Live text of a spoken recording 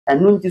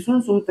and nunti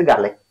sunsum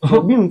tigale,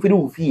 so being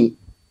free fee,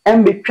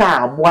 and be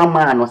child, one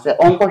man or say,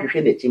 Uncle, you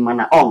should the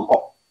chimana,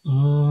 uncle.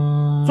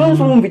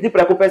 Sunsum viti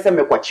precopesa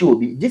me what you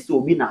be, this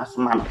will be nice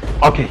man.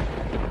 Okay.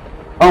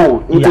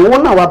 Oh, into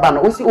 1 hour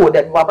ban, we see all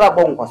that Barbara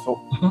Bonko so.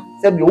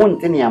 Said you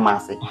won't any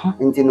amassy,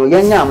 into no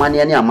yanya money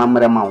and your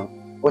mamma mount.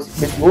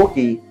 Was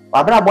okay,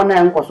 Barbara Bona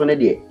and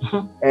Cosonade.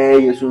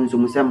 Eh,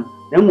 Sunsum,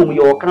 then mum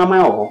your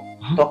crama or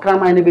to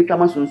crama and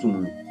become a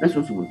sunsum,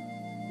 Sunsum.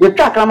 You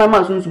track my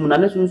man Sunsum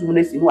and Sunsum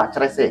is in what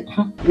I say.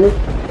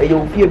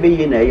 You fear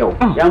being a yo,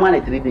 young man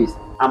at 3 days,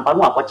 and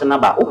Panoa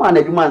Pachanaba, oh, man,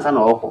 a human son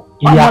or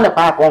a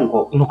park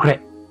uncle. No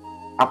crack.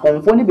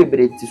 Upon phony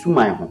baby to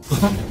Sumayo.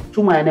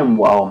 Suma them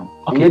wow,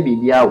 okay,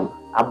 baby out.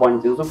 I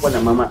want to for the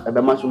mamma, a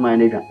Bamasuma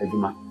and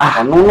Eduma.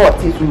 I know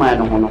what is Suma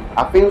and Hono.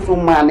 I think so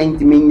man ain't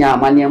me,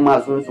 Mania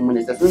Masun, so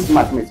many sessions,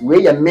 Matmas, where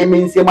your men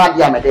in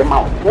Semadia at the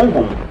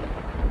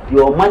mouth.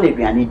 Your money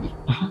be an idiot.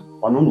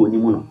 Or no,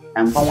 Nimuno,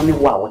 and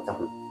found wow water.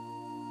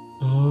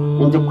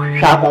 And the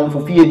sharp on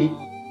for Fiedi.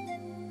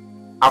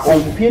 I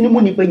can't fear the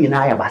money penny in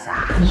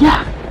Ayabasa.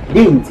 Yeah,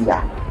 didn't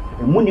ya?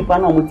 The money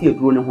panel with you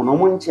grown on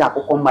one chap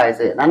come by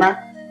say,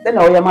 Nana. Then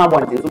I am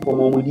about to for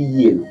more with the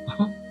year.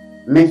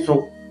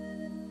 Meso,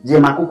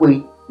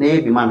 Jemakui,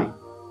 nay be mammy.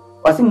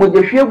 Or some with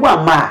the sheer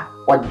one ma,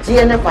 or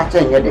Jane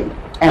Patchen Yeddy,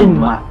 and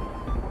ma.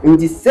 In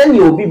the same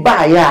you'll be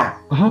by ya.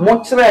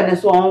 Much red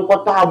so on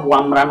what I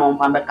one ran on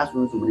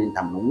Pambacasum in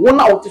time. 1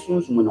 hour to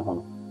Sunsum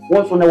home.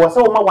 Once when there was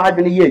so much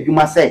in a year, you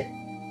must say.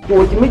 To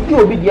ultimate you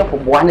will be there for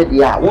 1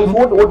 year. One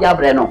would old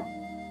Yabreno.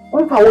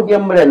 One power dear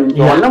Bren,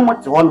 you are not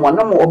much on one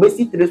more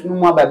obesity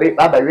more by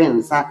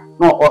rain,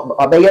 no,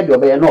 obey your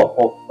obey no,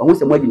 or who's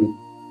a wedding.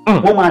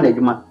 No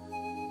management.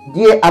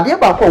 Dear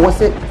Adiabako was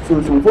it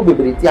soon for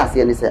baby, and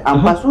say,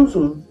 and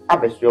Pasunsum,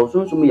 Abesio,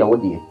 Sunsum, your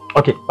dear.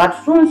 Okay, but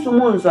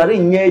Sunsum are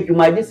in ye, you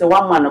might just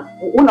 1 man,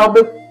 one of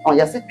it on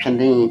your section,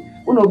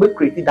 one of it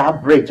created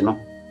that bridge, no?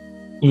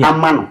 A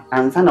man,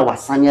 and son of a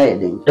Sanya,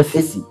 yes,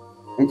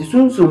 and the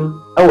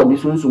Sunsum, oh, the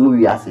Sunsum,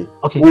 we are say,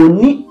 okay,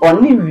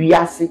 only we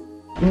are say.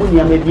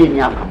 Munya maybe in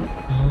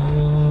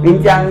Yakam. In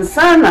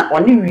Jansana,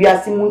 only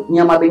Yasimu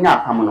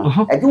Yamabina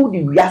Pamano. I do the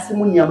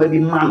Yasimunia baby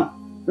man.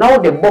 Now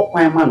the book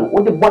my man,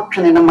 or the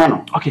bottom in a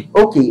man. Okay,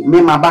 okay, me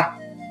maba.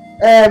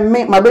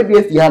 Make my baby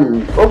is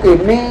young. Okay,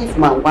 me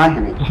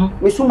Sumankwahene.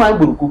 Me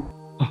Bruku.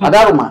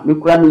 Adaruma, me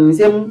cramming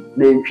him,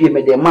 then she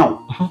made the mount.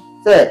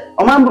 Say,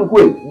 a man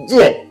Bruku,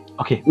 J.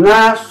 Okay,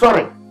 nah,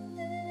 sorry.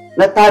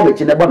 Let time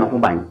it in the bonnet who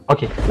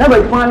okay, never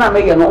you want to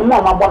make no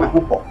more my bonnet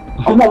who.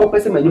 I'm more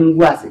person in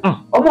grassy.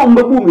 I'm on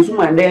the boom is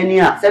my day,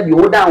 said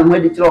you down where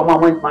the children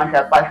went my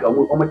hair passion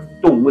with almost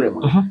 2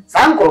 million.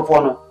 Sanko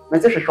for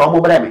message show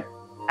more breme.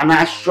 And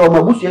I show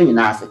my bush in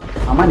Nasi.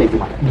 I'm managing.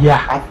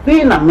 Yeah, I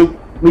feel I me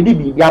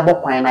be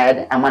Yabo Pine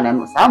and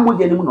man, some would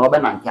get him over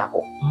and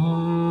Yako.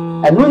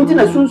 And when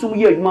as soon as we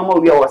hear Mamma,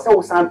 we are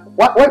so son.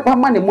 What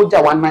money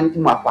Muja 190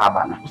 my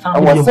father? I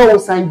was so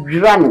son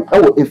Grano,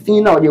 oh, if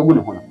you know the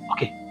woman.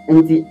 Okay,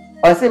 and the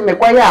I say, me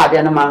quiet,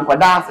 and a man for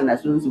dancing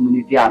as soon as you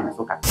need to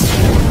so.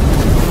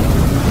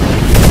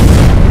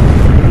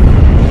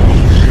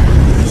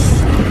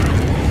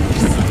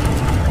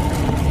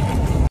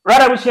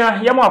 Rather, we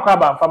share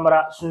Yamakaba,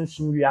 Famara,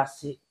 Sunsum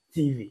Yasi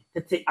TV,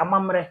 Tete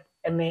Amamre,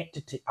 and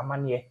Tete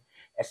Amanie.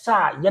 A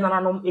sa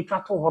Yananum, a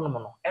trato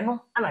hormono, and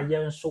no, and I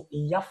yen so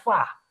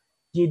Yafa,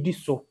 ye do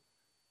so,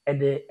 and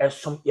the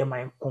some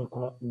Yamai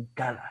Concono in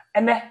Ghana,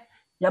 and the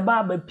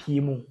Yababa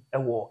Pimu,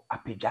 a war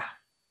Apedwa.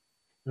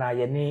 Na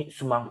yene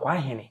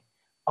Sumankwahene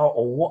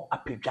or what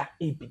Apedwa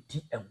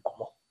ABD and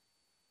Como.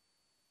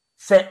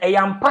 Se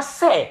eyampa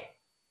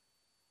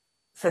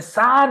se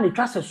saa ne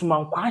twa se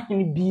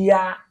Sumankwahene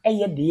bia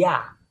eye de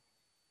a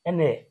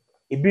ene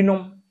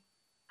ebinom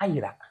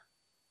ayira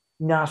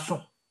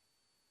nyaso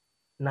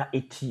na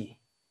etie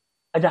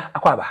aja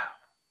akwaba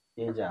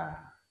eja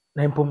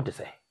na impom te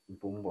se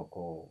impom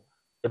boko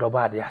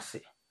edoba de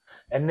ase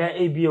ene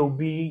ebia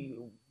obi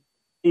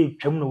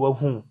twam no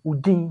wahu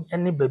udin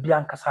ene babia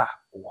ankasa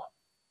wo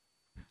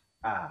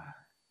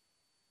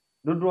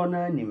dodo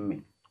na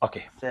nimme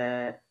okay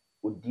se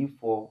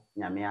odifo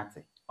nyame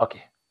ate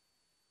okay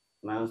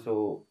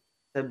nanso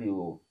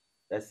sabio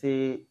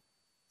ese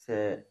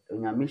se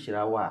nyame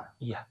hirawa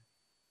yeah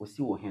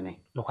osi wo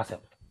hene no kwasem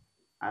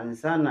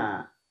ansa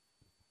na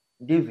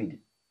David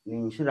ni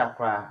nhira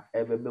kra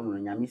ebebe mu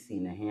nyame si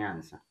na he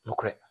ansa no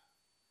kre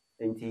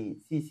enti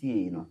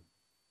CCA no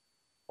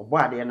obo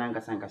ade na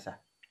nkasa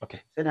okay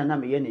se na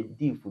me ye ne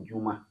difu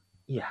juma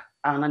yeah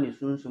ana ne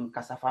sunsum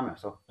kasa fame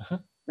so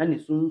na ne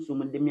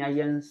sunsum de me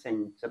ayen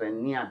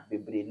sentrene a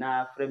bebre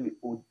na afra mi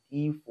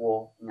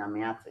odifo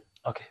nyame ate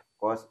okay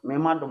cause me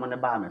madom ne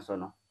ba me so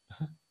no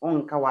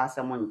onka wa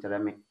asem nkyere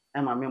me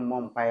e ma me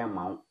mmom pae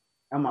ma wo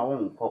e ma wo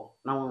nko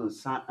na wo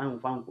nsa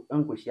anfa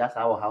ankohia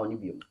sa wo ha oni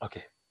biom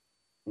okay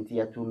nti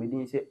ya tu me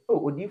din se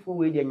odifo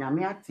we de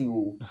nyame ate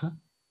o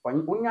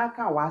onya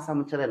aka wa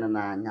asem kyere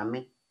na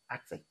nyame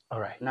ate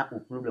alright na o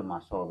problem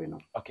asolve no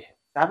okay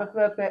sa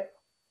pepepe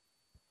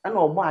ana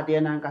ogbo ade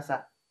na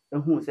nkasa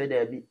ehu se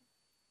da bi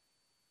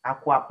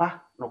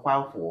akwapa no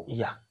kwafo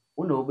yeah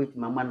una obeti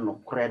mama no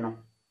kore no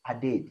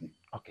adedi.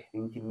 Okay.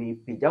 Nti me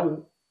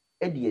pijawo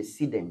edi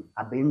esiden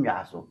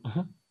abenwa so.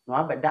 No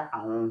abeda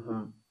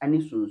ahonhom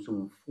ani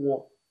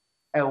sunsumfo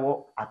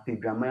ewo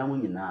apedwaman mu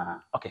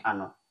nyina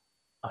ano.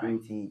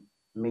 Nti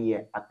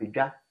meye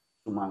Apedwa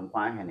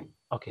Sumankwahene.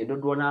 Okay.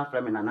 Dodo na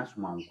afra me na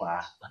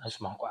Sumankwa.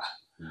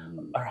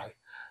 All right.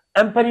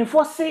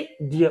 Empanifo se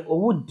de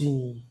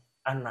owudin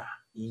ana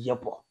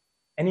yebo.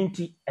 Eni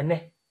nti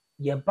ene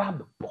ye ba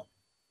bebo.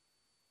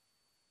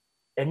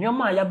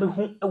 Enyoma a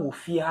yabehu ewo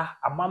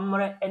fia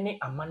amamre ene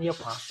amane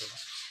kwa so no.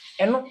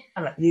 Eno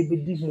ana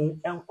yebedi mu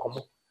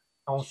enkomo.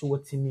 Awon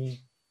watini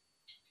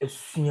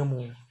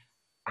esuamu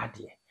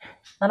ade.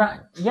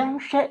 Nana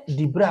yanhwe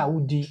dibra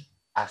wudi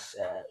as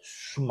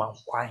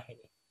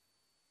Sumankwahene.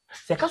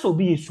 Se ka so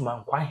bi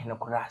Sumankwahene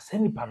kora se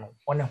nipa no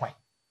one hwan.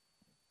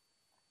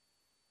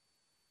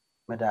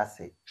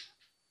 Medase.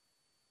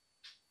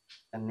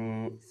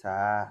 Ane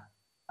sa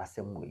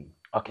asemwe.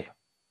 Okay.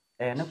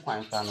 Ne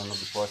kwan fa no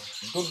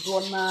because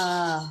dodo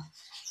na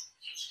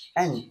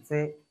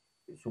ente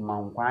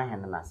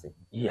Sumankwahene na se.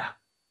 Yeah.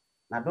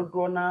 Na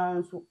dodo na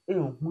nso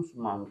ehun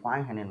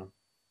Sumankwahene no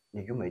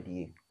ne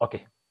dwumadie.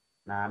 Okay.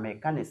 Na me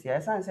ka ne sia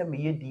esan se me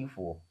ye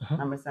difo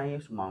na me san ye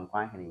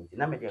Sumankwahene nti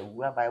na me de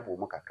wura Bible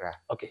mu kakra.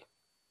 Okay.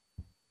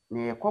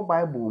 Ne yekọ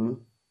Bible mu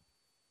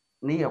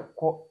ne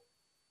yekọ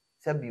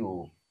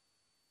sabio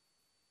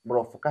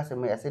brofuka se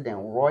me yase den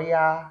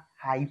royal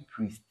high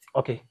priest.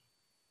 Okay.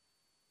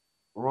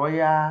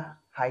 Royal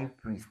high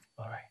priest.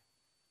 All right.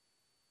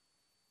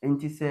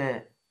 Nti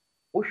se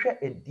ohwe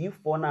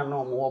edifo na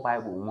no mo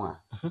Bible mu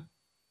a.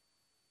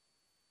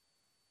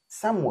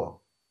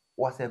 Samuel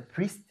was a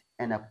priest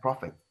and a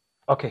prophet.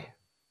 Okay.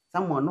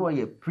 Samuel no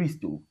a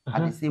priest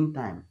at the same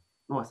time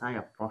no was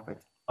a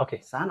prophet.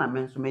 Okay. Sana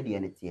menso me de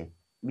enete.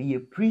 Be a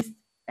priest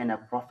and a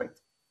prophet.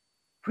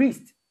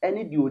 Priest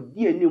any di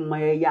odi anim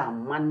maye ya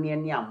amane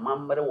ne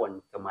amamre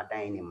won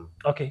temadan nim.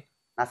 Okay.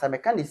 Na sa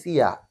meka ne si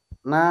a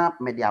na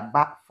me de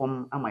aba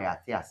fom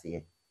amayate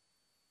ase.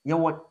 Ye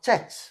wo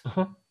church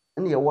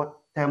and ye wo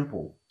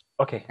temple.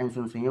 Okay. And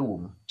so ye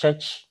wo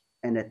church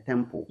and a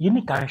temple. You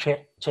ni kan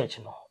hwe church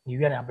no. You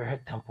wi na be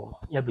temple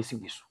no. Ya besi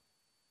wisu.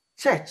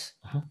 Church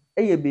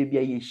eye baby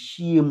aye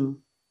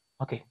hiem.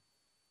 Okay.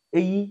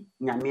 Eyi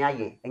nyame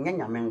aye enya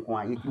nyame nko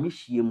a yetimi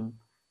hiem.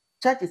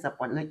 Church is a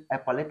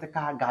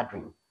political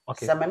gathering.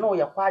 Okay. Semeno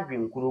ya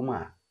kwadwen kurom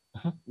a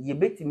ye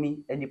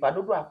betimi enipa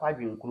dodo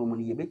akwadwen kurom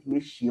ni ye betimi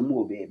hiem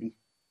o baby.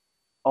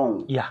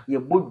 On yeah. Ye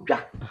bodwa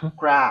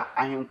kra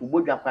ahenku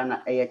bodwa kwa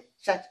na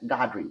church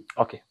gathering.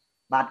 Okay.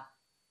 But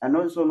and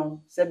also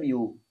no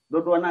sebio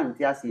dodo na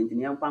nti ase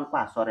ntini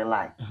enkwankwa asore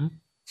lie.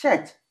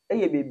 Church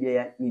eye baby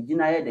ya ye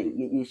gina ye den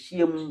ye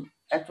hiem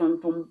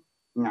etontom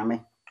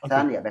nyame.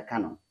 Sa na ye beka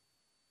no.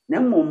 Na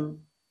mmom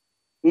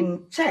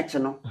in church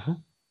no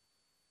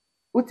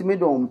utimi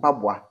do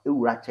mpabwa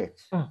ewura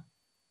church.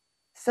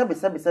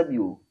 Sabi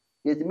o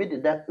yetimi de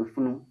da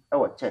efunu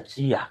ewo church.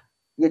 Yeah.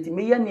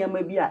 Yetimi ye niam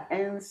bi a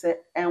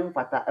ense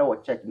enfata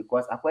ewo church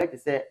because akwai te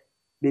se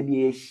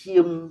baby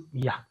ehiem.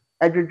 Yeah.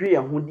 Adwedwe ye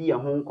ho di ye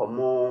ho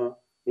nkomo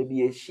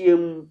baby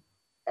ehiem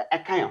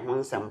eka ye ho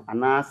nsem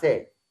ana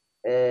se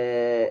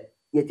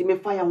yetimi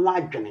fa ye ho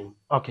adwene.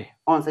 Okay.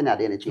 On se na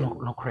de ne tie.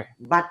 No correct.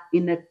 But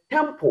in a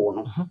temple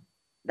no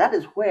that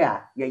is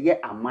where ye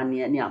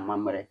amane ne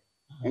amamre.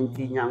 And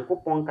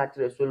Nyankopon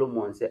katre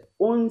Solomon said,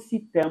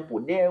 onsi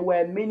temple, there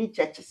were many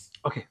churches.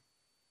 Okay.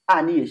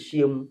 Ani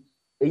yeshiem,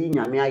 eyi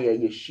nyame aye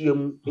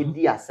yeshiem,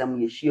 edi asem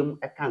yeshiem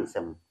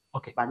ekansem.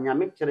 Okay. But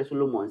nyame ktre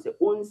Solomon said,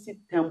 onsi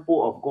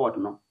temple of God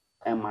no,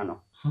 emano.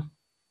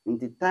 In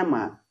the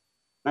time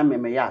na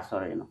me ya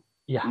sorry no.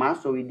 Yeah. Ma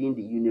so within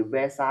the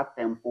universal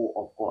temple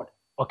of God.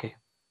 Okay.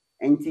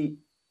 And ti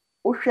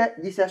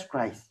ohwe Jesus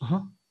Christ.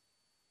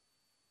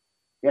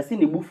 Yasi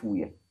ne bufu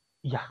ye.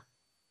 Yeah.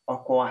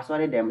 Oko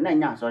asori dem na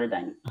nya asori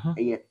dan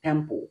e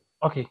temple.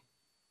 Okay.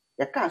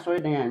 Ya ka asori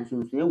dan ya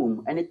nsunsu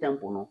ewum any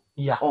temple no.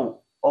 Yeah.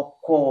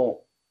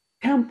 Oko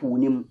temple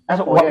nim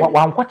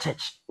wankwa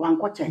church.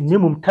 Wankwa church.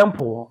 Nimum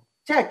temple.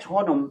 Church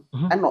hodom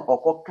eno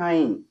oko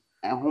kan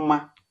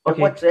ehoma.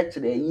 Okay. Oko church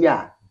de yi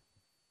a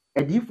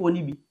edifo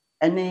ni bi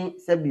ene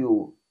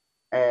sebio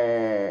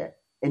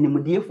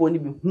enimdiefo ni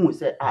bi hu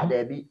se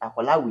da bi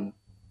akolawi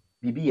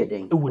bibi ye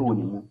den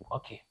ewonimu.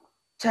 Okay.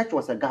 Church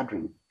was a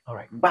gathering. All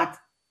right. But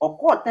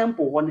oko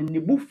temple won ni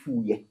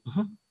bufu ye.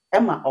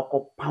 Ema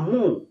oko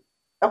pamu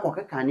eko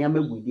keka ne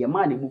amagudi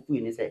ma ne bufu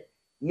ni se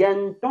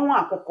yenton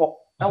akoko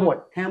ewo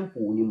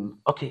temple ni mu.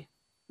 Okay.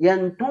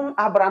 Yenton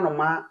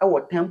abranoma ewo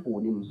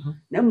temple ni mu.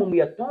 Na mum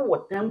yeton wo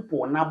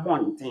temple na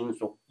bonten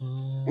so.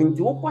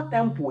 Enti wo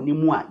temple ni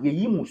mu a ye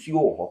yi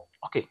musuo ho.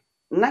 Okay.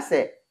 Na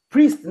se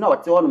priest na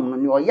ote onum no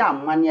ne oya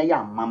amane ya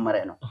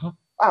amamre no.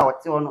 A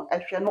ote ono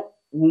ehwe no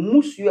wo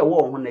musuo e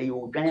wo ho na ye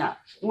odwan a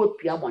wo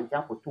pia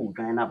bontan foto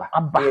odwan na ba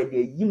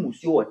de yi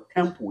musuo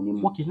temple ni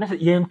mu. Okay, na se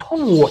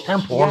yenton wo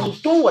temple no.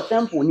 Yenton wo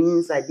temple ni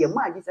inside the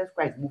man Jesus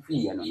Christ bu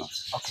free no no.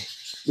 Okay.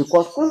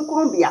 Because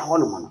konkron bia ho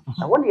no no.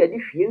 Na won ye de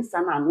hwie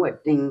nsa na no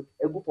eden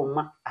egufo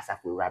ma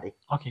asafo urade.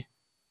 Okay.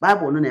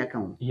 Bible no na eka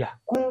ho yeah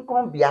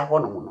konkron bia ho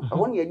no no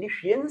ho ne yedi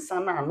hwie nsa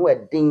na no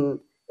edin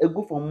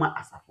egu fom ma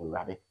asafo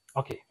Awurade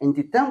okay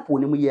enti temple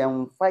ni mu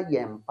yemfa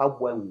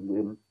mpaboa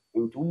nwurem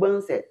enti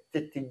uban se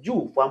tete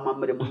Jew fo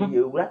amamre mu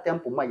ye wura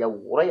temple ma ya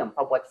wura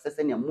mpaboa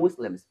tse ne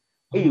Muslims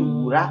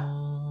wura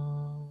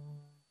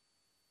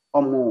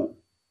omo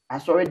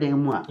asori den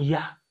mu a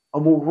yeah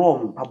omo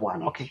wrong mpaboa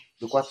no okay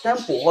because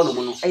temple ho no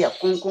mu no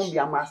konkron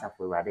bia ma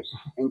asafo Awurade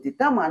enti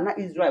tama na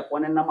Israel fo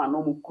ne nam na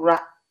mu kura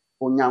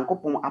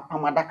onyankopon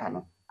apamadaka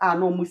no a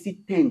na omu si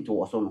tent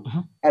wo so no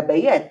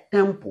ebeye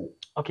temple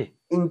okay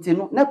enti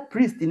no na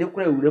priest ne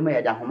kura wura ma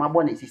ya da homa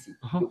bo na sisi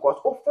because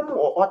ofom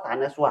altar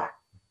ne so a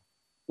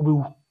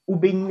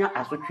ubenya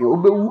asotwe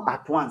obewu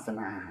atwanse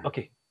na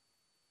okay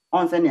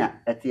onse ne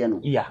ete no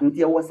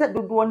nti e wo se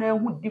dodo na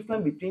hu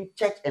difference between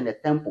church and a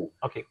temple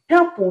okay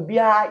temple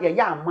bia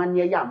ya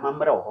amane ya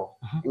amamre ho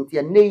nti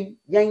enei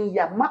yen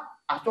ya ma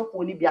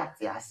asofo ni bia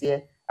ate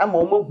ase ama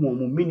o mahu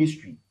mu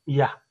ministry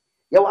yeah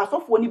ya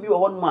wasofo ni bi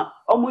wo no ma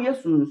omo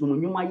yesunsun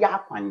nyuma ya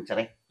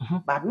akwankyere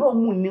but no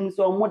mu nim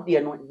so omo de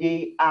no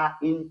they are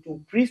into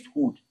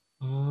priesthood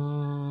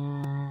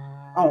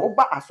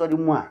oba asori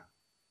mu a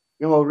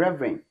your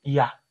reverend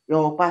yeah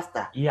your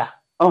pastor yeah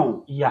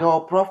yeah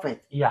your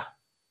prophet yeah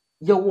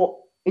your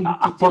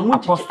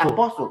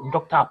apostle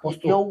doctor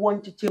apostle your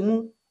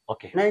nchichemu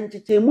okay na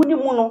nchichemu ni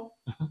mu no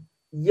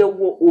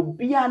your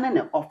obia na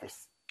ne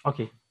office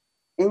okay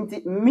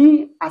enti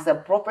me as a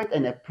prophet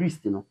and a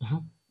priest no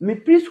me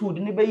priesthood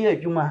ni be ye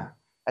adwuma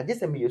ade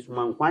se me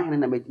Sumankwahene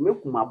na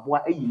mekum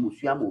aboa ayi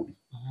musua ma obi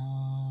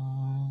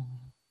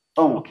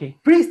okay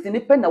priest ni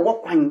pe na wo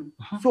kwan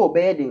so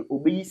obe den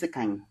obeyi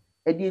sekan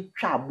e de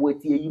twa aboa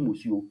ti ayi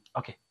musuo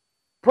okay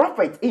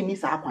prophet ni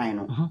sa kwan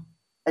no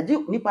ade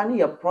nipa ni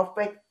ye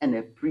prophet and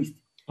a priest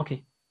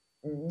okay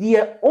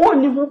die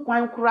oni hu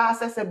kwan kura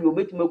asese bi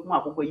obetima kum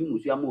akokọ ayi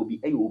musua ma obi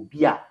ayi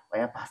obi a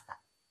oya pastor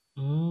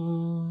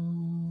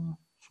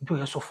so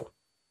you suffer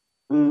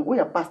we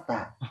are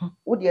pastor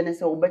wo de ne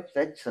se wo be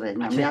kyerɛkyerɛ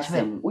na me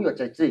asem wo yo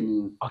kyerɛkyerɛ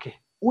ni okay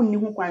wonni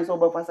hu kwan se wo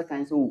be fa se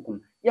kan se wokum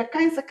ye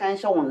kan se kan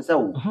hye won se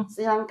wo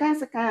se yan kan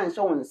se kan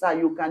hye won se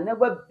you can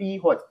never be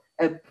what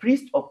a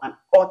priest of an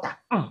altar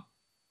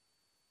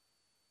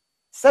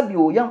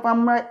sabio yan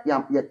famra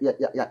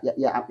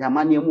ya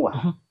mane mu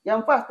a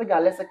yan fa se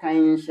gale se kan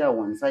hye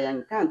won se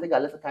yan kan te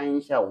gale se kan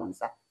hye won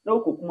sa na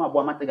wokokum abo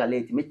amate gale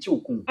eti me chi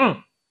wokum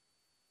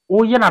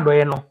wo ye na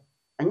doye no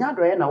anya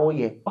doye na wo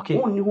ye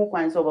wonni hu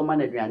kwan se wo be ma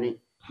na aduane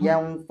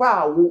yan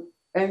fa wo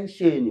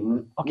enhye ni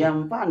mu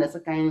yan fa na se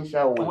kan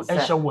hye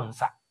won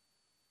sa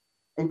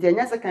enti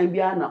anya se kan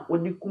bia na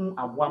odi kum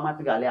abo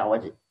amate gale a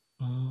waje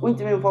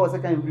wonti me fa wo se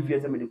kan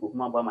briefie se me de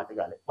kum abo amate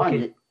gale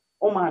waje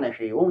o ma na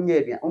hwe o nya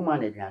aduane o ma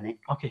na aduane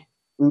okay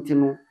nti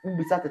no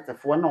ubisa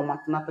tetefo na o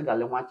matena te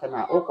gale ho acha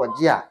na o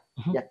koje a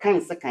ya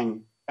kan se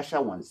kan ehye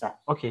won sa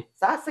okay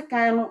sa se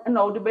kan no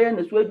na o de be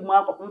na so adwuma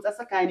akopum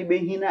se kan ni be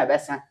hin na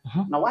ebesa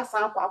na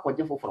wasan akwa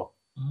akoje foforo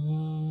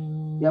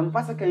ya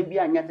mfa se kan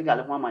bia anya te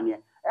gale ho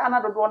amane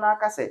ana dodo na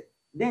aka se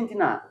denti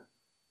na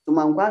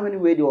Sumankwahene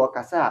we de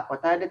okasa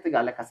otai de te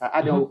gale kasa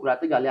ade okura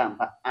te gale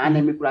ampa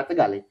ana me kura te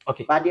gale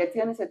ba de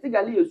tie ne se te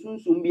gale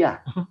yesunsun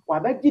bia wa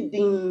ba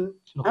gidin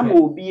ama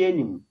obi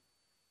enim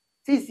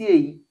sisi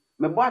yi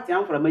me bo ate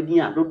amfra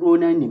madin a dodo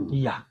na anim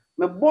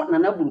me bo na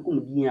na Bruku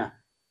mudin a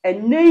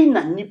enei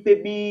na nipa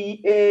bi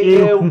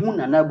hu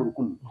na na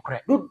Bruku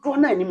dodo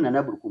na anim na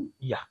na Bruku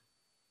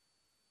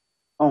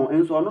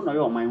enso ono na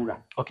yo man wura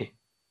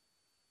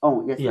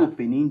yes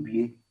opening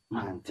bie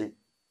mante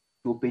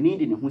to opening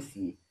de ne ho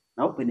sie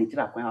na opening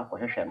kira kwan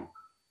akohwehwe no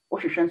o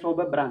hwehwe nso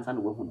obebra nsa na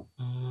wahu no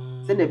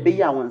se na be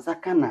ya wonsa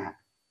kana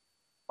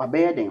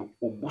wabe den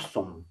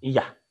obosom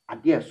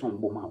ade esom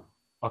boma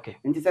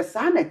nti se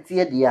sa na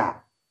tie de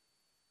a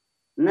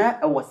na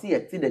e wo se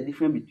the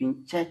difference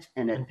between church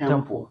and a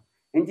temple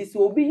nti se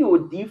obi ye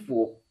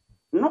odifo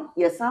no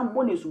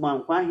yesambo ni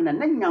Sumankwahene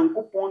na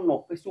Nyankopon no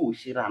pese o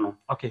hira no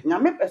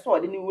nyame pese o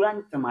de ni wura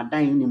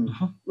ntemadan ni mu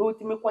na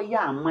otime kwa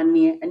ya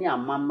amane ani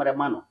amamre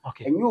ma no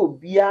enye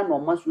obia na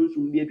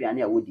omasunsun bi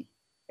aduane a wodi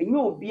enye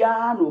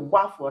obia na obo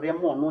afore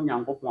ma ono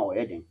Nyankopon a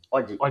oyeden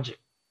oje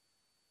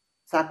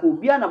saka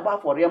obia na bo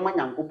afore ma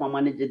Nyankopon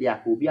ma ne gede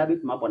aka obia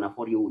betuma bo na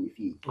afore o ni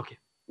fie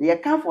na ye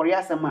kan afore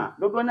asema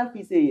dodo na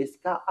fi se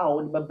yeska a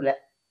o de bebre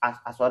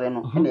asore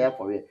no na ye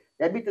afore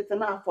ya bi tete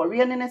na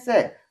afore ne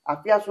se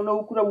afia so na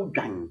okura wo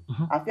dwan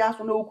afia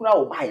so na okura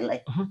wo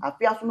baile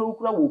afia so na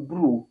okura wo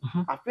buru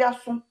afia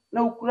so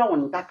na okura wo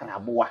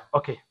ntakraboa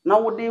na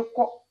wo de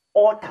ko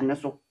altar ne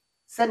so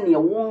se ne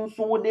wo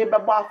nso wo de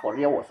beba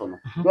afore wo so no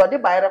do de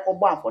baire ko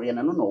bo afore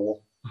na no no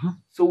wo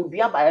so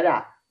dua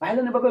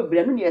baile ne beba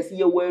bre no ne yesi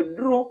ye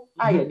waduro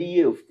aye de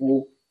ye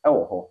afuo e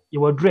wo ho ye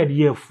waduro de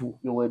ye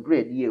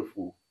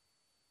afuo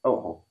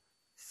ho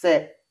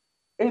se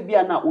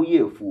ebia na wo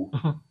ye afuo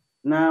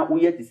na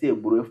woye ti se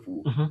eburu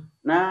afu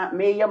na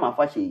me ye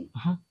mafahye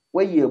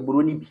we ye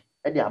eburu ni bi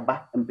e de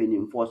aba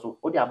mpenimfo so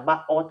o de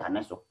aba altar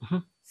ne so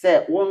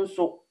se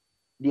wonso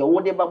de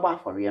wo de baba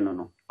afore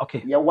no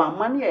ye wa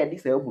mane ye de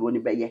se eburu ni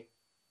be ye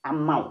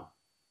amaw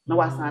na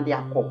wasan de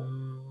akọ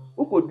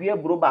uko dua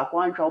bro ba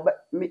ko antwa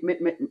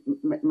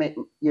me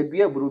ye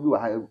dua bro bi wa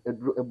ha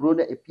bro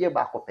na epie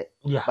ba ko pe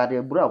but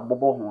the bro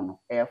bobo ho no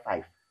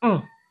 5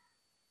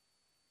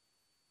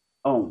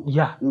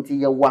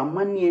 nti ye wa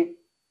manie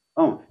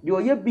the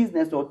oye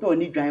business or to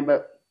ni dwan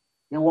ba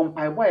ye won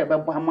pai boy be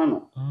bo ama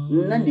no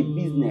na the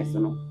business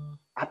no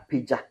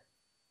apagya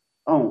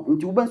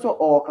nti wo ben so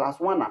all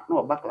class 1 na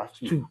oba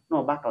class 2 na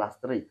oba class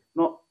 3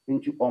 no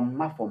nti on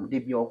ma form de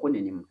bi okọ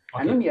nanim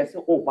anu ne yese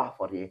o ba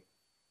for ye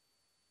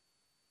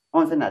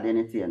on se na de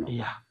ne tie no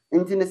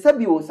nti ne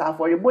sabi o sa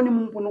for ye boni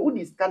mumpu no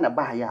udi sika na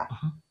ba ya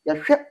ya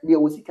hwe de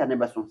o sika ne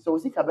beso so o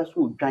sika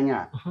beso dwan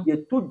a ye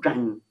to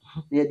dwan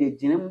ye de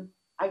ginam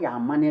aya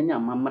amane ne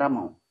amamra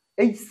ma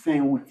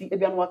eisen wuti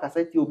ebia no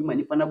wakasa tie obi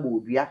manipa na bo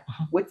odua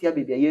watia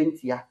bebia ye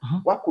ntia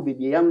wako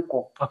bebia ye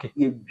nko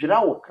ye dwira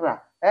wo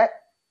kra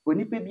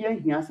onipa bia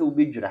hia se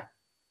obedwira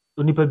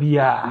onipa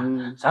bia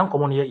san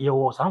komo ye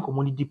wo san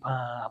komo ni di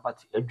pa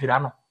but adwira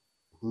no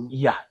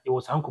ya ye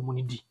wo san komo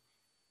ni di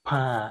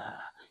pa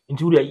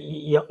nti wuri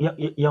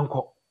ye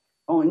nko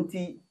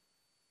nti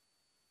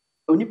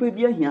onipa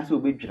bia hia se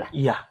obedwira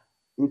ya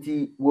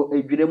nti wo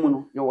adwira mu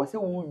no ye wo se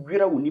wo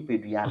dwira wo nipa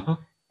dua no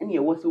ene ye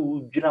wo se wo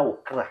dwira wo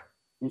kra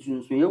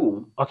nsunsun ye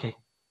wo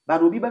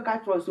but obi beka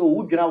tro se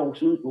wo dwira wo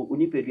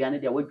onipa dua ne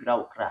dia wo dwira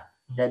wo kra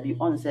da bi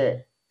on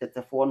se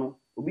tetefo no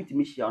obi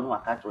timi hia no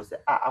aka tro se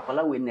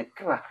akwala we ne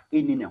kra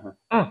eni ne ho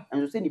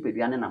enso se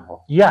nipadua ne nam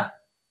ho ya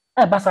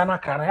basa na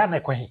kra ya na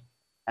ekwe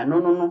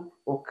no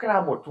o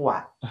kra boto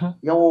a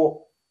ye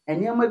wo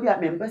eniama bi a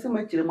mempese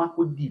ma kire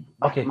mako deep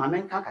ma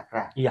menka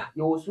kakra ye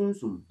wo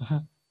sunsum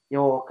ye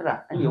wo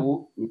kra ene ye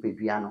wo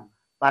nipadua no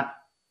but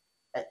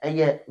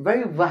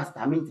very vast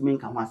I mean to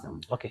menka ho asem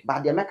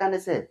but the meka ne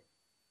se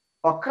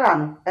okra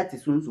no eti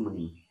sunsum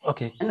ni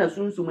ena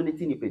sunsum ne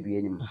ti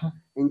nipadua ni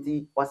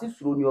nti wasi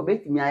suro ni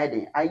obetimi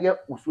ayeden aye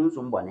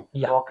usunsum bone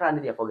okra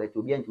ne dey forget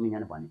obi antimi nya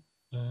ne bone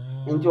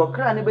nti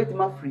okra ne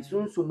betima free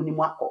sunsum ni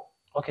mu akọ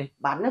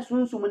but ne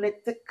sunsum ne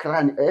te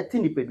kra ne eti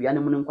nipadua ne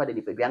mu nkwa de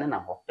nipadua ne na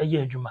ho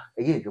eye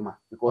adwuma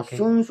because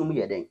sunsum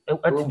ye den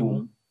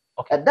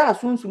da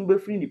sunsum be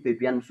free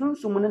nipadua ne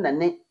sunsum ne na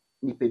ne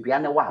nipadua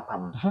ne wa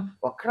apam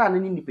okra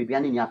ne nipadua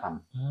ne ni apam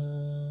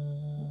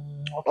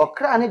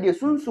okra ne de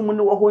sunsum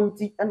ne wo ho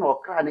nti na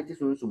okra ne ti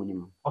sunsum ni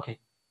mu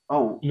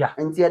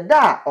nti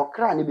da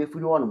okra ne be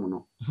free on mu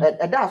no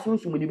da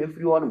sunsum ne be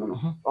free on mu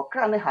no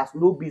okra ne has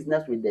no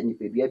business with the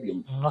nipadua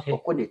biom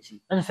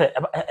okonechi ense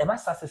eba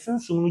sase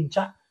sunsum no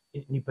ja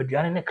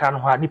nipadua ne kra no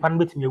ho a nipa no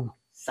betimi awu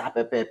sa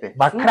pepepe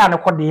ba kra ne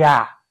kode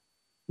a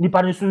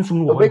nipa ne sunsum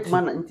no ho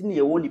betima na nti ne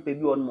ye wo nipa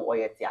bi on mu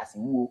oyete ase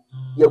wuo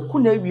ye ku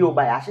na wi o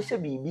ba ya hyehye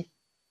bibi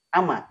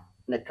ama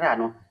ne kra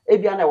no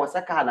ebia na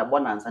wosaka na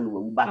bonansa no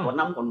wawu ba to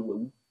nam ko no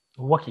wawu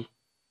woki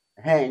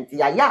nti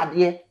ya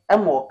ade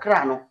ema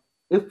okra no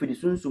efiri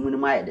sunsum no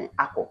ma yeden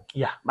akọ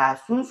ba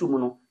sunsum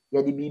no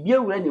ye de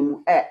bibia wura ne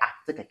mu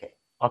akte keke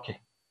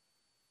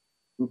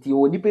nti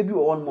o nipa bi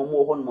on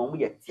mo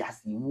ye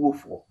tiase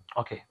wuofo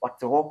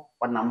ote ho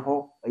onam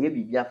ho ye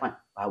bibia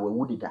fa ba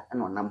wawu dida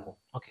na onam ho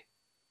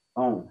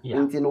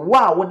nti no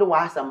wa wo de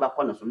wa asamba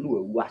kọ no so no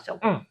wawu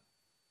ahya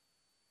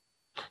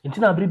nti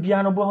na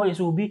bibia no bo ho ye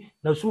so obi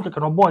na su keke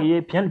no bo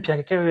ye pian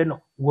keke no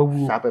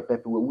wawu sa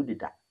pepe wawu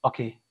dida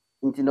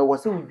nti no wo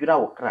se wudwira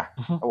wo kra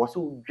wo se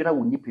wudwira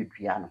wo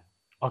nipadua no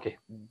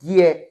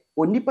die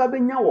onipa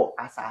benya wo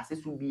asase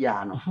so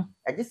bia no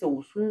eje se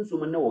wo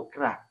sunsum ne wo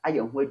kra aye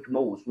ho adwuma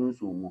wo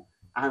sunsum mu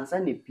ansa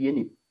ne pie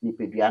ni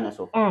pedua ne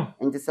so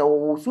nti se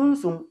wo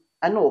sunsum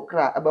ane wo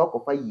kra aba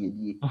okofa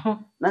yedie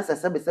na se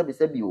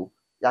sebe o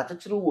ya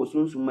chechiri wo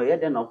sunsum ma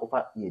yede na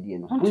okofa yedie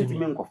no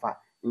ntimi nkofa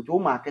nti wo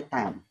market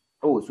time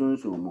wo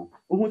sunsum mu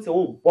wo se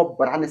wo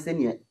bobra ne se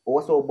ne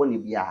wo se wo bone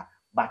bia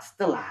but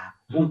still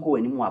unko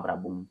ani mu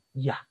abrabom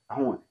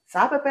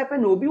sa pepepe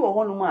na obi wo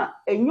hono ma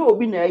enye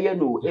obi na eye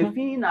no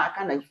efin na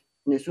aka na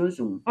ne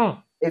sunsum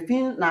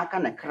efin na aka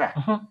na kra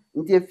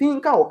nti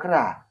efin ka wo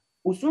kra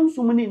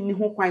usunsum ni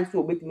ho kwan so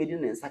obetime di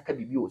ne nsaka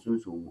bibi wo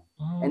sunsum mu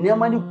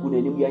enema ne ku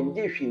nanim ya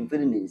nje hwe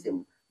mfiri ne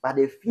nsem but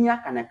efin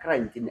aka na kra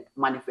nti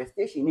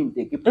manifestation ni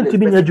take place nti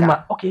bi nya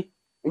adwuma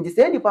nti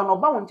se dipa no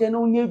ba won che na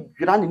onye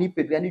dwira ne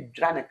pedua ne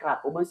dwira ne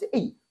kra obo se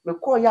me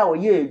ko ya o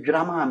ye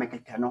dwira ma me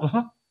keke no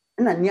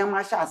na niam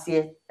ahya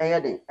ase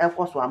den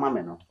efo ama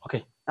me no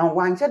and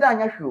wanche da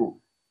anya hwe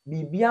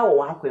bibia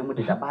wo akwa mu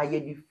de da ba ye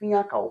di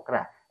fia ka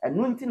okra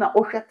enu nti na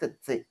ohwe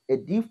tete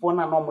edifo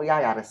na no mo ya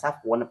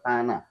yaresafo ne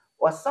pan na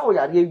osa wo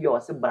yare wi o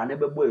se bra na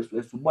bebo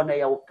esu bo na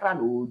ya okra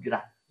na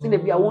odwira ti na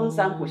bia won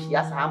san ko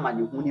hia sa ama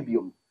ne hu ni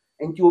biom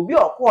nti obi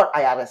okọ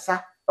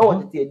ayaresa e wo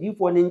tete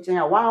edifo ne nchen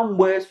a wan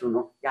bo esu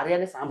no yare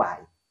ne san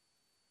bai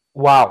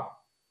wow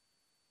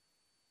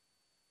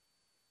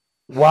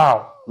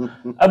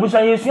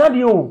abusa yesua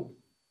de o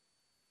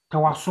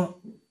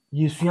tawaso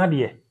yesua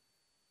de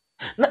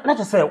na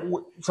che se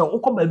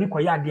ukoba bi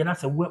kwaya ade na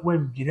se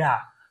wandwire a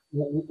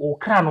wo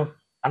kra no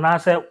ana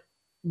se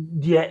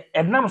de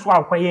enam so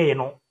akwaye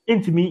no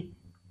entimi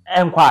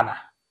enkwa na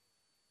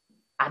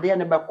ade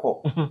ne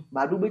bekọ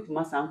ba do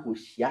betima san ko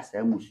hia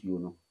sa musuo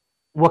no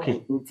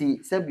Okay.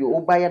 Nti sebi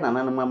obaye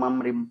nananom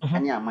amamrem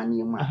anya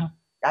amane mu a.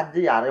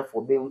 Ade yare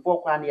fo be mfo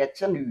kwa na ye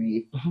che no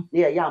wie. Na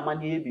ye ya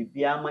amane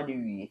bibia amane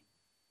wie.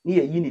 Ni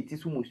ye yi ni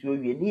tisu musuo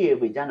wie. Ni ye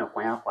begya na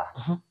kwan akwa.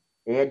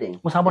 Den.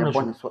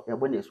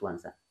 Ebone so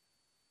ansa.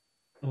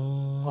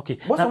 Okay.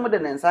 Boso mo de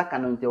nensa ka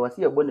no nte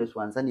wase ebone so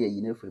ansa na ye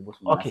yi na free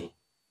boso mo. Okay.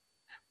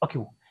 Okay.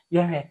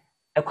 Yeah.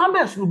 E kwan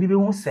be so bi be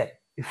hu se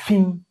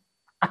efin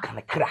aka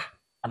na kra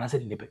anase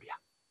de nebadua.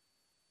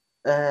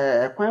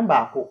 Kwan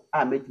baako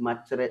a metima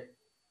kire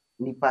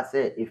nipa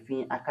se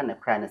efin aka na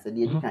kra na se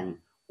de edikan.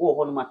 Wo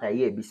ho no mata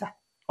ye ebisa.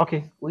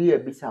 Okay. Wo ye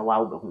ebisa wa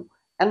wo be ho.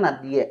 Na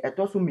de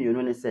etoso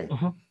mienu ne se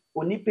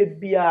onipa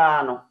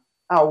bia no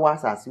a wo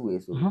asase we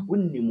so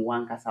wonnim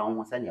wankasa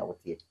wo se ne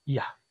wote.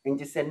 Yeah.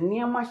 Nti se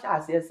niema hya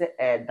ase se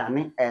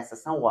dane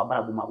esesa wo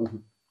abarabo ma wo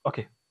hu.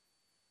 Okay.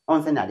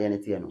 On se na de ne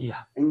tie no.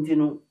 Yeah. Nti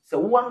no se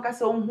wo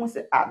wankasa wo hu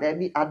se da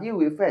bi ade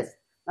we first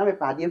na me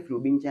pa ade afiri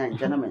obi nchen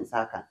na me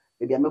nsa aka.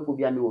 Bia meko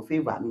bia me wo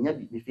favor me nya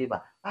bi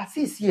favor.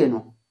 Asisie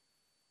no.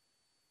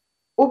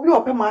 Obi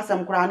ope ma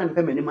asem kura na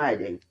mpe mani ma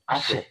eden.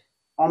 Ahye.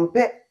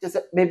 Ompe te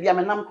se bia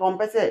me nam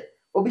krompe se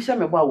obi hye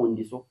me ba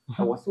wondi so.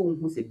 E wo se wo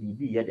hu se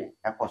bibi ye den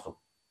ekoso.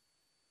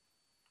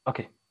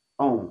 Okay.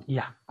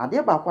 Yeah.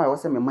 Ade ba kwa wo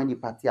se me mani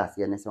party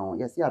ase ne se on.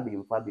 Yes ya be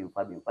mfa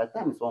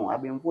time so on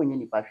abemfo onye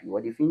ni pa hwe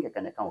wo de fin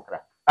keke ne kan okra.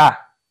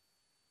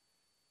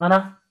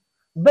 Nana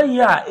be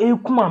ya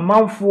ekuma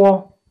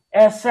manfo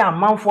ese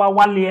amanfo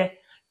awale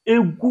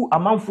egu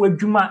amanfo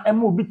adwuma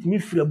ema obitimi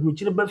fira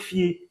burochire ba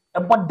fie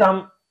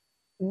ebodam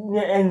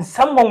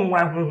ensam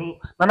wonwa ho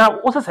nana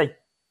wo sesai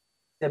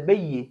se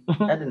beye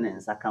e de ne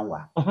nsa kan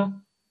wa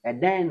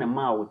eden na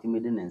ma wo timi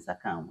de ne nsa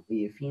kan wo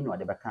e fin no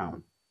de be kan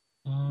wo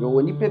yo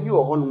woni pe bi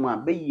wo ho no ma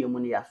beye mu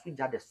ne ya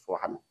suja de so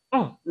ha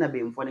no na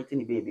be mfo ne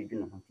tini be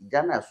dwunu ho ti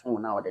jana so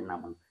na wo de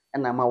nam no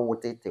na ma wo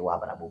tete wa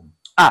brabo mu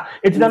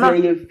etina na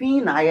ye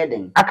fin na aye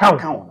den kan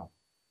no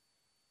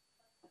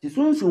ti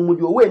sunsun mu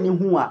de wo ani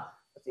hu a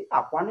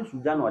akwa ne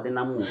suja na wo de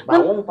nam ba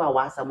wo mfa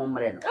wa asam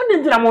mre no ade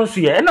ndira mo nsu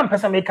ye na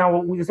mpesa me kan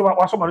wo se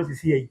wa so ma no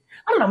sisi yi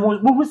ana mo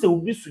hu se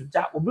obi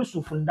suja obi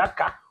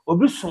sufundaka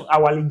obi sun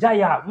awalija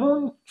ya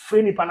mo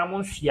freni pa na mo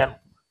nsu ya no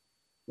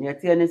ne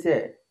tie ne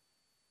se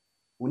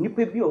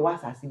onipa bi o wa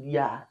asase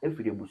bia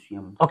efiri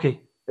ebusua mu. Okay.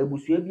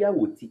 Ebusua bia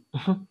woti.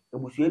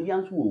 Ebusua bia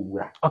nso wo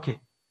wura. Okay.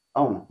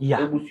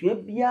 Ebusua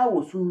bia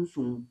wo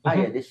sunsun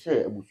aye de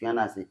hye ebusua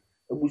na ase.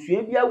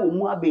 Ebusua bia wo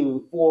mu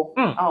abenfo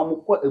a wo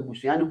kọ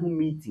ebusua ne ho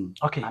meeting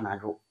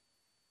anadwo.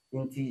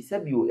 Nti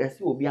sebio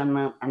ese obi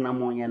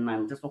anamon ye na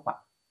nte so pa.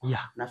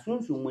 Yeah. Na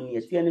sunsun mu ne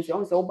etie ne se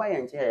on se wo ba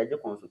ye nche ye de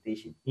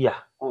consultation.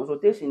 Yeah.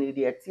 Consultation ne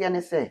de etie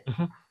ne se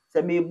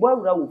se me bo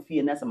awura wo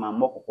fie na se ma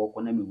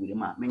mmokokoko na me wure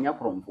ma menya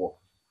kromfo.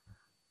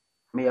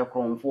 Me ya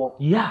kromfo.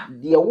 Yeah.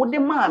 De wo de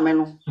ma me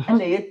no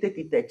na ye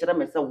tekita kire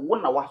me se wo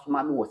na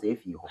wasoma me wo se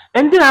afie ho.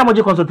 Endi na mo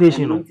je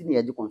consultation no. Endi na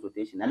ye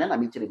consultation na na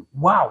me kire mu.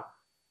 Wow.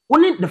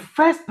 Only the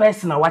first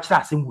person I watch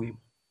that same way.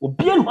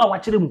 Obi enu a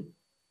watch mu.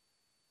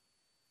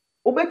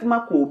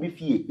 Obetima ko obi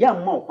fie ya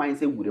mma okwan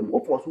se wure mu.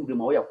 Ofo so wure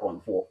ma wo ya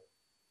kromfo.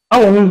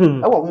 Awo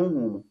hunhum. Awo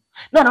hunhum.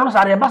 Na no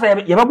sare ba sa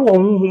ye ba bo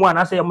hunhum a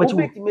na se ye machi.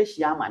 Obetima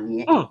hia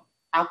amane.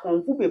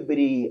 Akonfu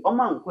bebre o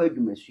ma nkwa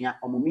adwumasua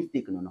o mo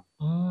mistake no.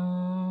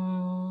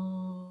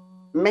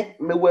 Me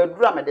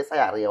wadru a me de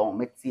sayare o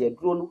me tie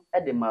adru no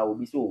e de ma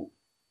obi so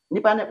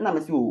nipa na me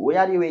se o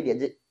yare we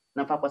de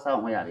na fa kwasa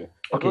ho yare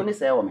adru ni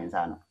se o me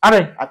nsa no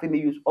afi me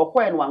use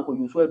okoe no wanko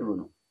use adru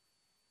no.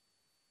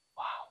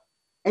 Wow.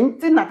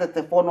 Enti na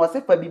tetefo no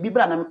se fa bibi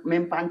bra na me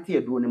mpante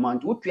adru ni ma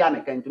nti otua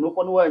me kan nti no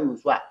ko no wa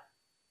use a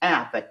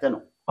affect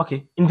no.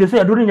 Okay. Nti se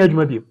adru ni nya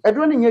adwuma bi.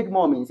 Adru ni nya adwuma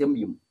o me nsem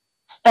bi mu.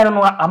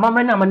 No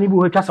amama na amani bi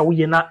ho twa sa wo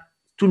ye na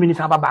 2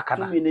 minutes ababa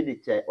kana. 2 minutes de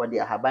che o de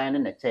ahaban ne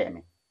na che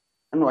me.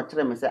 Na o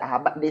kire me se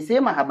ahaba de se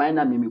ma ahaban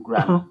na me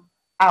kura no.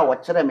 A o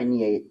kire me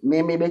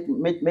ne me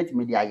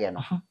me di aye no.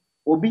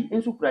 Obi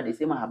ensu kura de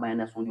se ma ahaban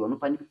na so de ono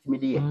pa ni me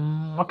di ye.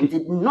 Okay. The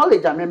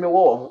knowledge am me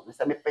wo ho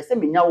se me pese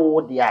me nya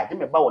wo de a de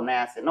me ba wo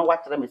na ase na wa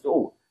kire me se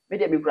o me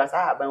de me kura sa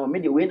ahaban wo me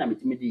de we na me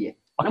di ye.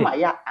 Na ma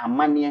ya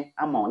amane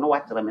ama na wa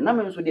kire me na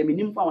me so de me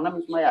nim fa wo na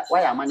me so ya wa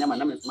ya amane ama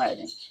na me so ya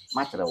den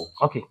ma kire wo.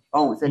 Okay.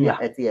 Se ya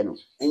etie no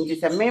nti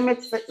se me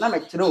na me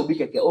kire obi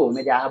keke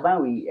me de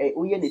ahaban we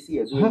wo ye ne si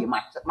edu ye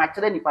ma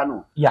kire nipa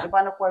no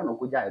nipa no kwa no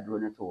ko ja eduro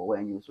ne to wo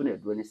anyi so na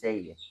eduro ne se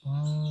ye.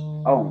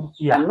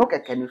 No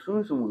keke ni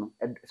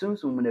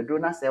sunsun na eduro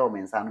na se o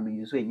me nsa no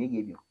me so enye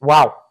ye bi.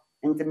 Wow.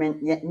 Nti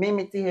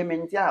me ti he me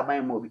nti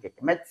ahaban mo obi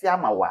keke meti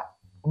ama wa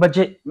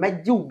obaje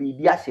meji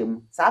bibi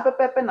ahyem sa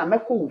pepepe na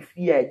mekọ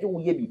ofie a je wo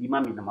ye bibi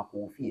ma me na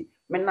makọ ofie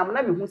me nam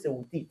na me hu se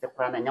wuti te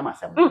kra na nyama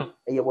asem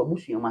eye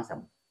wabusu yam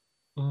asem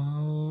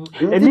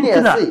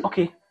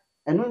okay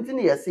enu nti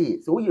ne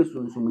yesi se wo ye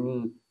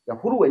sunsumni ya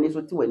huru wani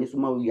so ti wani so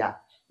ma wia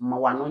ma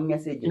wano nya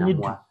se gina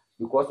mo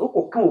because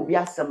okoka obi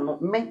asem no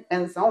me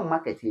ensa o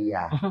market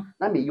ya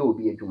na me ye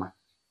obi adwuma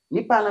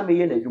nipa na me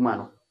ye na adwuma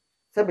no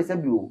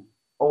sebi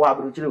o wa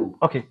abrochire o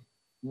okay.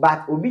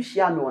 But obi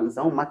shia me on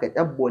some market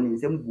e bo ni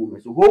nsem gu me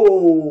so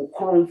ho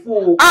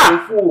kronfo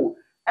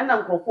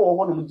ɛna nkrofo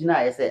ho no mugina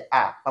ayɛ sɛ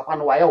papa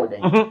no wayɛ wo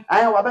den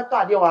ayɛ wabeto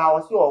ade wa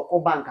wo se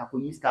okọ bank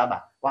akọyi ska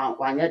ba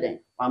wanyɛ den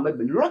wamba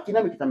bi lucky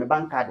na mekita me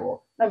bank card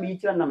wo na me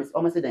yitira na me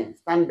o me se den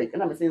Stanbic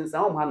na me se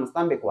nsa o ha no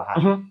Stanbic wa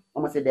ha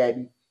o me se da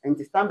bi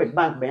enti Stanbic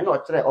bank be na o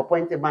kire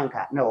appointed bank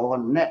na o ho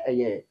na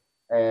ɛyɛ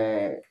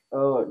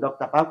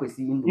Dr.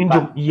 Pakwesi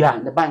Indu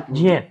the bank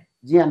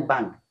GN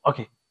bank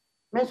okay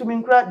me so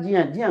min kra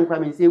GN kra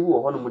me se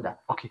wu ho no muda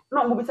okay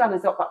no mo bi sa na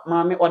se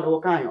maame o de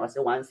wo kan o se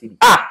 1 cedi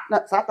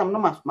na satam no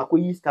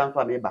makoyi scan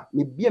for me ba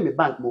me bia me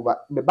bank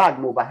me bag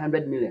mo over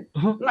 100 million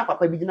na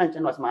papa bi gina nche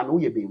no se maame wo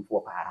ye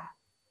bemfo pa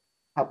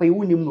papa yi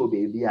wunim no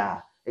be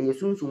bia e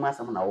sunsun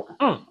asam na wo kan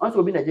on so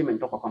obi na je me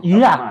ntoko kon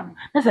maame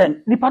na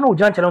se nipa na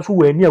ogina nche no so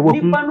wani a wahu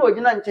nipa na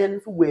ogina nche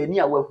so wani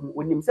a wahu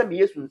onim se me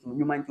yesunsun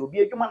nyuma nche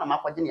obi adwuma na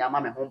makwaje ne ama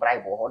me ho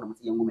bribe ho no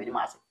se yengu mani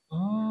ma ase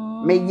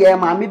me ye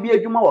maame bi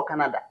adwuma wo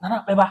Canada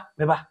na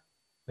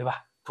beba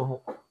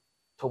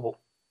tobo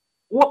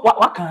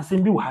wa kan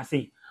sem bi wo ha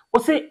sei o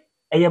se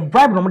eye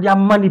bribe no mo dia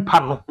money pa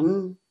no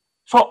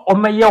so o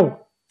meyew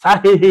sa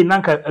hehe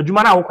nanka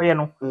adwuma na wo koye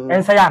no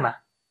ensa ya na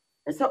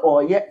ese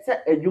oye se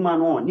adwuma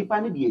no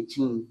nipa ne de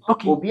achin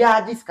obi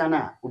agi ska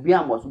na obi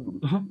amoso dum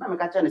na me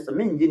ka cha ne so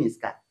me nje ni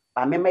ska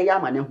ba me meya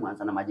ma ne hu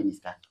ansa na maje ni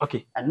ska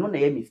okay eno na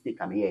ye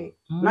mistake am ye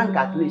nanka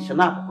calculation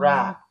na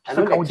akra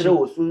eno ka kire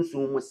wo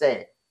sunsun mu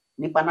se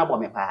nipa na bo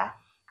me pa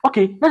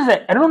okay na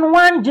se eno no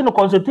wan je no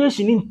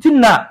consultation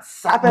ntina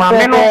ma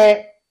me no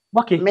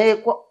okay me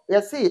ko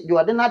yesi di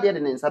ode na de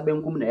ne nsa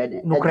benkum na ye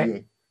de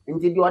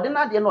nti di ode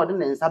na de na ode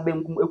ne nsa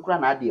benkum ekura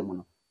na ade mu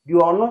no di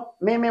ono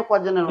me ko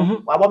je ne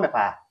no wa bo me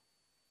pa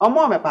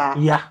omo me pa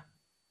ya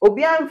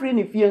obi amfiri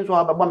ni fie nso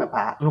ababo me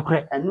pa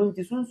nokre enu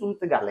nti sunsun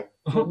tegale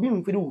obi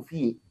mfiri wo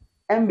fie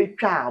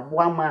embetwa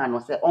aboa ma no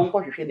se onko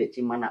hwehwe de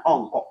chi mana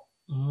onko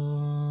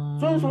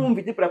sunsun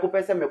mfiti prako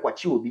pese me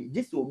kwachi obi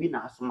gisi obi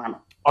na asoma no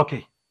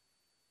okay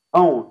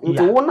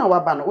nti wo na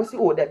waba no wo si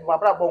o de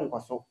babra bo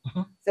nkoso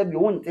se bi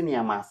wo nte ne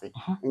amase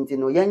nti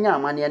no yanya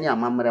amane ne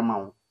amamre ma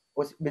wo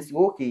besi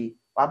okay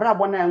babra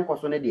bo na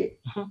nkoso ne de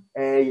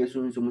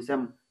yesunsun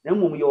sem na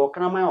mmom ye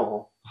okraman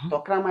ho to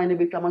kraman ne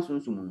betwa ma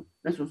sunsun no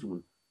na sunsun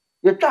no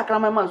ye twa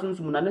kraman ma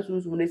sunsun na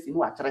sunsun na si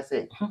no a kire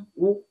se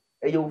wo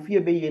ye ofie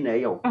be ye na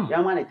ye wo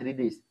ya ma na 3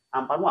 days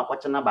ampa no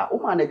akwache na ba wo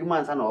ma na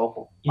adwuma nsa na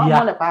okọ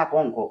ma le pa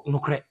akọ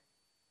nokre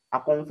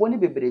akonfo ni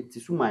bebre ti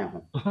suman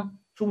ho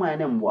suman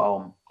na mboa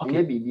om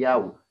enya bibia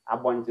wo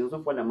abontin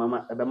so fo na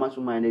mama ebe ma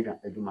suman na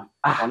adwuma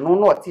ono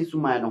no ti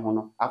suman no ho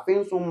no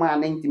afen suman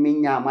na ntimi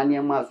nya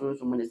amane ma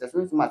sunsun ne se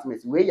sunsun ma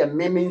semesi we ye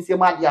meme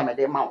nsem ade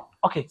amede ma wo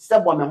okay se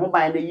bo me ho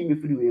ban na yi me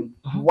firi we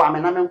wa me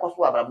na me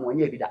nkoso abrabo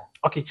onya bi da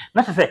okay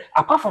na se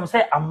apart from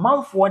say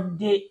amanfo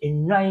de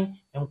enwan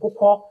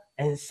nkokọ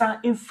ensa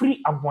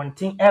efiri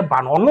abontin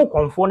eba no ono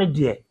konfo ne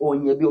de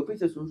onya bi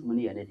ofise sunsun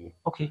ne ye ne de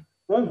okay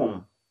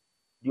honhom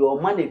di o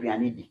ma na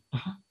aduane di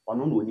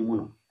ono no onimu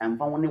no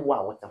emfa woni wo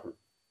a wote ho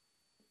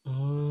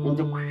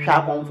nti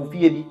hwa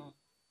konfofie bi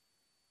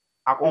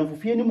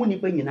akonfofie ni mu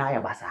nipa nyina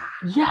ya basa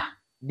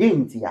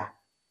denti ya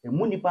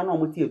emu nipa na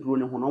omuti eduro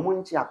ne ho no mo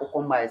nchi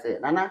akokọ mba ese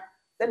nana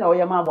se na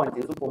oya ma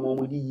abonte so pomo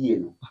mo di yie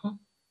no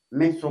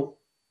me so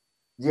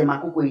je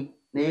makokọ yi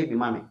na ye bi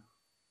ma me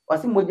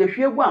wasi mo je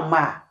hwegu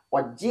amma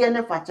oje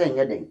ne fa che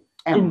nye den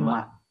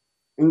emma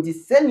nti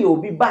se ni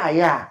obi ba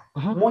ya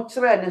mo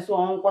kire ne so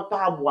onkoto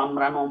aboa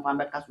mra no mfa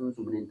beka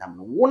sunsun ne ntam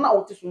no wo na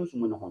wote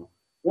sunsun ne ho no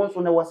won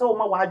so ne wose wo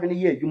ma wa adwene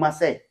ye adwuma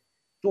se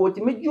to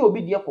woti meji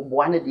obi de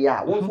koboa ne de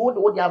a won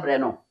so wo de abre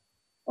no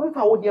won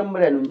fa wo de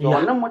mre no nti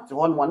wona mo te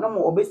ho no wona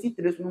mo obesi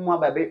tere sunu mu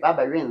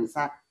aba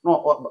wensa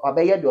no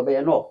obeye de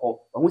obeye no okọ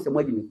won se mo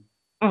adimi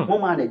mo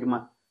ma na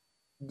adwuma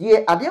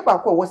de ade ba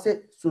ko wo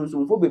se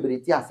sunsun fo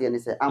bebreti ase ne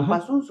se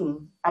ampa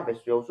sunsun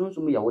abeso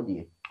sunsun ya wo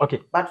de okay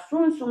but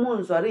sunsun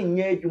nso are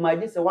nya adwuma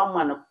de se wa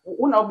ma no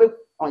wona obe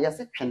on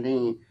yase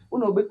twene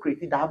wona obe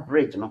create that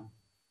bridge no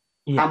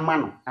ama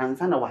no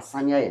ansa na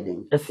wasanya ye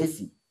den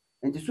esi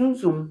enti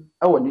sunsun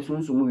e woni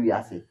sunsun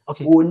wiase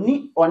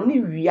oni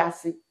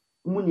wiase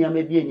mu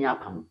niama bi eni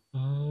apam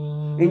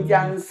enti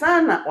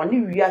ansa na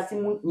oni wiase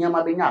mu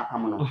niama be nya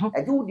apam no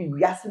eje wo de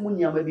wiase mu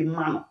niama bi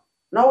ma no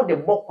na wo de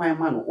bokwan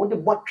ma no wo de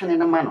botwene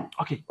na ma no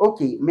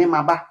okay me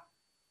maba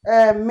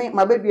me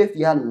mabedu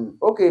afia no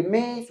okay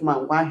me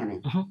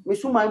Sumankwahene me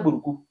suman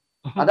Bruku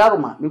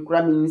adaroma me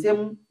kura me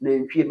nsem na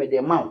ntwie me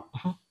de ma wo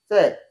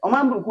se o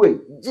man Bruku e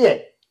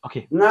je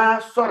okay na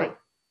sorry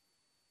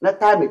na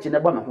time chi na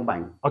ba me ho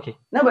ban okay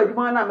na ba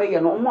dwuma na me ye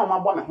no mo ma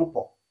ba me ho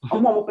po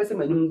omo mo pese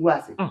manum gu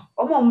ase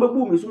omo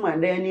mbebu me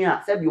suman dan ni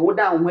a se bi wo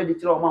dan ho adi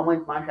kire omo ma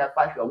ntma hwa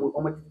pa hwa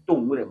omo tito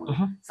nwure mo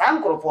sa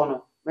nkrofo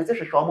no me se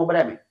hwehwe omo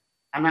bra me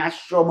ana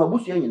ahwo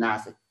mabusu nyina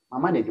ase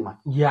mama na dwuma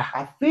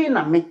afi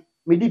na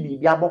me di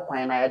bibi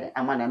abokwan na ye de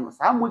ama na no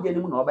sa moje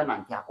ni mu na obe na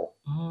nti akọ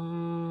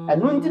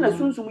enu nti na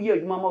sunsum ye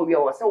adwuma ma wi a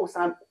wo se wo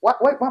san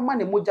wa ma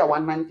na moja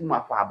 190 mu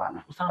afa aba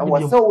na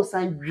wo se wo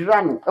san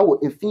dwira no e wo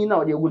efin na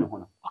wo de egu ne ho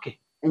no okay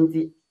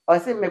nti o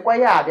se me kwa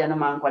ya ade na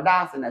man kwada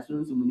ase na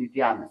sunsum ni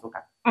tua me so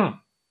ka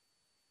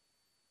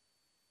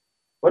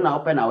wona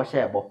open na wo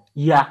share bo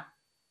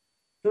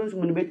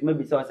sunsum no bet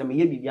maybe say me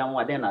ye bibia ho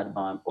ade na de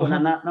ba o na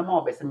ma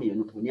obese me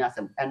no ni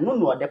asem eno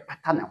no de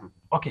pata ne ho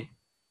okay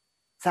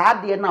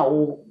saa de na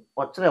o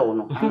kire wo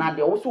no ana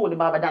de wo so wo de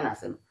ba beda na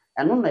asem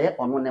eno na ye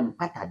ono ne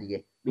mpata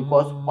de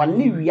because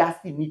oni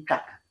wiase ni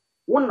twaka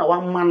wo na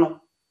wa ma no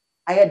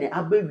aye de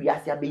aba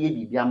wiase aba ye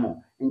bibia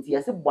mo nti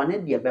yese bone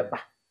de beba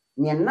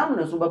ne nam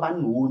ne so beba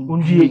na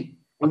ondue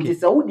nti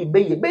se wo de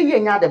beye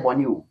nya de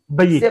bone o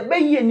se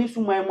beye ni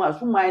suman mu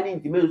asuman ni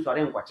nti me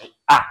nsore nkwache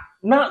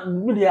na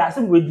me de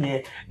asem we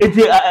de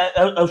eti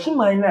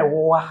asuman na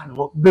wo wa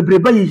no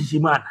bebreba ye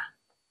hihima na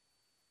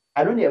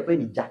ano ne yafa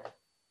ni jack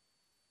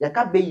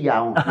yaka beye a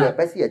ho ye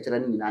pese ye kire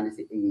ni nyina ne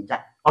se eye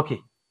jack okay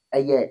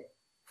eye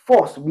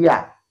force bi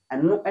a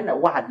anu na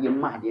wa ade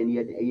ma ade ne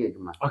ye de eye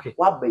aduma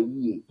wa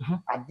bayi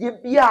ade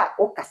bi a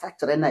o kasa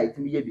kire na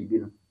etimi ye bibi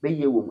no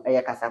beye wom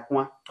eye kasa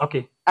ko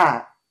okay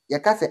ye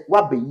kasa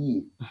wa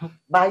bayi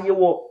ba ye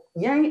wo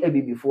yen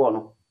ebibifo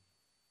no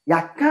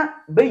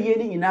yaka beye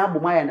ni nyina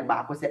boma ye ne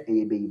ba ko se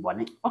eye beyi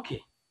bone okay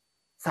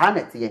sa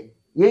na tie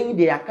yen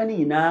de yaka ni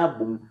nyina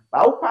bom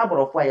ba wo kwa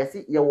aborofo a ye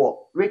se ye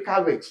wo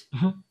recoverage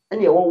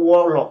ene ye wo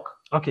warlock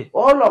okay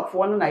warlock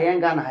fo no na yen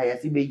ga na ha ye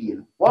se beyi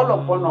no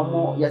warlock fo no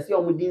mo ye se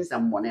o mu din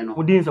sam bone no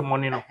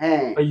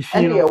bayi fi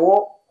ene ye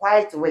wo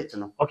white witch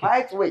no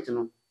white witch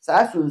no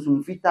sa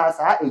sunsum fita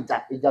sa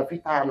eja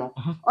fita no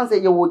on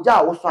se ye wo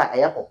ja wo so a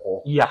eye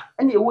kokko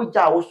ene ye wo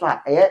ja wo so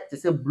a eye te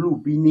se blue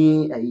bi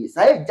ni eye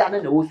sa eja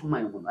na wo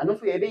suman mu ano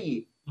so ye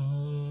beyi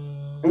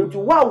nti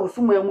wa wo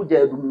suman mu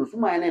ja dum no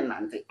suman ne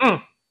nante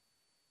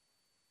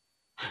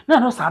na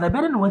no sa na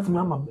bere no watimi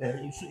ama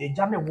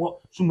eja ne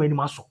wo suman ni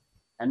maso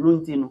ano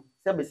nti no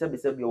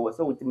sebe wo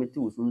se ultimate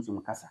wo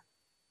sunsum kasa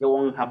ye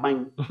won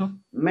haban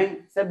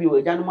men sebe wo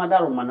eja no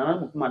madaro manana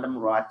buku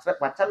madam ro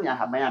akyem ya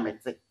haban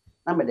amete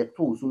na me de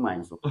to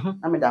suman so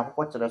na me da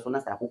akokọ kire so na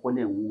sa akokọ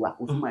na enwu a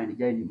suman ne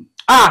ja nim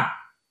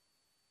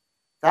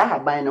sa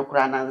haban no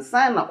kura na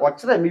nsan na o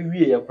kire me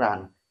wie ye kura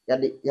no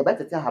ye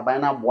betete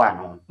haban na boa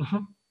no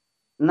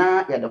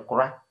na ye de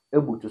kura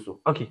ebutu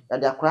so ye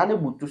de kura na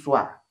butu so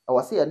a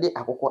wo se ye de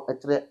akokọ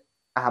kire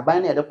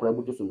haban na ye de kura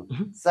butu so no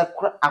sa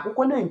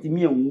akokọ na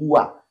ntimi enwu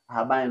a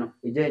haban no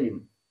eja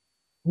nim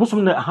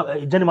busum na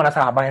jani mara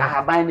sa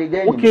haban na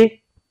eja nim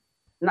okay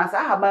na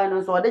sa haban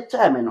no so de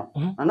chairman no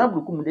na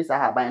Bruku mu de sa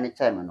haban ne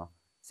chairman no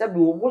se bi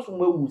wo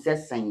busum ewu se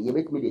sen ye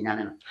betimi de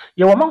nyane no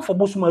ye wo manfo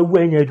busum ewu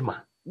anya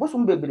aduma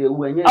busum bebre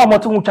ewu anya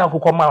amote hu twa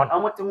akokọ ma no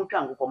amote hu twa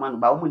akokọ ma no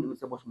ba wo ndim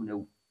se busum na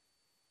ewu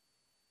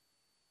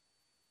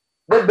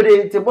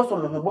bebre te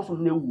busum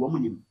na ewu wo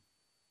ndim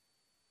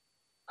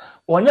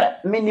onya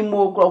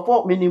minimo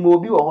krofo minimo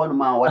bi wo ho no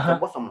ma wo te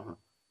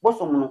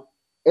busum no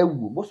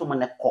ewu busum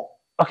ne kọ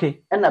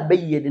okay na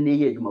bayiye de ne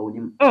ye aduma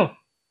wonim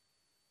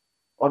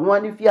ono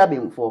ani fi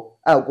abemfo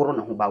a ogoro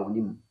ne ho ba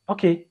wonim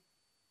okay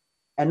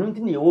enu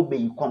nti ne wo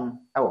bayi kom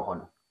a wo ho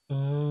no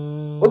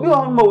obi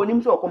wo ma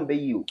wonim so kom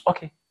bayi o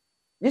okay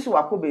yesu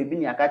wako baby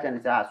ni akacha ne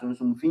sa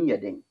sunsum fin ye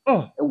den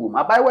ewu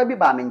ma bai wa bi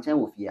ba me nchen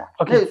wo fia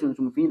na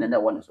sunsum fin na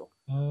wo ne so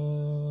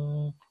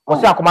o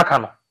se akoma ka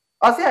no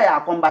o se ya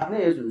akomba na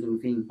ye sunsum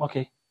fin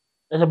okay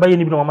e bayi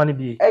ni bi no mama ni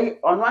bi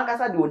ono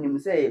akasa de onim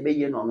se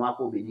bayi no ono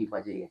akọ obeji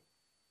kwaje ye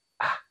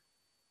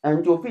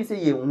anjo fi se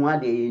ye hu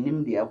ade ye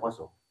nim de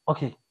akoso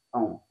okay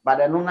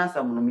bada no na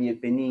sam no me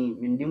peni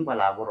mindim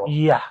kwala agoro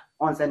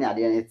on se ne ade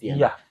ne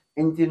tie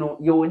enti no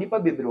ye woni pa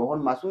bebre ho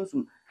no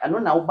masunsum ano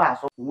na wo ba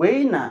so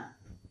we na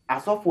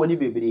asofo ni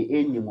bebre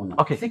enyim no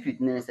secret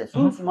ne se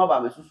sunsum aba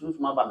me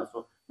sunsum aba me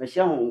so me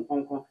hye ho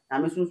konkon na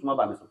me sunsum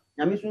aba me so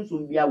na me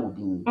sunsum bia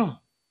wodin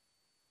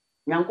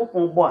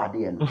nyankopon bo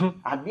ade no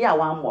ade a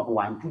wa mmod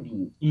wa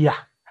ntudi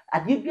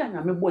ade bia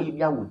na me bo ye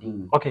bia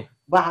wodin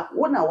ba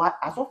wona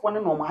wa asofo ne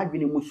no ma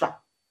adwene mu swa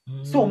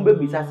so mbe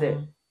bisa se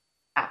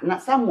na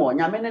samo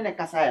nyame ne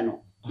kasa ye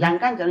no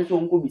yanka nkyane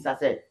so nko bisa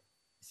se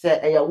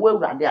eya wo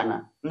awurade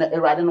ana na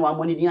awurade no wa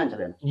moni din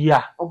ankyere no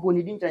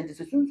oboni din nkyane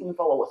se sunsum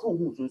fa wa so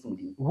hu sunsum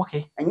din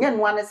enye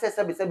no ane se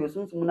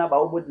sunsum na ba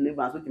wo body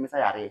deliverance so timi sa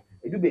yare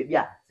edu be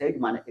bia se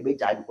eduma na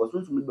ebeja because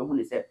sunsum be hu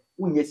ne se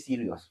unye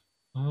serious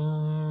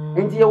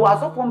enti ye wa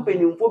so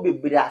pompenimfo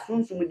bebre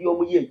asunsum di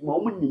omo ye eduma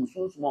omo nim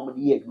sunsum omo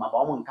di ye eduma ba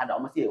omo nka da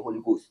omo se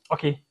Holy Ghost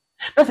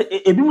that's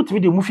ebi mutimi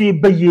de mu fi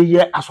baye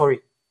ye asori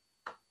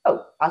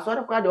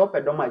asori kwa de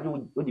Apedwa ma je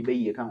odi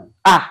baye ka ho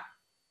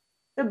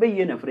se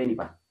baye na frɛ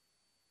nipa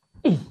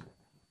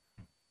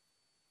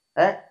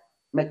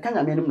me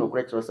kanya me nim no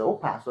kure kyerɛ sɛ wo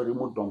pa asori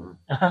mu dom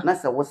na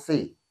sɛ wo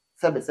se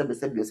sebe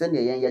se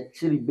ne yen ya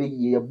chiri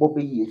baye ye bo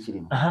baye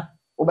chiri no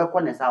wo be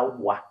kɔ ne sa wo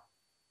boa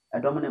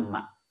ɛdɔm ne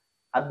ma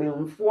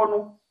abemfo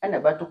no na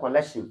beto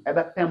collection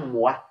ebe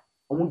pemmoa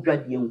omu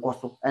dwadie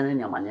nkoso ene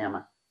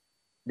nyama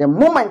the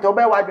moment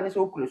obe wa adwene se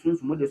okure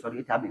sunsun de sori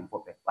ita abemfo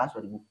pe wa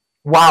sori bu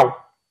wow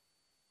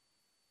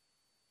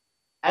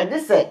I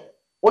just say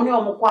oni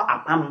omukwa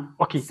apam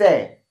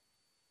say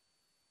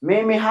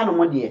me ha no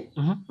mo de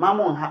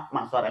mamo ha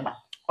ma sori ba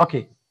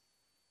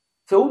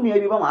se unu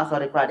ebi ba ma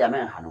sori kra de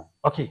amen ha no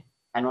okay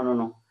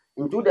no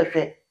ntu de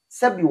hwe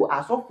Sabio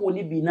asofo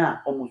ni bi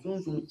na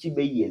omusunsum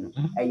chibeye no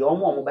eye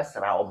omo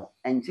besra omo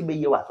en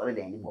chibeye wa sori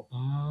den ni mo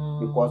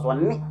because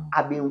oni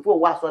abenfo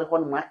wa sori ho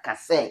no aka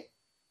say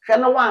hwe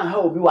no wan ha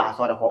obi wa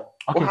sori ho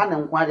o ha ne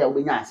nkwa dia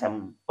obenya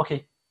asem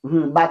okay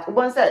but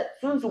ubon say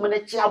sunsum ne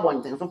chi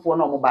abonten sofo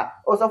na omo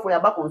ba osofo ya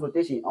ba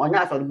consultation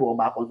onya asori bo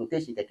ba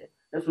consultation keke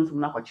na sunsum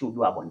na kwachi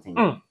obi abonten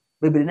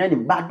bebere na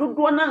nim ba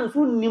dodo na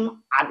nso nim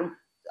ado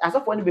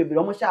asofo ni bebere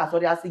omo sha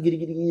asori ase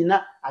girigiri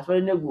na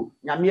asori negu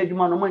nyame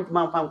adwuma no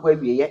mantima mfa nkwa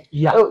abieye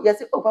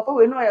yes papa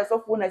we no ya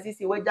sofo na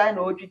sisi we jai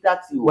na otwi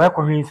taxi we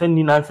ko hwinsan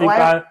ni na se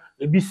ka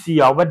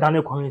ebisi a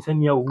obedane ko hwinsan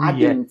ni a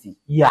wuye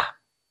ya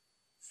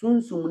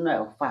sunsum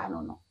na fa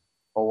no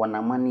owo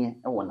na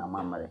mane e wo na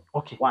mamre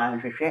okay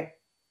wan hwehwe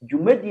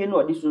dwumadie no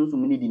odi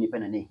sunsum ni di ni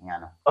pena na hia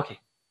no okay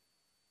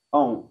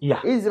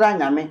Israel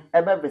nyame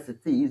ebe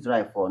visit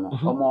Israel for no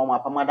omo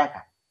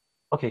apamadaka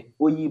okay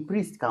oyi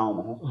priest ka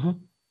omo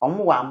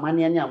omo wa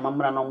amane ne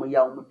amamra na omo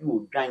ya omo di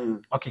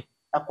odwan okay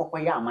akokọ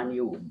ya amane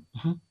e wo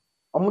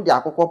omo di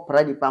akokọ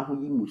pradi pa ho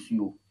yi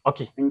musuo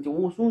okay nti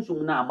wo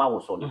sunsum na aba wo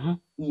so no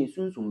ye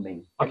sunsum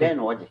ben ebe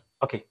na oje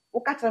okay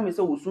wo ka tell me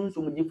say wo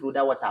sunsum di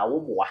floda water wo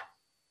boa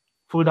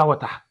floda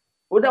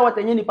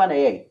water nye nipa na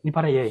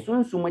ye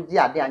sunsum di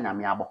ade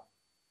anyame abo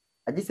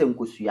adi se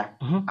nkosua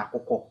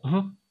akokọ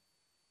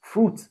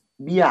fruit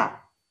bia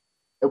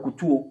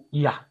ekutuo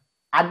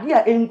ade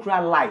a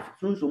enkura life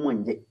sunsum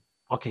nje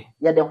okay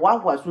ye de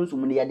hwa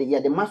sunsum ne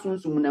ye de ma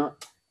sunsum na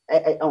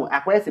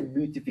akwese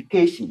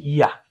beautification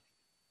ye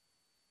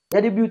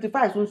de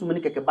beautify sunsum ne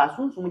keke ba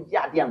sunsum di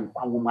ade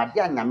ankwanwo ma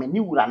ade anyame ni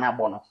wura na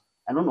abo no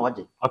eno na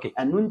oje okay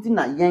enu nti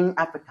na yen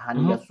Africa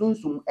ne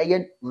sunsum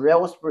eye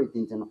real spirit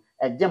nti no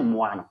eje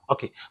mmoa no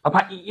okay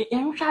papa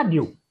enhwa ade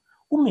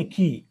o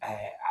meki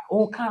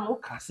o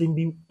kan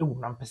sembi ewu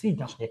na mpese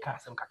gya so ye kan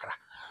asem kakra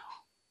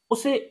o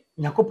se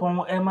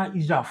Yakopon ema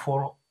Israel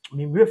for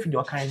me refi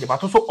de kan de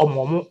bato so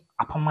omomo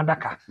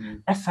apamadaka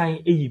esan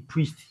eyi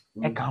priest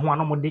e ka ho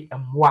anomo de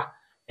emmoa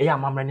eya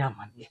amamra ne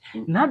amane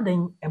na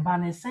den eba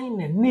ne san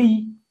na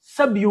nei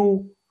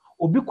sabio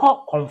obi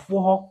kọ konfo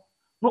ho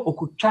no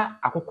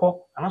okotwa akokọ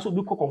anaso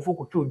obi kọ konfo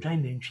okotwa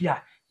odwan nantwi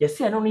a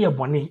yesi eno no ye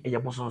bone eye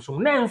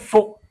bosonsom na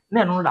enso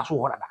na eno no da so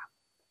ho dada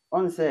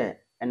on se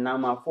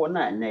enamafo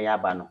na ene ya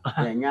ba no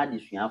ya nya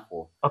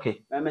adesuafo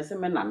okay me se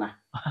me nana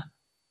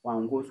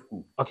wan go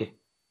school okay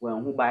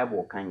wan hu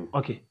bible kan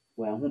okay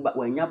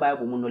wan nya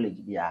bible mu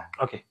knowledge bia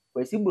okay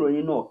kwesi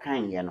broni no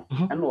kan ye no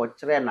na o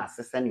kire na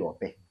sese ne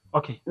ope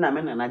okay na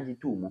me nana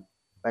gitu mu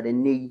but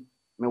nei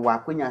me wa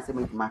konya se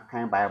me ma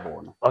kan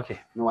bible no okay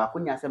me wa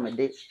konya se me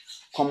de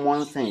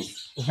common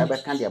sense e be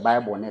kan de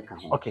bible ne kan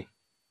ho okay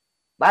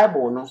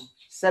bible no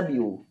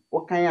sabio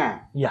o kan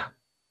a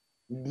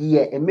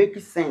die e make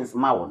sense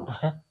ma wo no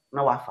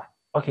na wafa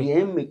okay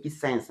die make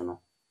sense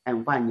no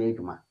enfa nya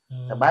adwuma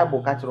the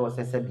bible ka kire o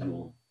se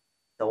sabio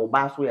the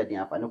oba so ya de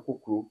afa ne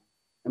kokuro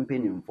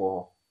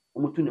mpenimfo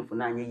omutu ne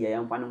funa anya ye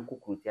enfa ne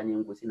kokuro tia ne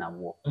ngosi na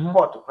wo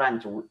court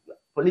crunch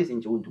police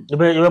nche wudu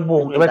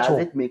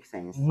does it make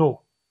sense no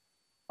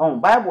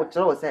bible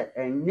kire o se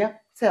enya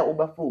se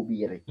obafa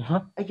obi yere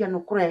eye no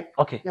kure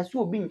okay ya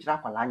so obi nchira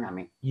kwala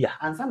nyame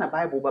ansa na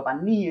bible baba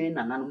niye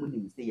na nanu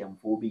nim se ye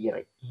mfo obi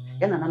yere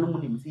ye na nanu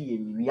nim se ye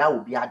nwiya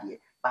obi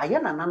ade ba ye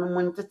na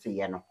nanu ntete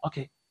ye no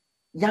okay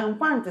ya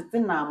mfa ntete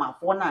na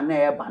amafo na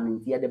na eba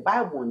nti ye the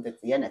bible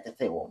ntete ye na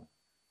tete wo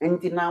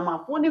nti na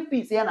amafo ne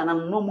fi se ye na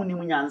nanu no mu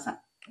nim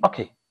nyansa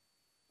okay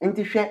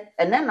nti hwe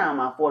ene na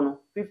amafo no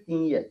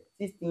 15 years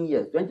 16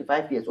 years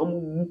 25 years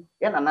omu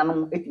ye na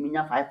nanu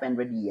etiminya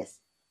 500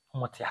 years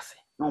motiase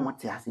no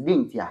motiase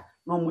dentia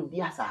no mu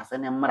di asase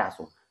ne mmara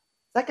so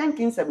 2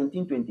 Kings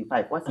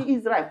 17:25 wasi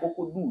Israel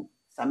kokodu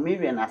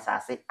Samaria na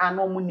asase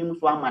ano mu nim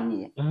so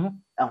amane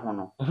eho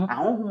no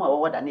ahohuma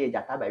wo da na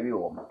ejata ba wi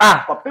wo mo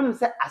kopem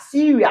se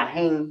Assyria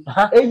hen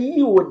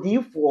eyi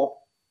odifo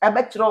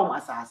ebe kire o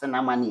asase na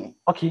amane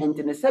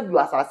enti ne sabio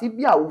asase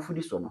bi a wo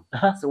fudi so no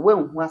se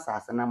wanhu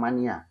asase na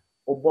amane a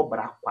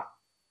obobra kwa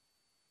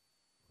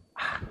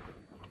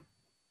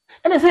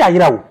ene se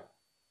yayira wo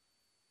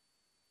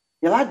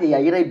yala de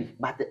yayira bi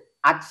but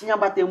atia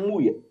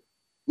batemuye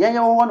yenye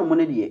wo no mo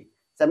ne de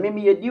se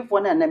meme ye difo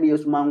na na me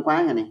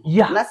Sumankwahene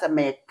na se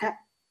me ka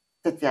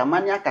tete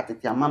amane aka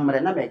tete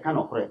amamre na me ka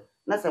no kore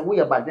na se wo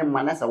ye badem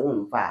ma na se wo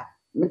mfa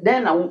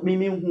den na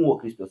mimi hu wo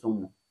Kristo so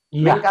mu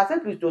me ka se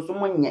Kristo so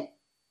mu nye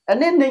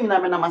ene nne nyina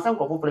me na masa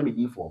nkofo fere me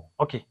difo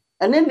okay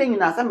ene nne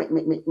nyina se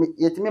me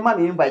yetime ma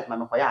me invite ma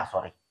no ko ya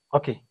sorry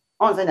okay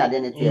on se na de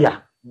ne tie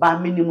ba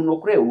minim no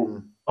kore wo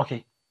mu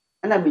okay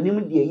na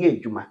minim de ye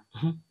adwuma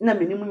na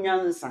minim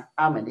nyansa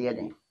amede ye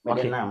den me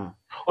de na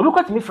obi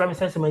kwati me frame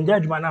sense man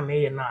adwuma na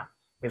me ye na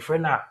me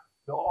frɛ na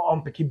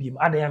on peki bim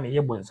ada ya me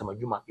ye bonsam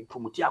adwuma e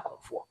promote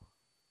akonfo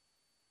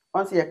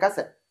on se ye ka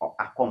se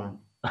akom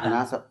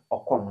na se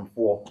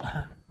okomfo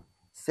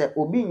se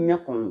obi nya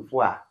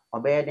konfo a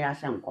obeye den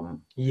ahye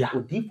nkom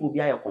odifo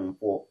bi aye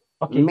konfo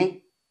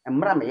me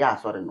emra me ya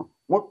asore no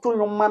moto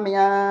nyoma me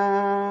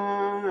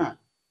ya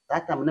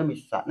tatam na me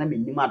sua na me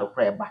nim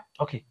adokra eba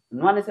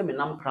no ane se me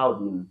nam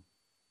crowd nim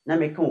na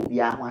me ka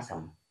obi a ho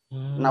asam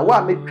na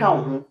wa me twa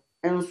ho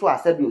enso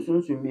asabi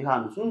osunsun bi ha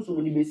no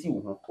sunsun ni besi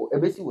wo ho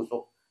ebesi wo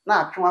so na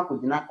atwe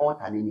akogina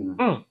altar n'anim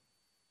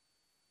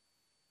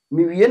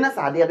mi wie na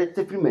sade de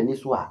tefri mani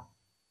so a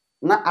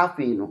na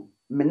afei no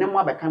menem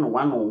abeka no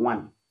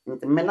 101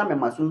 nti mena me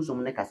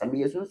masunsun ne kasa me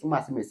yesunsun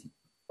asemesi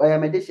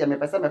me de hye me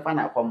pese me fa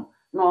na akom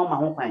na o ma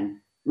ho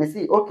kwan me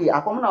si okay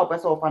akom na o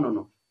pese o fa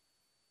no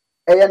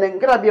eye ne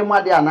nkrabie mu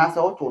ade ana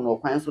asa oto no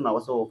kwan so na wo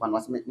se o fa no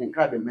ase ne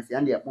nkrabie me se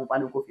ande mo fa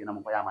ne kofi na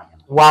mo kwa ya ma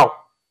wow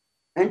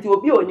enti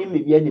obi oni me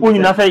bia ni oni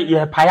na fe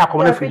ye pa ya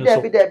akom na fi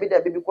so bi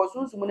because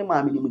sunsun ne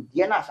ma me ni mu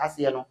die na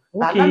ahase no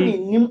na na me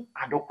nim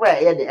adokora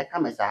eye de eka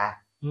me saa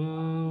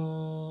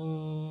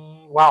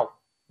wow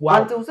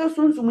Until so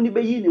sunsun ne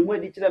be yi ne mu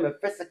adi kire me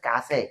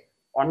physical say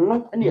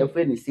ono na ye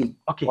fra ni sei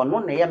ono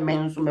na ye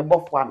men so me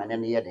bofo amene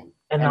ne ye den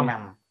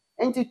enam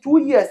enti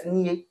 2 years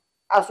nie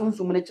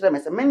asunsun ne kire me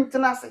se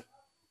mentena se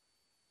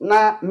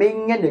na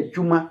menye na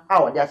dwuma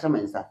a odi ahye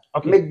mensa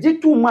me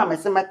gitu mu a me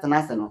se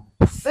metena se no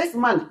 6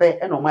 months pe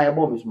e no ma ye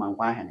bo me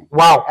Sumankwahene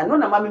wow eno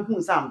na ma me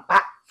hu sa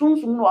mpa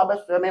sunsun no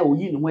abeso me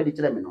oyi ne mu adi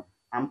kire me no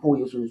ampa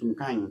oyi sunsun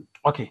kan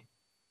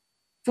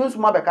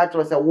sunsun ma be ka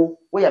kire se wo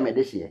ya me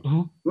de hye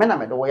me na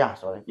me de wo ya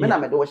asore me na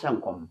me de wo hye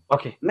nkom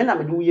me na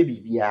me de wo ye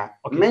bibia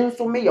me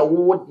nso me ye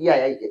wo di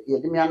a ye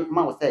de me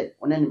ma wo se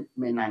one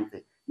me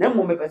nante na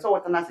mo me pese wo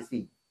tena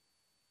sisi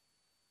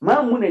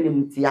ma mu na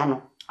nim tia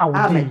no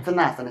a me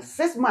tena ase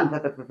 6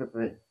 months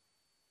pepepepe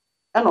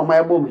eno ma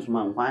ye bo me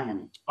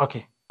Sumankwahene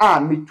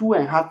me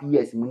 2.5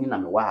 years mu ni na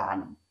me wa ha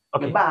no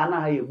me ba na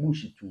ha ye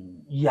bush tu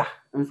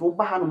nso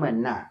ba ha no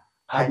man na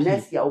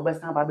next year wo be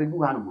san ba be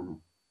du ha no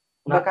no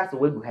Baka so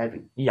we do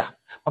heaven.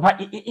 Papa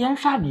yen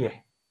hwa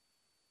de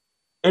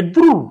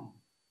eduru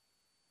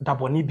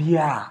daboni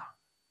bia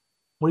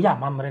mo ya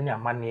amamre ne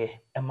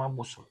amane e ma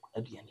boso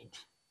aduane di.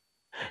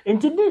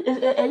 Enti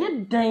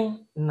eye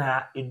dan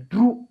na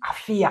eduru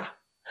afia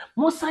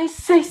mo san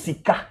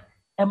sika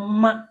e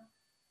ma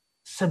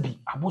sabi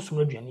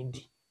aboso aduane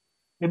di.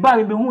 Me ba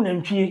me behu na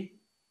ntwie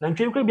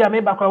kwa bia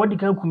me ba kwa wadi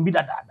kan kumbi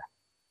dadada.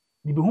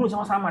 Ni behu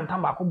so san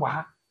mantam ba ko bo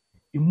ha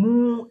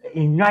emu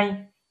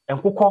enwan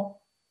enkokọ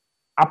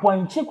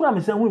aponche kura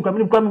me se hu kwa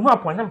me hu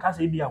aponche ka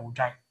se bia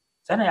wodwan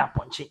se na ya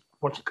aponche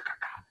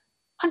kakaka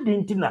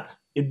adenti na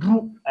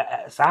eduru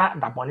saa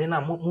dabone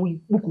na mo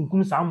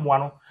bukunkun saa moa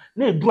no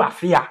na eduru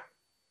afia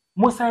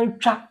mo san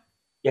twa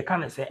ye ka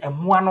na se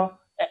emoa no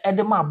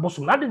de ma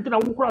abosom na adenti na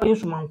wo kura ye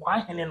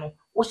Sumankwahene no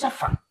wo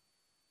hyefa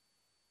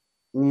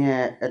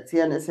nye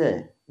etie ne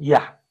se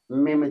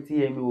me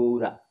metie mi wo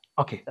wura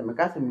se me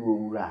ka se mi wo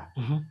wura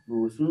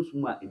wo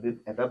sunsun a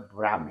ebe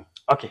bra me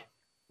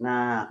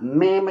na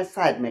me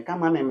side me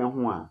kama me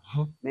ho a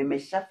me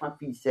hyefa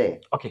fi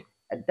se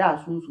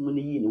da sunsun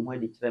ne yi ne ho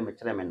adi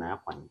kire me na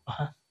akwan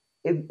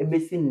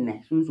ebesi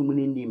nne sunsun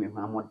ne ndi me ho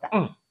amoda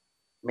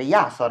me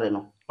ya asore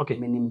no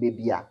me nim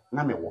bebia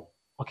na me wo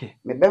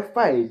me be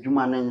fa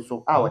edwuma ne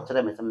nso a wo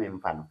kire me se me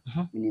mfa no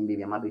me nim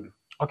bebia ma bedu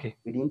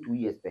within 2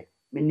 years pe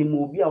me nim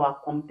obi a wa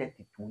come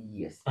 32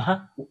 years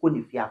uko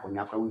ni fi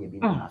akonya kwa wo ye bi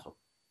na so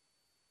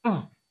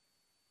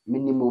me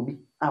nim obi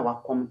a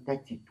wa come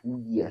 32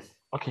 years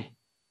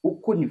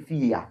uko ni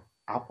fi a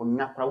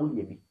akonya kwa wo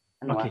ye bi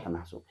na wa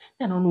kana so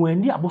no no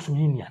andi abosom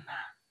ni ni ana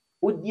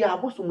odi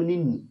abosom ni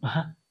ni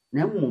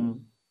na mmom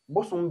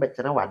bosom be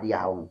kire wade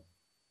a wo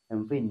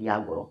emfe ndi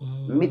agoro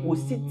me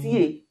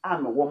ositie a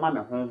me wo ma me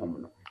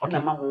honhom no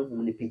na ma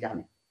honhom ne pija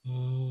me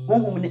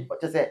honhom ne o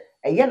tse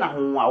eye na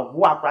honwa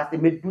wo akra se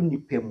medu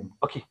nipa mu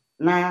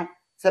na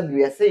se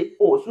bi say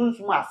o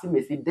sunsun ase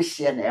mesi de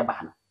hye na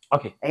eba no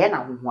eye na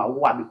honwa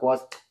wo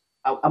because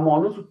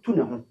amon no so tu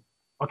ne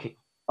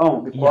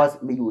ho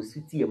because me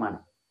ositie man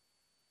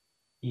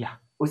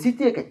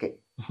ositie keke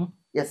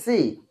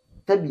say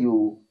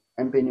tabio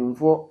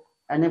empenimfo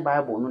ane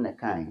bible no na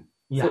kan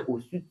se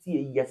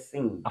osutie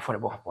yesin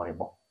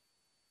aforebo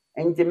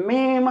enti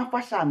me ma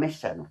fasha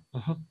mesha no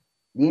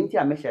de enti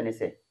a mesha ne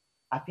se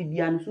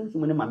afibia no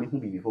sunsun ne ma me hu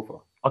bibi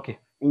foforo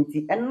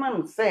enti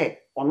enam se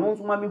ono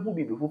nso ma me hu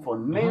bibi foforo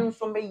me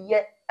nso me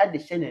ye ade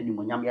hye na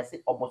animonyam ye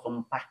se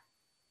obosompa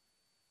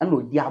ana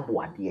odi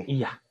aboade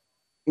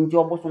enti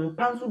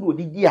obosompa nso do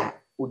odidi a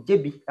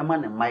ojebi ema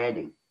na maye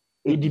den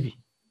edibi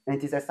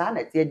enti se sa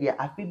na tie dia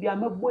afibia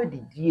mabo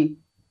adidie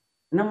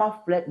na ma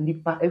flat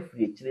nipa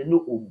afiri kire no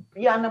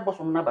obia na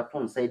bosom na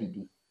baton sa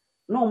didi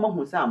na o ma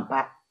hu sa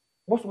ampa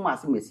bosom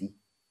asemesi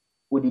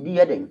odidi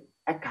ye den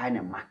aka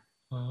na ma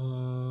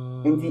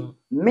enti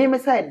me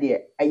side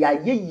de aya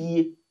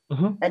yeyie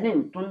ene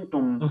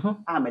ntontom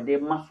a me de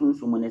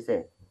masunsumu ne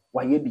se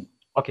waye bi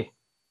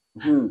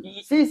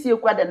sisi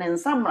kwa de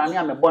nsamra ne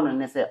a me bono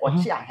ne se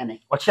ochi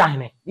ahene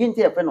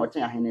yinti efe na ochi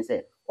ahene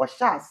se o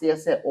sha ase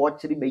se o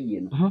chiri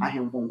beye no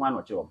ahemfo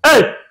no chiro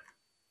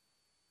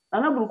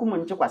ana Bruku mo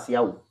nche kwase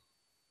awo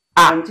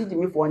anchi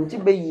jimifo nchi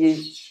beye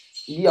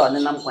bi o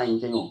nenam kwan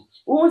nchen o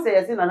wo se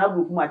yesi na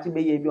Bruku ma chi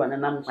beye bi o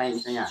nenam kwan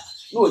nchen a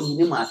no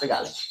oyini ma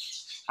ategale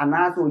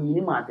ana so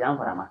oyini ma ate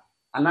amfarama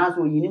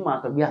anaso yini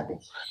ma to bi ade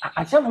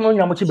Akyem no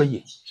nyamo che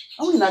baye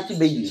awu na ti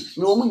bayi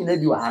me wo mu nyina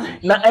bi wa ha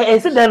na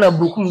esi den na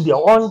Bruku de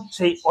on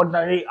che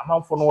ordinary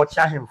amanfo no wo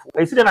che ahemfo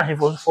esi den na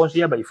ahemfo fo so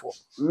ye bayifo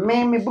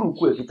me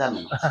Bruku ekita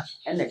me no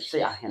ene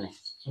che ahene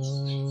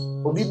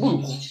obi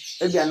Bruku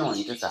ebia na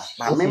on tesa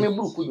ba me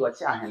Bruku de o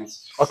che ahene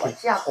okay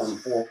che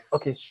akonfo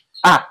okay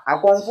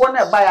akonfo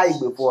na ba ya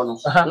igbefo no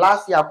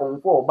last year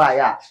akonfo ba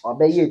ya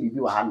obeye bibi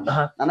wa ha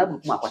na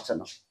Bruku makwache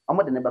no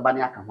omo de ne baba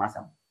ne aka ho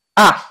asam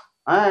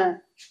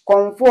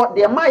konfo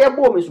de ma ya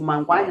bo me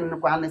Sumankwahene no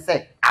kwa ne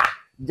se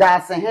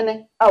jase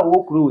hene a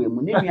wo kuro we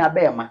mu ni nua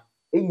ba ma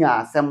enya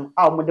asem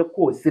a omo de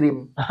ko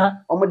sirem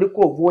omo de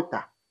ko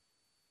vota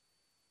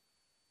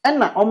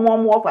enna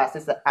omo ofa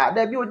asese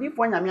da bi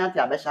odifo nyame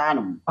ate abehya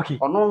anum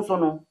ono nso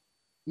no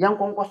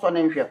yankonko so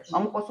ne nhwe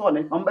omo so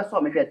ne omo be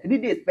so me hwe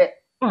 3 days pe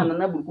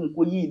na Bruku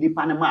nko yi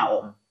nipa ne ma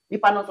om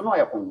nipa no so no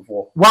ye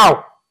konfo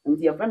wow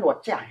nti ye friend o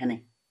che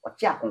ahene o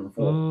che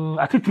akonfo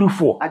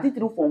atitrufo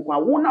nko a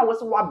wo na wo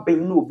se wa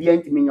ben na obi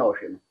antimi nya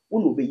ohwe no wo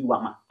no be yi wa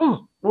ma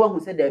no wa hu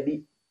se da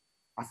bi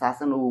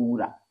asase no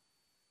wura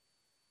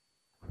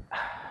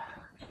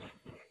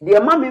de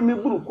ma me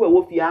Bruku a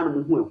wo fi anu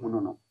mu hu ehu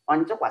no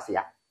onche kwase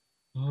ya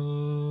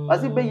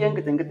wasi be yen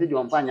ketenkete de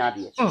onfa nya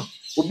de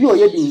obi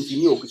oye di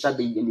ntini okuta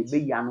be yen be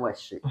yi anu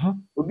ehye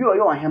obi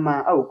oye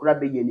ohema a okura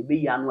be yen be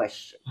yi anu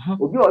ehye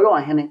obi oye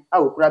ohene a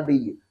okura be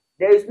yi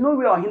there is no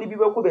way ohene bi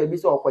be ko be bi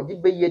so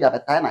okoji be yi da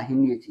betai na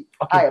hene echi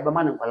a ye be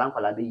ma ne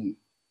nkwala be yi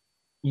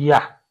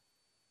ya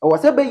o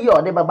se be yi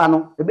o de baba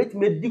no e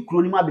betime di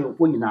kuro ni ma be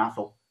mfo nyina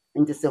so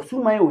nti se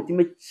suman e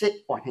otime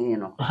che ohene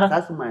no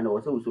sa suman no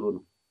wo se usoro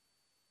no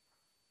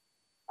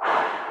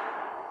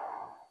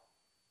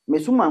me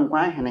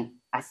Sumankwahene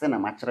ase na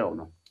makere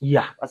no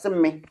yeah ase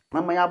me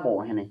mama ya bo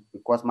ohene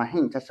because my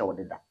hin cheshe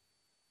wodeda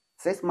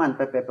 6 months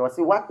pepepe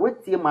ase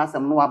wetie ma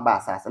asem no aba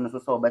asase no so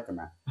so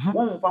betena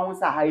won mfa won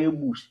sa ha ye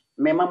bush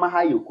me mama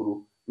ha ye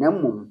kuro na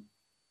mmom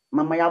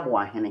mama ya bo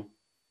ohene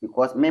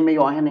because me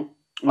yo ohene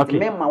nti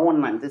me ma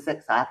won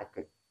 96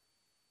 akeke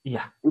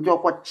yeah nti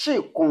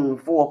okochi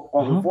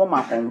konfo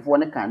ma konfo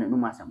ne kan no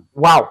masem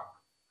wow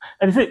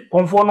and say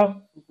konfo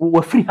no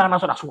we free ha na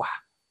so da so wa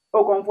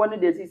o konfo ne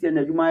de sisi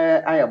na adwuma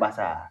aye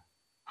basa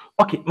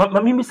okay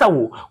mami bisa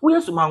wo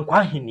ye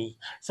Sumankwahene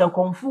se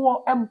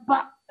konfo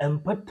eba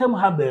empatam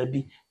ha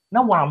baabi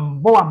na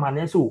wambo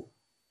amane so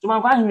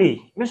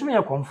Sumankwahene me so me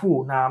ye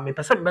konfo na me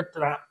pese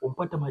betra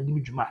empatam ha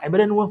di dwuma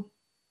ebere no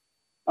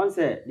on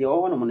se de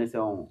o wono mo ne se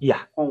on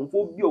yeah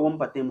konfo bi o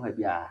empatam ha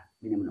bia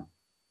minim no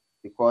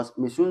because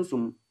me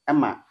sunsum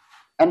ema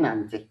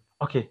enante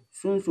okay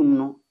sunsum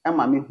no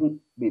ema me hu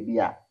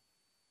bebia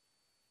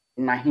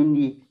na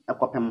hindi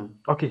ekopem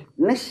okay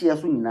ne hia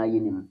so nyina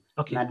yenim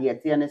okay na de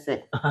ete ne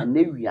se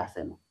na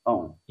wiase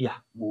no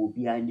yeah bo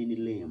bia ndi ni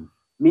lem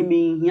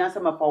mimi hia se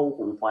mafa wo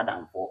konfo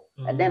adamfo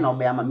e den na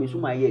oba ma me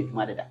suman ye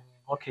adwuma deda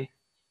okay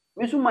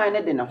me suman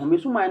ne de na ho me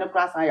suman ne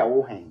kra san ya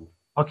wo hen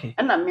okay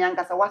na me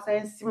ankasa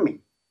wasan sime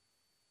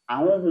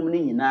ahonhom ne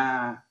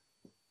nyina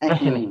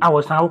I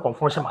was now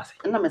confirm mase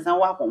na me san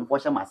wa konfo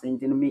hye mase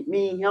nti no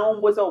me hia wo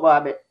mbo se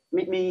oba be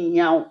me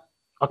hia wo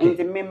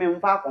nti me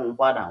mfa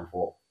konfo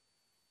adamfo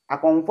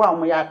akonfo a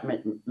mo ya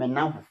me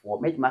nanfofo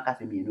me tuma ka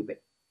se bi enu be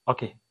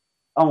okay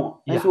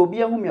so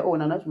obi ahu me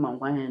na na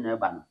Sumankwahene na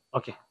eba no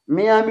okay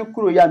me ya mi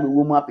kuro ya me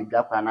wo mu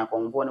Apedwa kwa na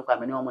akonfo ne kwa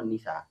me ne omo ni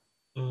sa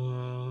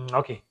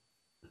okay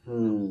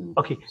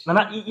okay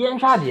na ye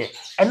nhwa de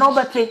e no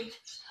bete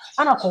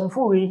ana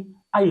konfo we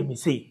aye mi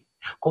sei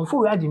konfo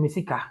we age mi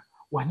sika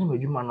wanye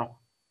madwuma no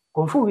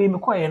konfo we mi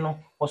koye no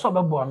wo so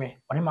bebo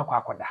me one makwa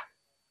akoda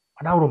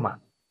adawroma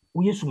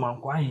wo ye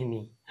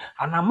Sumankwahene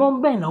ana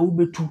mon ben na wo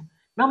betu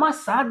na ma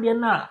saa de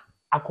na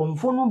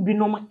akonfo no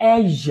binom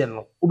eje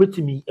no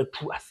obetimi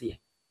atu ase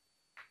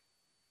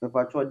me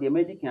patro de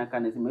medic aka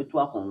ne se metu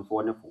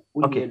akonfo ne fo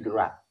wo ye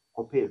dura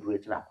ko pe dura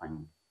tira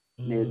kwan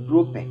na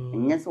duro pe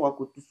enye se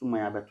wakotu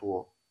suman abeto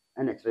wo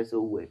na kire se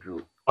wo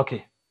aduro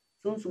okay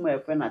sunsuma e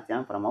fe na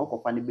tian frama wo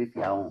kofa ne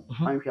befia ho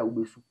anhwa wo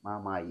besu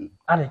mama yi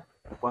ale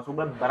ko so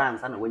be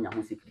balance na wanya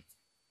ho secret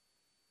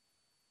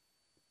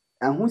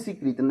ho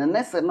secret na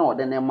nese na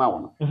ode na ma wo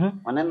no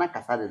one na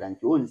kasa de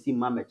danti o nsi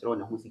ma me kire o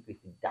ne ho secret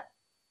da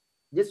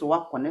jesu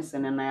wa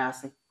connection na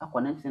yase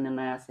connection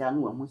na yase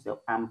anu wa ho se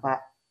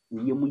ampa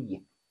ye mu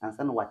ye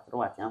ansa na wa kire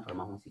wa tian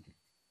frama ho secret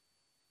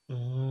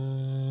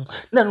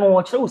na no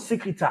wo kire o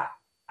secret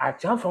a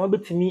tian frama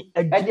betimi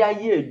ade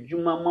aye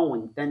adwuma ma wo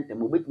ntente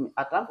mo betimi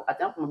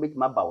atian frama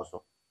betimi ba wo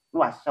so no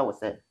wa hya wo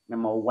se me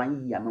ma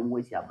 1 year me mo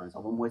esi abronsa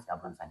mo esi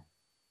abronsa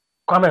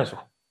kwame so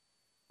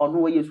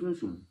ono wo ye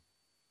sunsum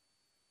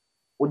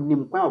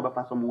onim kwan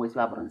obafa so mo esi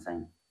abronsa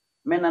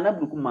me na na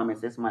Bruku ma me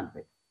 6 months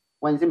pe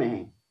wanzi me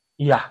hen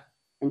yeah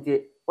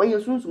enti wo ye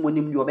sunsum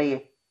onim yo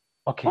beye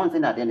okay on se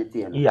na de ne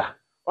tie no yeah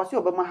o se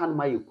obama han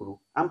ma yekuru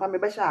ampa me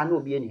be hya na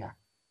obi ani ha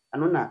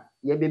ano na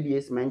ye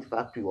bebie cement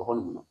factory wo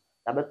hono no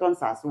da beton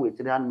sase we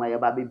tire han ma ye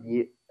ba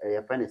bebie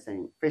ye friend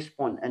sen fish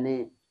pond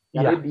ene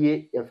ya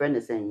bebie ye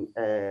friend sen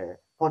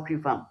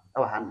poultry farm e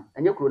wa han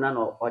enye kuro na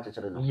no o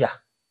chechire no yeah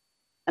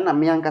na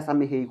me ankasa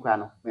me hei kwa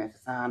no me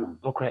sesa no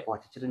okay o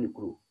chechire ni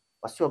kuro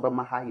ɔse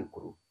ɔbɛma ha yɛ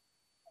kuro.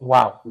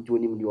 Wow. Nti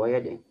onim de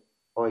ɔyɛ den.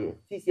 Ɔyɛ.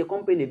 Sisi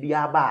company bi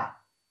aba.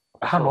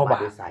 Ha no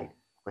ba. Side.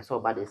 Kwese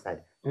oba this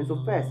side. And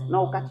so first,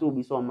 now catch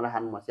obi so omra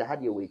han mo say ha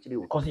de we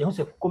chire. Because you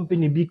say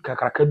company bi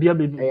kakraka bia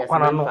baby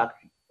kwana no.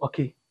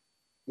 Okay.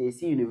 They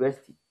see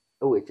university.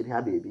 O we chire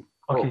ha baby.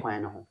 Okay.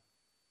 Kwan no ho.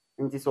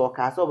 Nti so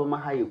ka so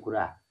obema ha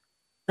yekura.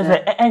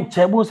 Say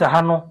enche bo se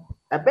ha no.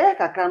 Ebe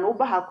kakra no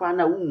ba ha kwa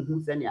na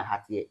wunhu se ne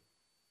ahate.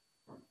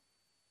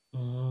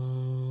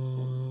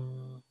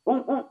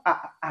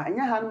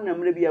 Anya ha no na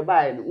mre bia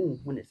bae no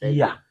wunhu ne say.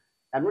 Yeah.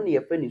 Ano ne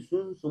yefa ni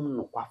sunsum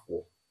no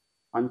kwafo.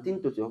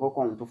 Antin to se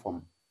hokọ nto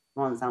fam.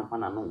 No nsan fa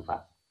na no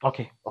mfa.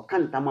 Okay. O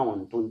kan tama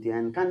won to nti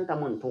an kan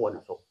tama nto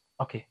won so.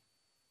 Okay.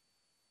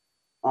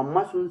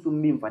 Amma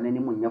sunsum bi mfa na ni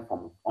mun nya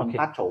fam. On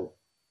pacho.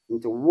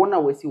 Nti wo na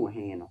wasi wo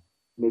hen no.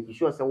 Make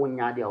sure say won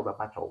nya de o be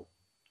pacho.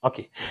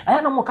 Okay.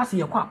 Aya no mo ka se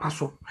ye kwa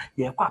apaso.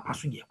 Ye kwa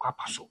apaso, ye kwa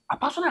apaso.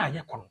 Apaso na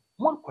ye kono.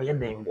 Mo ko ye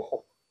den wo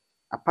ho.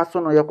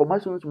 Apaso no ye ko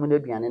masunsum na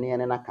aduane ne ye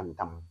na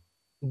kantam.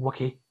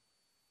 Okay.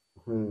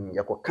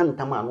 Ye ko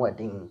kantam anu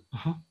adin.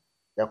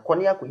 Ya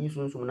kone ya ko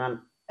yisunsum na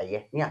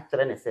aye ni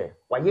akyere ne se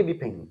waye bi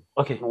pen.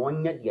 Okay. Na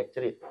wonya de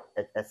akyere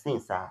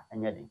esensa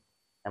anya den.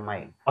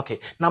 Emai. Okay.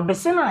 Na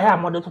bese na ya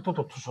mo de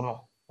toto so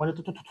no. Mo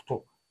de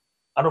toto.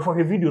 I don't for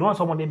a video no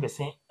someone dey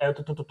bese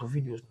toto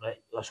videos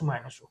la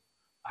Sumankwahene so.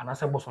 Ana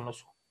se boso no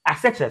so.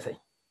 Accept say.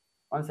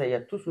 On say ya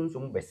to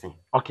sunsum bese.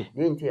 Okay.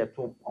 De nti ya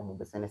to omo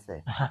bese ne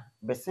se.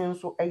 Bese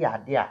nso eya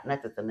ade a na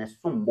tete ne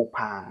sombo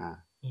pa.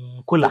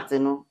 Kola.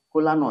 Tete no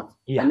kola nut.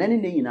 Yeah. And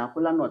then ne nyina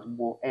kola nut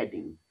bo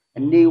edin.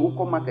 And they will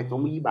come market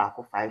omu yi ba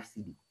ko 5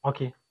 cedi.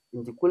 Okay.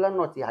 Nti kola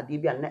nut ya ade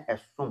bia na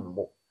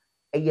esombo.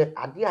 Eye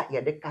ade a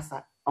ye de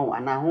kasa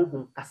ana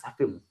honhom kasa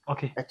fem.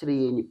 Okay. E kire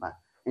ye nipa.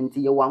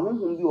 Nti ye wa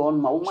honhom bi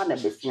on ma wo ma na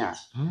besi a.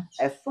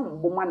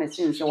 Esombo ma na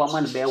sinse wa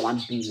ma na be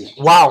 1 billion.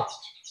 Wow.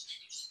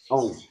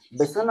 Oh,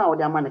 besi na wo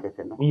de ama na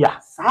kete no. Yeah.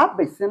 Sa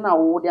besi na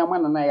wo de ama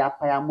na ya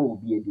pa ya ma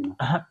obi edi no.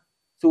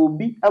 So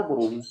obi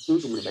agoro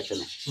sunsum ne bese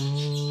no.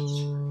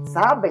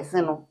 Sa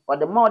besi no, o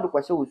de ma o de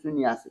kwase wo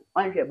suni ase.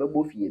 Wan hwe be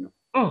bo fie no.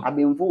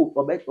 Abemfo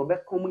obe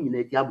kom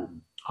nyina ti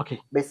abom. Okay.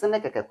 Bese ne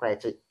keke kwa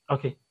eche.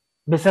 Okay.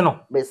 Bese no.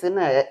 Bese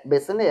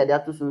na ya de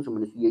atosunsum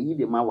ne ye yi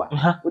de mawa.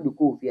 O de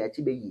ko ofie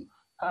achi be yi.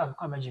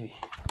 Kwa majibi.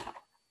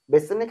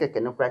 Bese ne keke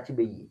ne kwa achi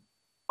be yi.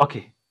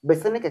 Okay.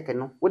 Bese ne keke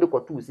no wo de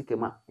kwato usike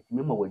ma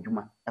etime ma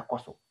wadwuma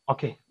ekoso.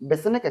 Okay.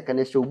 Bese ne keke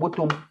ne hye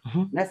obotom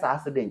na sa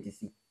accident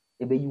si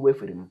ebe yi wa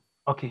firi mu.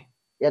 Okay.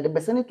 Ya de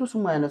bese ne to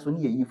Sumankwahene so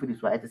ne ye yi firi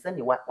so a etese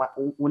ne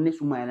wo ne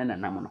Sumankwahene na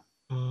nam no.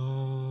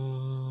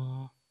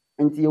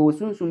 Nti ye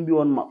wosunsum bi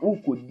on ma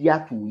ukodi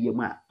atu ye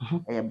ma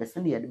e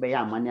bese ne ye de be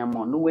ya amane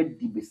ama no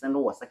wadi bese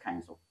no wo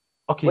sekan so.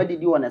 Okay. Wadi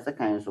di wona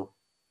sekan so.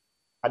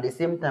 At the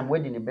same time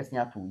wadi ne bese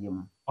atu ye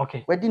mu.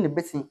 Okay. Wadi ne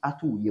bese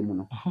atu ye mu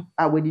no.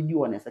 A wadi di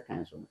wona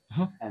sekan so.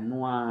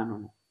 Eno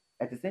ano.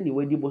 Etese ne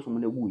wadi bosom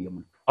na gu ye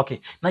mu.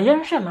 Okay. Na ye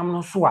hwe nam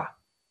no so a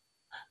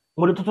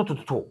mo de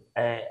toto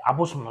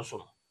abosom no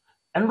so.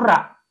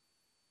 Enra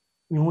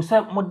mi hu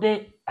se mo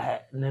de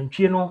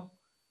nantwie no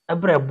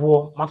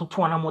ebrebo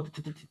matoto ana mo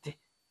tete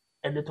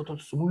ede toto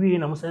so mo wie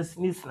na mo san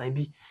sina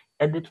bi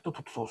ede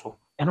toto so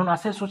eno na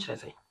se so kire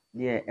sei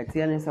Yeah,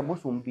 etia ne se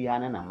bosom bia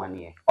na na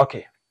mane.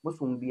 Okay.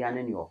 Bosom bia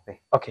na ne ofe.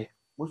 Okay.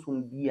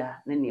 Bosom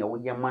bia na ne wo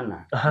ye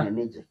mana na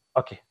neje.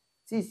 Okay.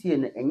 Sisi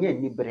ne enye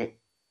ni bere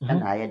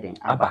na aye den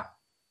aba.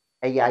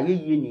 Eya ye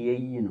yi ne ye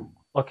yi no.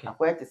 Okay.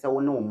 Akoya te se wo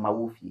ne wo ma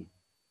wo fie.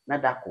 Na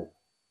dako.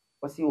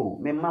 Osi o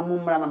me ma mo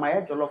mra na ma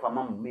ye jollof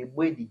ama mo me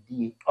bo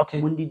edidie.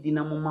 Okay. Mo ndidi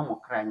na mo ma mo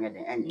kra nye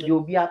den. Enye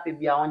obi ape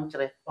bia on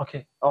kire.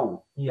 Okay.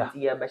 Oh. Yeah.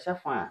 Ti ye be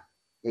shafa a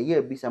ye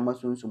ebisa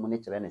masunsum ne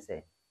kire ne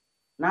se.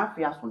 Na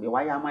afia so de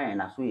wa ya ma ye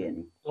na so ye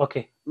ni.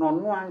 Okay. No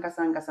no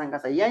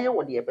angasa ye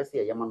wo de ye pese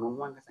ye ma no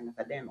no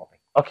angasa den no pe.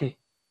 Okay.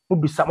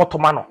 Ubisa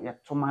motoma no. Ye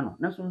toma no.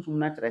 Na sunsum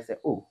na kire se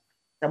oh.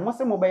 Se mo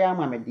se mo be ya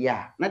ma me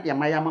dia na de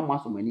ma ya ma mo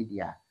aso mani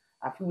dia.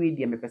 Afi we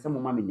de me pese mo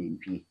ma me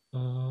nantwie.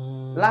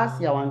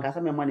 Last year wan kasa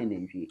me ma ne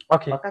nantwie.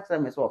 Okay. Waka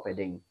kire me se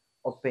opeden.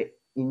 Ope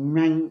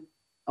inwan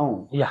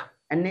oh. Yeah.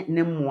 Ene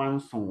ne mo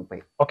anson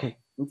pe. Okay.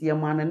 Nti ye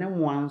ma na ne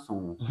mo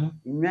anson.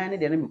 Inwan ne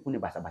de na me ku ne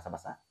basa.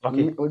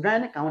 Okay.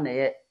 Odwan ne ka ho na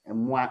ye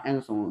mo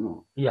anson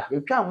no. Yeah. Ye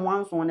twa mo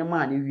anson ne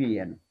ma ne wie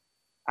ye no.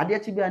 Ade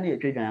achi bia na ye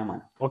twa dwan ama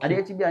no. Okay.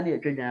 Ade achi bia na ye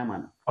twa dwan ama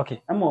no.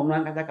 Okay. Ama onu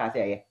ankasa ka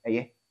se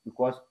eye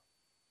because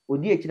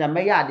odi achi na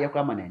me ya ade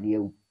kwa ma na ne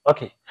ewu.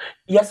 Okay.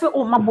 Yese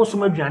o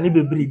mabosom aduane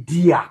bebre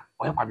di a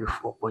oye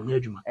kwadwefo onye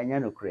adwuma.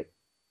 Enya no kure.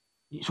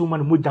 So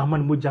man moja.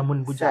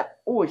 Sa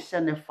o hye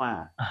ne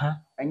fa.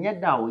 Enya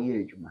da o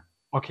ye adwuma.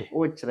 Okay.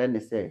 O kire ne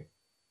se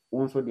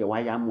wonso de wa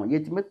ya mo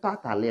yetime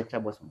total e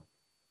bosom.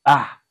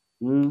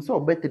 So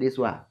better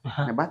so a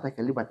na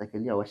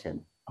batakali a wo hye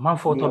no.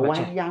 Amanfo to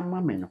beche. Wa ya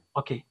ma me no.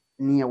 Okay.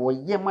 Ne wo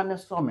ye ma ne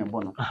so me bo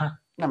no.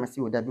 Na me se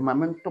o da bi ma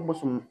men to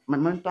bosom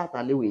men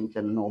total e we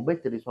nche no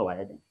better so wa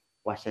ya den.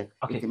 Washe.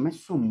 Okay. Iti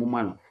mesum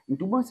bumano.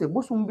 Nti bon se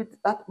bosum bit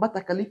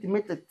batakali ti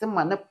metete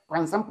ma ne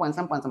pransam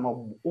ma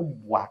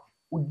obwa.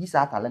 Udi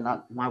sa atale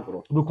na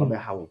magro. Obe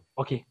hawo.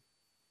 Okay.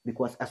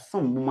 Because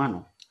asum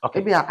bumano.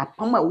 Ebi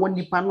apam a won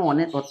nipa no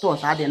one toto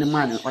saa de ne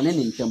man one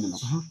ne ntam no.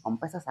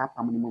 Ompesa saa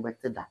apam ne mu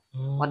beteda.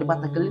 Ode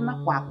batakali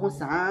na kwa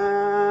akosa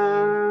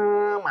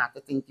ma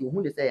tetinti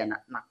hu de say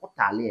na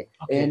kotale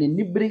e ne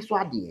nibiri so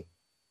ade.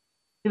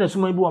 Ina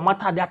suma ibu o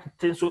mata de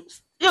atete so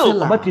yo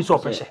battery so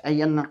pressure.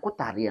 E na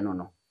kotare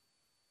no.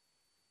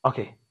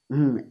 Okay.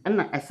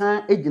 Ena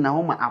esa ejina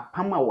ho ma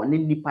apam a won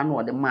nipa no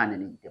ode man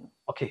ne ntam.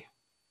 Okay.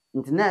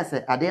 Nti na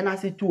se ade na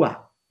se tu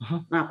a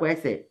na akwa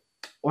se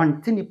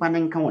on nipa ne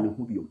nka won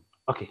hu biom.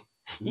 Okay.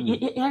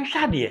 Yan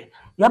shade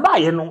ya ba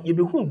ye no ye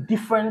be hu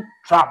different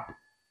trap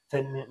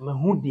say me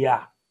hu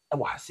dia e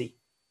wa hase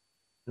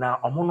na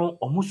omo no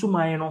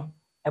omusuman no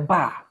e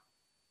ba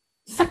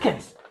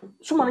seconds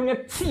suman nya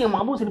tie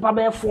ma bo se nipa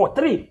be 4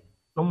 3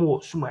 no mo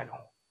suman no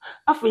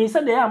afa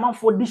se de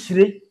amanfo de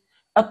hire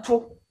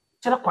ato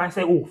kire kwan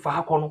say o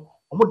fa akọ no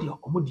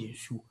omo de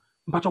nsu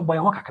mpacho boy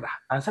ho kakra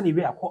ansa na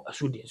we akọ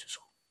asu de nsu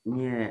so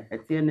yeah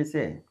etie ne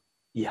se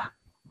yeah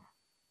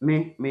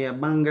me ya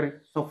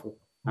bangre sofo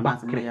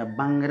anase me ya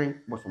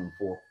bangre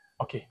bosomfo.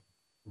 Okay.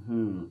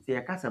 Se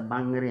ya kasa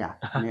bangre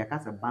a me ya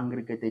kasa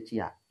bangre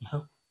ketechi a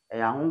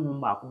ya honhum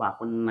ba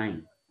ko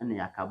nan na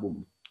ya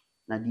kabom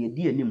na de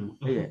di anim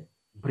e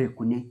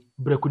brekune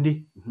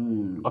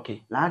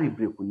okay laari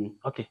brekune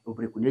okay o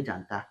brekune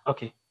janta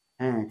okay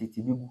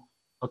titibigu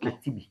okay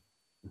tibi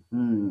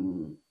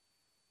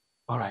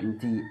all right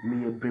nti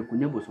me ya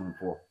brekune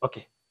bosomfo.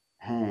 Okay.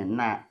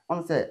 Na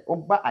on se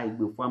oba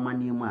aigbefu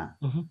amani mu a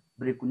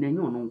brekune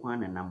nyo no nkwa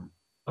na nam.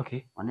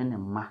 Okay. One ne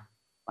mma,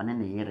 one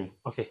ne yere.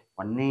 Okay.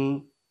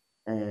 One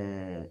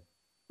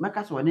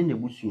maka so one ne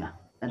busua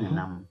ene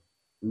nam.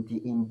 Nti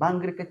in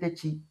bangre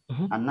ketechi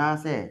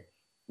anase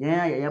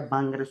ye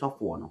bangre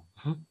sofo no.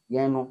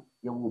 Ye no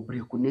ye wo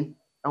brekune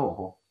ewo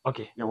ho.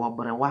 Okay. Ye wo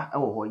brewa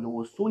ewo ho, ye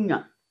wo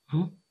sonya.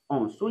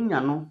 On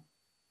sonya no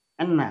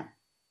enna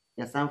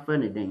ye sanfre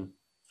ne den.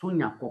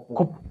 Sonya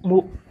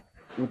kopo.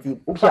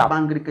 Nti oba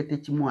bangre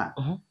ketechi mu a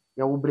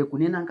ya wo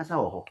brekune na nkasa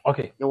wo ho.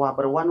 Okay. Ya wo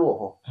abrewa no wo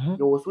ho.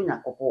 Ya wo sonya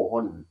kopo wo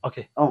ho no.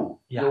 Okay.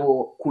 Ya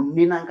wo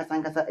kunni na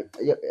nkasa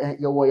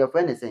ya wo ya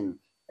friend sen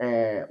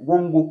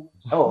wongo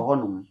wo ho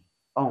no.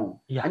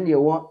 Ane ya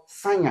wo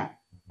sanya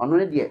ono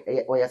ne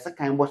de o ya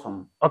sekan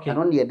bosom.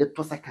 Ano ne de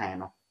to sekan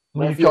no.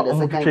 We see the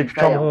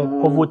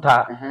sekan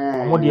kovota.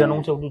 Omo de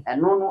no so.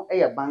 Eno no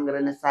ya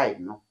bangre ne side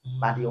no.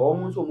 But the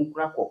omo so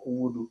mukura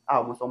kokudu a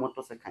omo so mo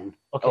to sekan.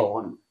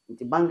 Ho no.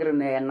 Nti bangre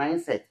na 9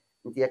 set.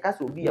 Nti ya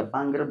kasa obi ya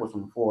bangre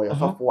bosomfo ya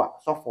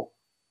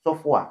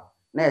sofo a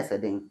na ese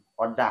den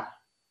oda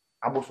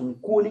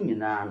abosomko ni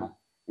nyina no.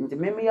 Nti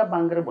meme ya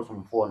bangre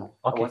bosomfo no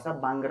awasa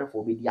bangre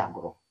fo be di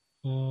agoro.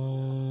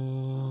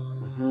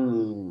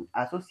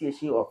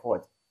 Association of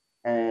what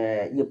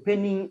ye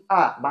penny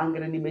a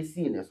bangre ni be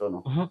si ne so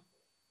no.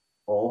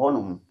 Ho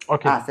no.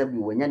 A se bi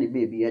wanya ni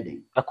baby ya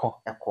den.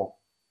 Eko.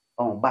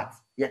 But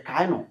ye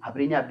kai no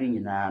abrenya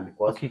nyina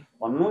because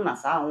onu na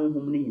sa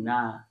honhum ni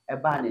nyina e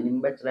ba na ni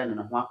mbekere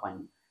na ho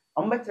akwan.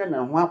 Ombekere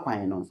na ho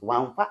akwan no so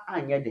wanfa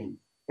anya den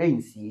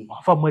ensie.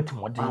 Wanfa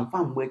mwatimodin.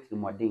 Wanfa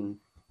mwatimodin.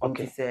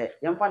 Okay se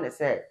yemfa ne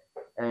se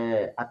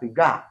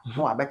Apedwa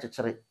no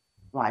abekekere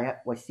no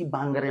aya wasi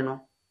bangre no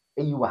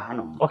eyi wa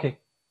hanom. Okay.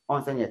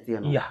 On se nyete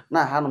no.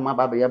 Na hanom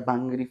aba ye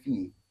bangre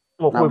fie.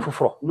 No ko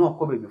foforo. No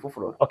ko bebi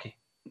foforo. Okay.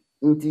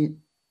 Nti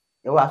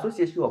ye wa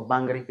association of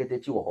bangre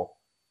ketechi wo ho.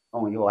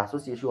 Your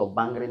association of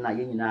bangre na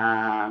ye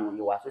nyina no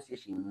your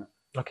association.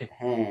 Okay.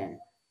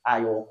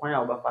 Ayo kwan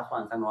ya oba faso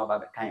ansa na oba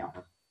be kan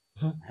ho.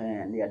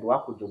 Ne ye do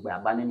akodjogba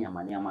aba ne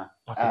niama.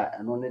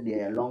 No ne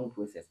de long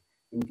process.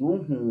 Nti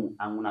unhu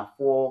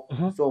anwunafo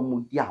so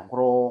mu di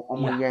agro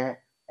omo ye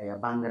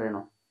bangre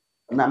no.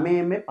 Na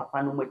me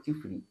papa no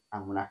matifiri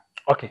anwuna.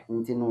 Okay.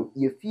 Nti no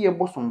ye fie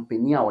bosom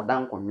pani a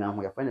odan konwa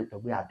ho ye fa ne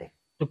togbe ade.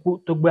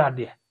 Togbe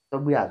ade.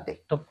 Togbe ade.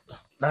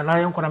 Na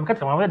yen kona me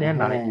kata ma we de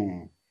na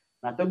re.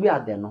 Na togbe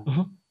ade no.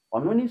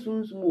 Ono ni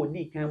sunsun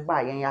odi kan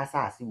ba yen ya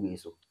saase we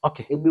so.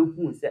 Okay. Ebe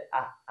hu se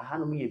aha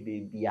no ye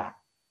bebi a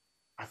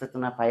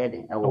asetena pa ye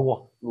den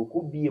ewo. No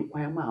ko bi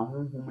kwan ma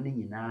honhom ne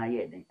nyina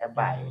ye den e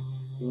ba ye.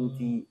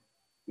 Nti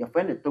your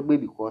friend togbe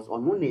because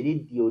ono na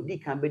di odi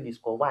kan be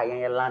discover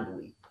yen land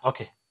we.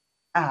 Okay.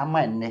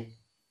 Man ne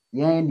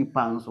yen di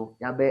panso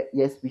ya be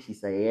ye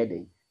species ye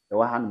den. E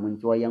wa hanu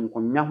nti o ye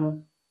nkonwa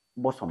ho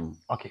bosom.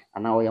 Okay.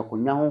 Ana o ye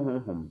konwa ho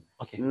honhom.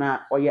 Okay.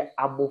 Na o ye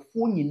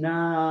abofo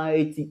nyina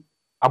eti.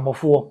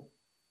 Abofo.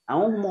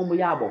 Ahonhom mo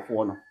ya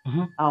abofo no.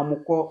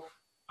 Amukọ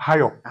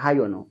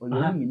hayo no. O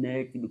ye nyina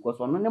eti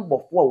because ono ne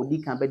bofo a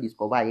odi kan be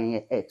discover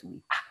yen earth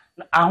we.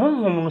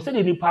 Ahonhom no se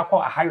de nipa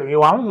kọ hayo. Ye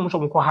ahonhom so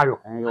mko hayo.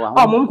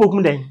 Mo mko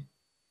kum den.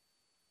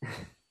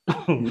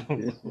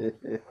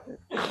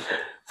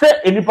 Se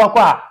enipa kọ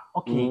a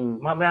okay.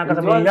 Ma me aka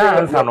se me ya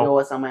answer no. Yo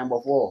wasaman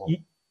bofo.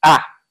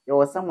 Yo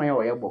wasaman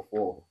o ye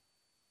bofo.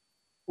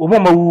 Omo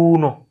ma wu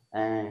no.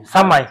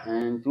 Samai.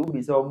 Nti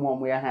ubi se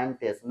omo ya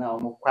hunters na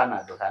omo kwa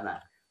na do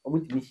kana. Omo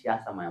timi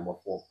hia saman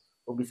bofo.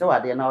 Obi se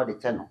wade na o de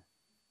che no.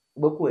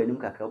 Obeku enim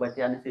kakra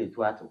obati ane se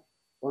etu ato.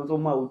 Onso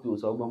ma utu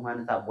so ogbo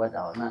hwan ta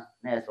boda na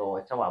eso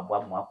o che wa bo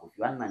amu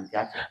akofi an na nti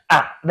ache.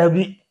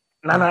 Dabi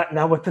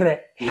na botre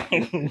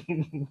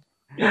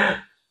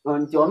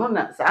nti ono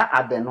na saa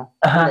ade no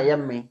na ye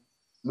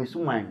me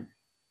suman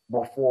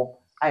bofo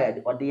aya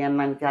de ode yan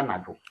nante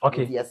anado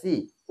nti ye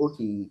see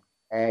okay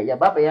ya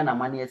baba ya na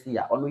mane asi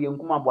ya ono ye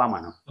nkuma abo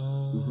ama no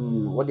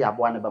wo de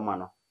abo ne be ma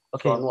no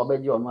so ono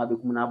obeji ono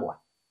abekum na abo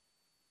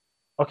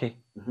okay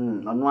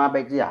ono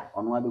abeji a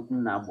ono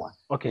abekum na abo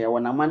okay ye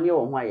wona mane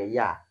wo ho aye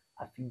ya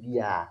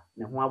afibia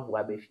ne ho abo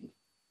abefi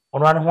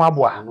ono ane ho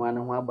abo a ano ane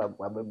ho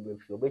abo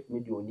abefi obetimi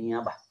di oni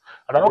aba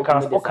ada o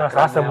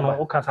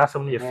kan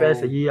asem no ye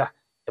first yi a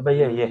ebe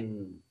ye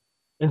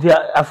nti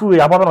afu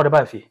ya abo na de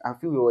ba fi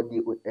afu we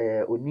odi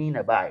oni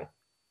na bae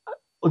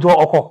ojo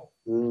okọ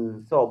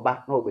so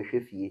ba na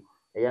obehwe fie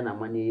eya na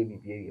mane ye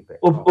bibie ye pe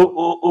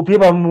obi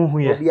ba mu hu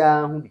ye obi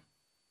a hu bi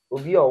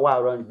obi o wa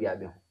around bi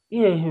abe hu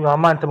ye hu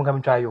amantam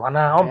kam twa yo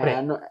ana ompre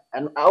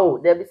oh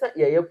there be say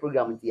ye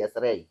program ti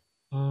yesre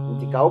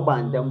nti ka o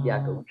bandam bi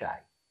aka utwa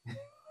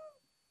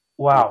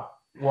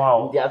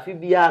wow nti afi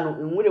bia no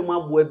nwure mu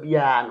aboa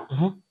bia no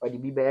odi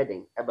bi be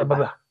den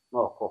ebeba na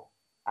okọ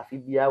afi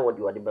bia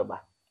odi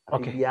beba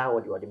afi bia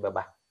odi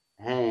beba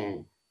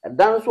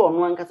dan so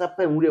ono ankasa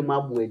pa nwure mu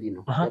aboa di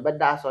no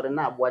ebeda asore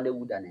na aboa na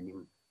wuda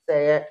nanim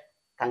say ye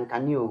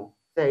kankani o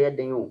say ye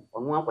den o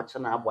ono akọche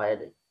na aboa ye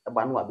den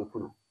eba no abeku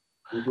no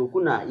nti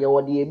oku na ye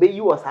wodi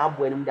ebeyi wo sa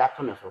aboa nim de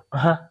ato ne so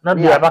na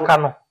bia baka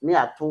no ne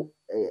ato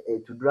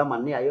to drama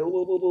ne aye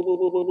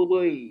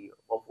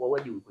ofo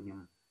wadi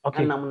nkunim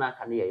nam na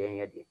aka ne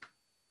ye de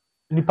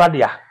nipa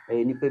dia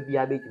nipa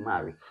bia betima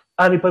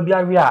awe nipa bia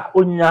awe a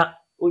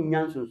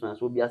onya nsunsun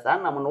so bia sa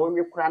nam na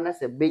wonwe kura na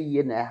se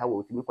beyi na ha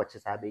wo timi kwache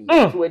sa beyi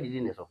so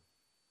wadi ne so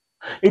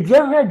edi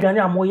ahwe adwane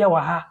amoye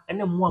wa ha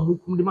ene mo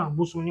amokum de ma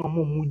abosom ne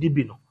mo di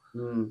bi no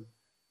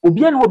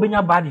obi ene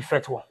obenya bad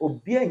effect wo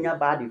obi enya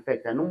bad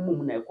effect no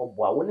mum na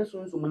ekoboa woni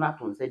sunsun na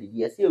to nse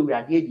didi ese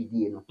awurade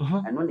adidi no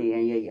eno ne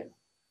ye no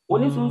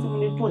woni sunsun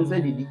ni to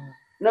nse didi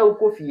na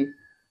okofie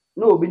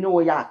na obi ne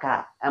wo ya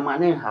aka ama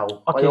ne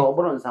hawo oya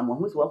oboro nsamo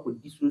hu se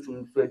wakodi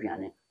sunsun so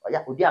aduane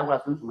oya odi agora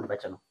sunsun ne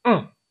beche no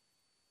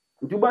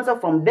nti ubansa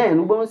from then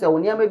ubon se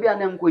woni ama bia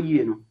na nko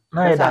yie no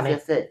na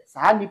se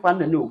saa nipa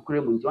na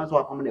okure mu nti wanso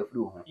wakom na afiri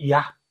ho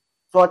ya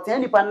so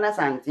ten nipa na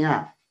santen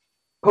a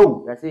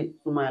po ya se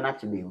suma na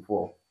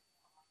chibemfo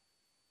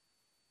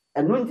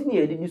eno nti ne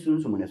yedi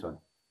sunsun ne so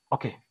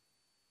okay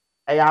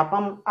eya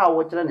apam a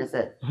wo kire ne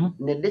se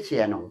ne de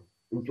che no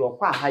nti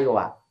okwa hayo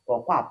a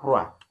okwa apro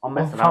a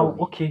omesra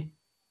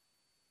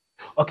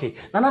okay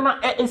na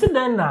ese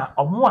den na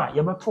omo a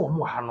ye beto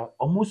omo ha no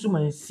omo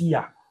suman si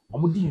a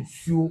omo di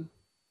nsuo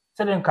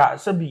se den ka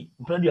sabi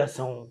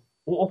production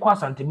okwa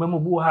asante memo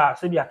bu ha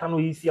sabi atano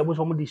yi si abo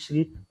so omo di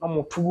hiri na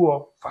omo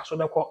tuwo fa so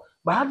beko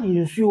ba ha di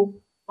nsuo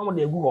omo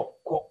de egu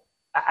ko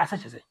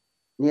asache se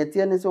ne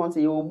etie ne se won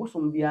se ye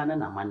obusum bia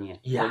na mane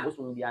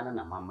obusum bia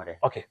na mamre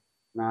okay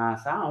na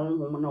saa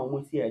honhom na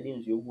omo si ade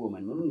nsuo gu o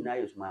man no nyina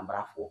yesu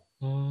ambrafo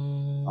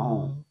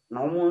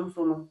na omo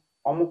nso no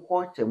omo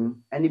ko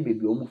chem ani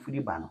bebi omo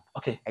firi ba no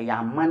okay eya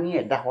amane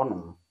eda ho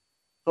no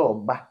so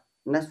ba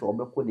na so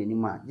obekọ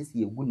nanim a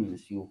gisi egu ne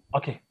nsuo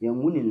okay ye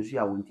ngu ne nsuo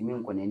a wontimi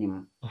nkọ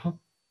nanim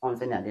on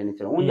se ne ade ne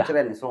kire won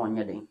kire ne so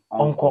onye den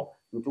onko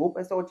nti wo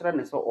pese wo kire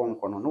ne so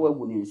onko no na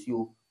wagu ne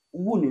nsuo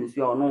ugu ne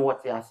nsuo no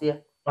wote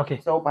ase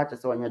okay so wo pa che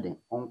so onye den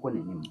onko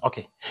nanim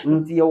okay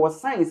nti ye wo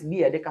science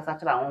bi ye de kasa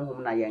kire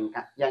honhom na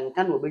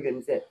yenka na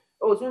obedwam se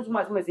o sunsun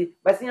asemasi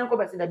basi yanko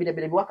basi da bi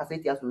wakasa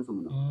ti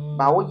asunsun no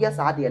ba wo ye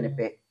sa de ne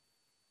pe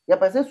ya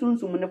pese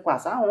sunsun ne kwa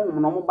sa honhom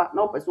no mo ba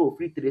na wo pese o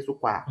free tire so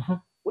kwa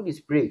wo di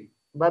spray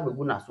ba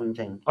begu na so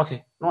nchen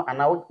okay no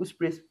ana wo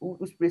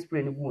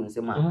spray ne gu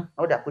nsema na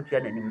wo da kotua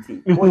na nim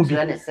ti wo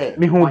kire ne se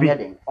onye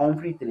den on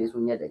free tire so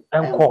nye den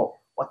enko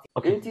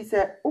nti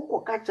se uko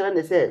ka kire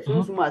ne se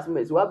sunsun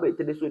asemasi wa ba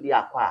tire so di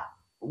akwa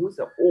o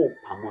se o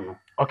pamo no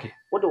okay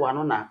wo de wa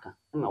no na aka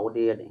na wo de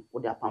ye den wo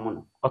de apamo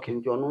no okay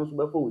nti ono nso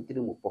befo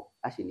witiri mu pọ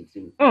ahye ne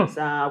tim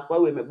sa kwa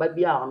we me ba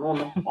bia ono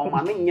no o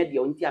ma me nye de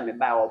o nti a me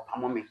ba o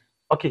pamo me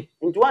okay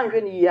nti wan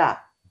hwe ni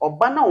ya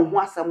oba na wo ho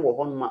asem wo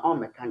ho no ma o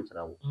me ka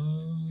nkyera wo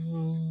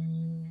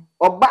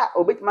oba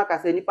obetima ka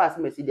se nipa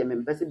asem esi de me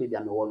mpese be bia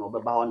me wo no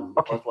obeba ho no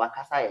because wa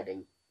kasa ye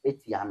den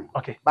etia me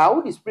okay ba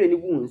wo display ni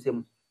gu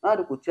nsem na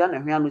de kotua na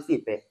hwe anu se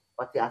pe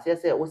ote ase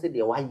se wo se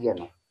de wa ye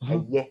no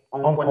eye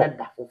onko na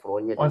da foforo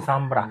nye on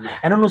sambra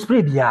eno no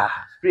spray bia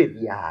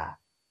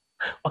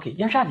okay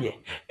yahwa de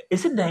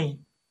ese dan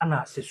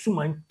ana se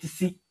suman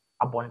tisi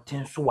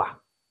abonten so a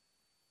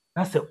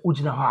na se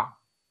ugina ho a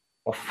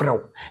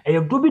ofrew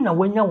dobi na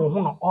wanya wo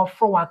ho no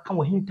ofrew aka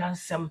wo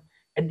hintansem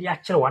e de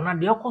akere wa na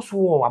de ekoso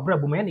wo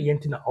wabrabo me ne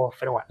yenti na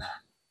ofrew wa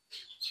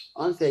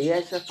on se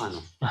ye shefa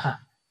no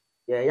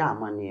ya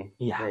amane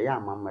ya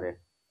amamre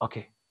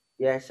okay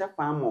ye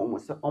shefa mo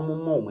se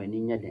omomo o mani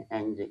nya de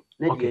enje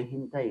na de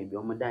hinta ye bi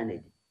omo dan na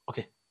di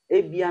okay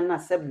ebia na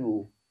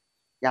sabio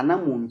ya na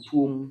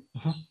montuom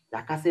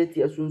ya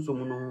kaseti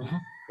asunsom no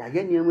ya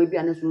ye niam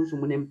bia na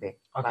sunsom ne mpe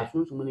ba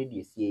sunsom ne de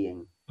esie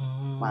yen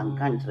man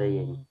kan kire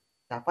yen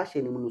ta fa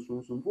hye ne mu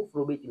sunsom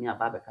foforo betimi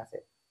aba be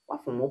kase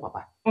wafom wo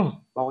papa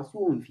ba wo si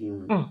wo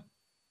mfiem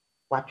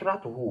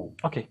watchra to ho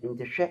okay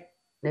nti hwe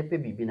na pe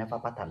bibi na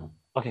papata no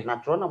okay na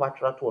tro na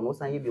watchra to no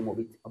san ye bi mo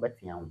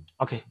obetia ho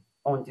okay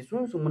onti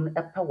sunsum no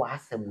epa wa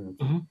asem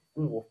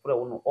nti wo frɛ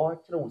wo no o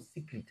kyerɛ wo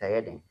secret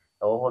ayeden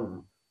e wo ho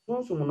no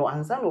sunsum no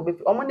ansa na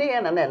obefi omo ne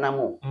ye na na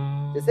mo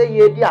te se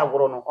ye di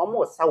agoro no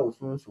omo sa wo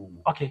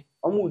sunsum okay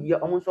omo ye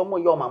omo nso omo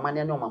ye o mama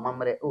ne o mama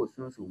mre o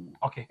sunsum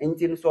okay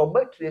nti no so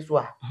obatire so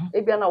a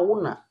ebia na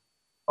wo na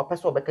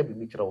opese obeka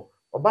bibi kyerɛ wo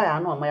oba ya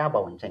na o ma ya ba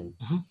wo nkyɛn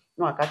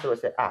no aka kyerɛ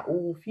sɛ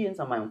wo fie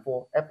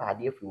nsamanfo epa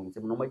ade afi wo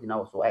ntim no magina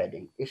wo so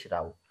ayeden e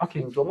hyira wo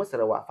nti omo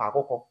sere wa fa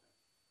akokɔ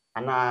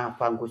ana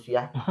fa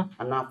nkosua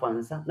ana fa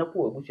nsa na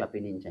ko abusua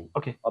peni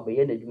nkyɛn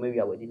obeye na adwuma wi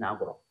a wadi na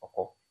agoro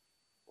okɔ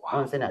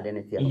on se na de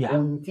ne tie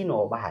onti na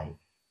oba hai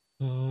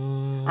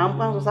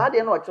ampa so sa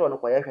de na o kyerɛ no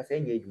kɔ ye hwɛ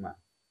sɛ nya adwuma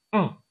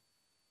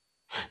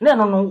na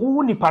no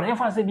wo ni pa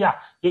refa se bia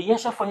ye hye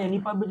fa nya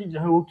nipa be di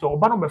ho to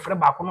oba no be frɛ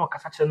ba ko na o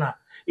kasa kyerɛ na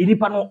e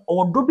nipa no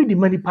odo bi di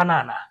ma nipa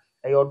na na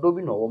e odo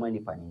bi no wo ma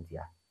nipa ni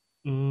ntia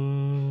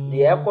de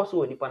e kɔ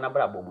so nipa na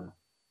bra bom no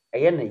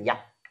eye ne ya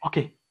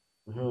okay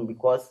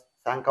because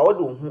sanka wo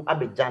de hu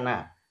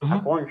abejana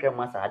akɔ nhwɛ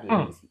ma sa de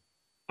nsi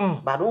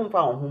ba do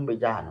mfa wo hu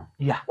beja no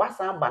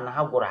wasan ba na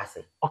ha goro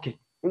ase okay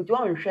nti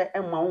wo nhwɛ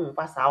emma wo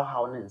mfa sa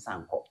ha wo ne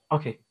nsankɔ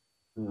okay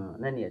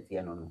na ne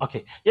atie no no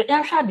okay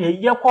ya hwa de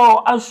ye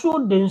kɔ asuo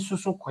de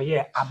nsusu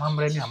kɔye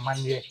amamre ne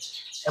amanne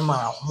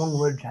ema mo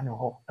no aduane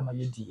ho ema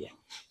ye die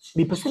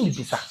bi pese bi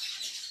bisa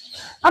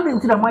ade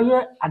nti na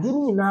maye ade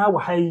ni nyina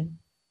wa hai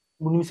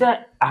munim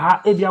sɛ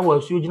aha ebia wa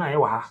asuo gina ye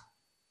wa ha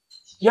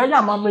ya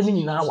amamre ni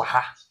nyina wa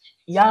ha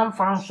ya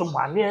mfa nso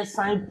ba ne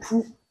san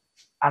pu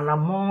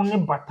anamon ne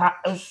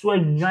bata eso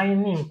anwan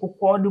ne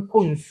nkokɔ de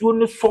kɔ nsuo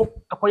ne so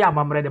akɔya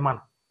amamre de ma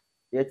no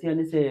ye tie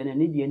ne sɛ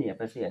ne die ne ye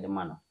pese ye de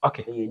ma no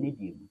okay ye ne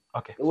die mu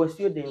okay e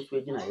wasuo de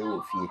nsuo gina ye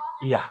wo fie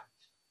yeah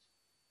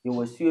ye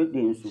wasuo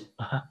de nsuo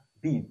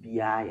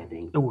bibia ye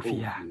den e wo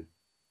fie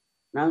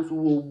nanso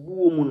wo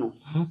buo mu no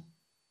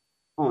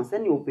on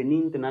sɛ ne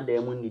opening tena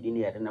da mu nidi ne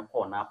ye de ne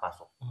kɔ na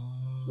apaso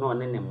na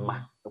one ne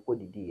mma ekɔ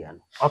didi ya no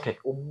okay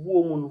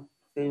obuo mu no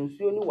sɛ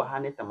nsuo ni wa ha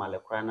ne tamale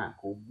kra na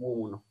ka obuo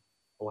mu no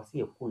wo se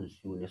ye kɔ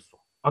nsuo ne so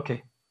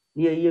okay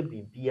ne ye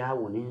bibia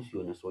wo ne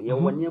nsuo ne so ye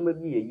wo nneema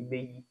bi ye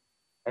yibeyi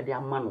e de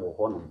ama no wo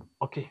ho no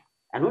okay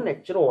ano na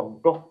kyerɛ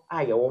odo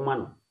a ye wo ma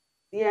no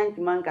tie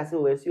antima nka sɛ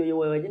wo asuo ye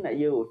wo agina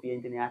ye wo fie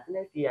ntini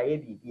atena fie a ye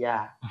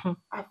bibia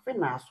afe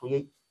na aso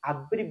ye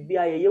abere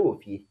bia ye wo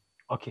fie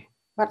okay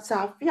but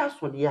sa afia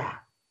so de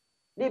a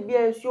de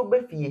bia asuo ba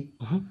fie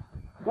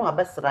no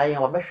abɛsra ye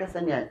wabɛhwɛ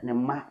sɛ ne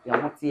mma ye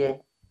motie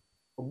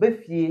oba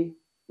fie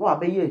no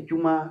abɛyɛ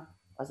adwuma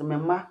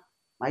asɛmma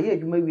ma ye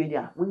adwuma wie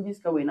dia munji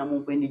ska we na mo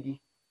mpa nidi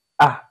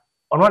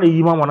ono na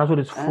yi ma mo na so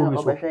de full bi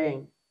so obɛhwɛ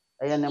yen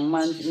ɛyɛ ne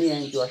mma ni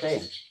yen nti ɔhwɛ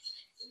yen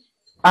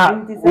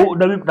o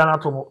David dana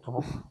tobo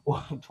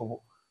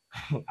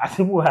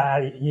asibu ha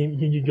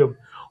yijijom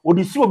o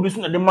di si obi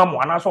so na de ma mo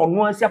ana so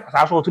ono asi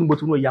apasa so otu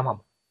botu no yi ama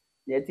mo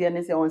ne tie ne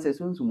sɛ won sɛ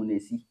sunsum na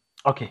esi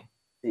okay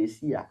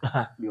esi a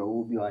bi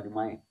owo bi ɔde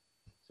man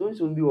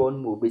sunsum bi won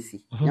mo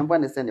obesi nyampa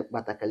ne sɛ ne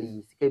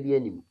batakali sika bi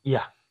anim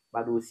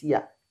ba do si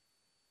a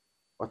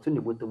otu ne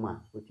botu ma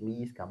otimi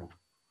yi sika mo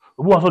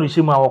obi wa so de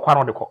shemu a wokwa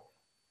no de kɔ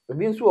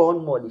obi nso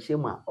won mo de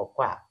shemu a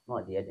ɔkɔ a na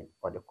ɔde eden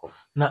ɔde kɔ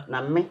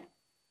na me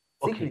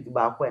secret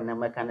ba akɔ na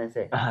meka ne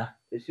sɛ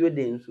esuo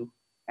de nsu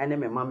ene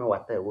me mama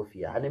wata e wo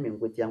fia ene me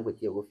nkoti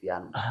e wo fia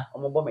no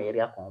omo bo me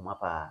yere akon ma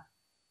pa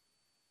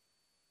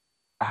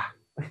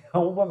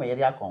omo bo me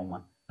yere akon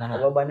ma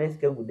obo ba na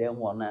sika gudan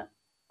mu ona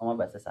omo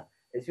ba sesa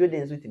esuo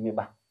de nsu timi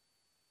ba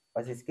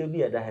wase sika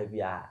bi ada ha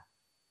bi a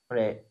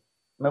pre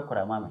me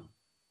kora mama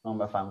no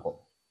me fa nko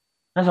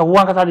na sɛ wo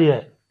ankasa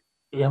de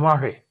ye ma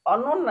hwe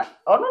ono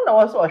na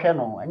wo so hwe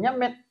no anya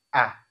me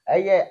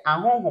eye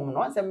ahonhom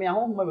no se me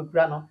ahonhom ma be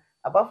kura no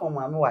apart from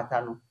mama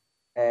wata no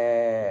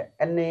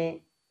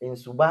ene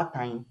nsuba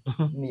tan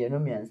mienu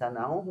miensa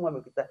na ahonhom ma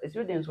be kuta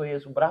esuo de nso ye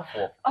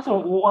subrafo aso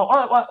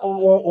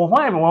o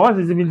hwan me wa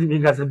se bi mi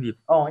gasa bi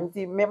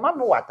nti me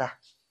mama wata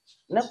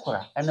ne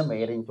kora ene me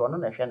yere nti ono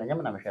na hwe na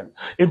nyam na me hwe no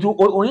enti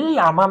o yiri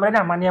ya amamre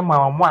na amane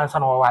ma mo ansa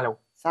na wo wale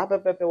sa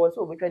pepepe wo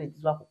so obetwa ni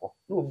tiso akokɔ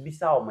na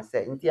obisa o mo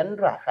se nti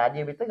endra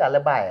hwade bi tegale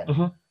bae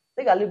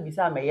tegale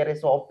bisa me yere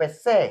so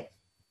opese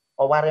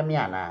o ware mi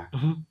ana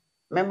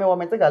meme wo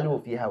me tegale o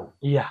fie ha o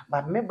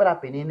but me bra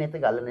peni ne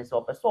tegale ne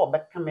so opese o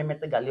beka me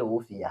tegale o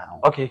fie ha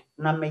okay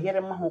na me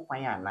yere ma ho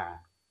kwan ana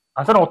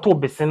ansa na o to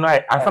bese no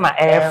ansa na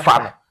e fa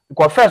no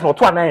because first no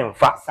to ana en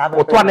fa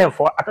o to ana en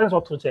fa at least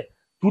o to say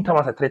 2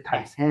 times or 3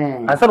 times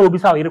ansa na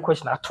obisa o yere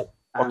question ato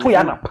o to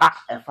ya na pa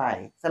e fa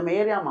se me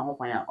yere ama ho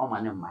kwan a o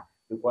ma ne ma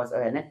because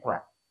ne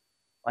kora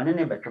one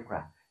ne betwe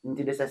kora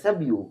nti de sese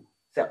bio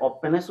se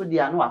opene so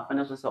dia no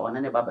apene so se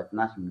one ne ba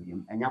betena so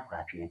medium enya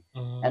kora twe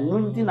enu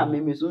nti na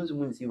me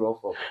sunsum nsi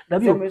rofo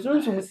se me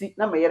sunsum si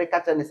na me yere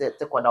kacha ne se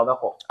te koda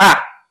obekọ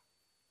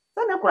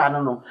se ne kora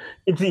no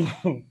nti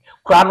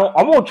kora no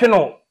omo twe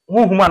no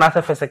huhuma na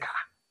se physical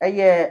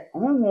eye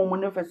huhum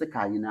ne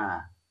physical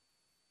nyina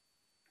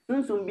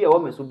sunsum bi e wo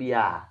me so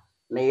bia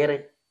na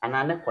yere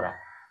ana ne kora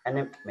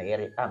ene me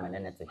yere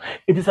amenenete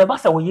it is a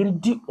basa wo yeri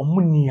di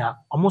omunia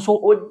omoso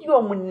odi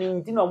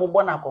omuninti na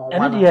ombo na ko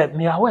ene de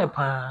me awe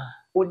pa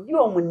odi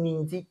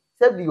omuninti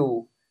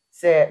sebio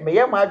se me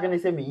ye ma adwene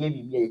se me ye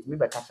bibia yetimi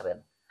be ka kire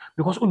no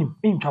because onim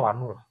ntwa wa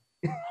no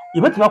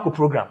ye betima ko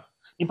program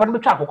ipa no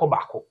betwa akoko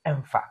baako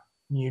emfa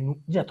mienu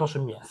je to so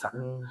miensa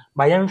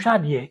ba ye nhwa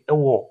de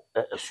ewo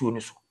asuo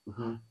ni so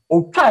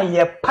otwa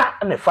ye pa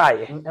na fa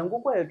ye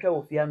ngukwa ye twa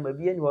ofia no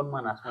bia ni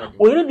wonu na so de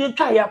o yere de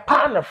twa ye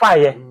pa na fa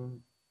ye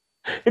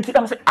it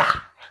am say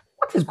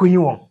what is going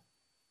on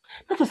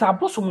that is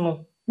abosom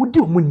no wodi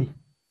omuni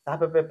sa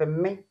pepepe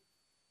me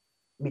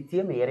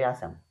bitie me yere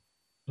asam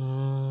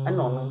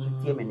ana ono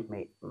nso tie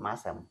me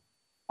masam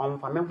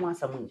onfa me ho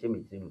asam nche me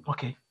tirim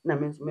okay na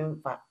me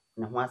mfa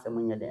na ho asam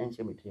nya de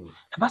enche me tirim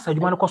e basa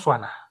adwuma no koso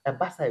ana e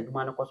basa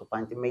adwuma no koso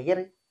panti me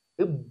yere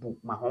ebu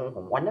ma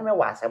honhom wona me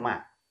wa asam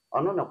a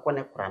ono na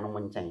kone kura no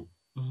nchen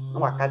na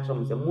waka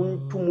chom se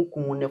muntum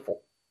kun ne fo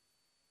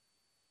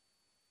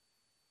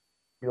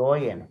yo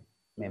ye no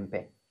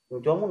mempe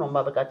njo mu no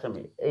mba be ka chom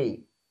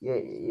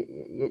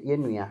ye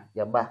nua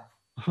ya ba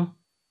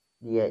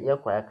ye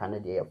kwa ya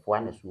kan de ye fo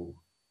ana so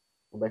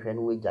obehwe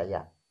no we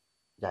jaya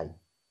jai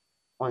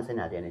on se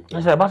na de ne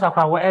e say basa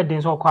kwa wo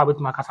edin so kwa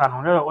betima kasa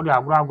no o de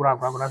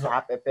agura so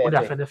o de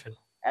afede fe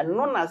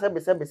eno na se be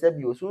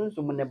bi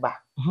osunsum ne ba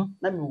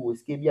na mi wo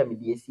ske bi a me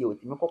de esie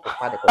otimi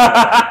kokofa de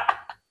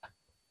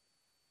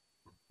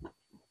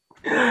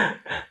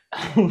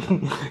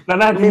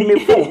na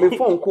me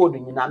phone code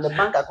ni na me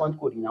bank account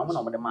code ni na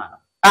mo de ma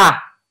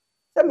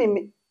se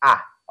me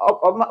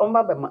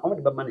omba be ma om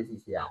de ba ma na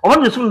sisi a o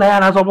de sun da ya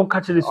na so bo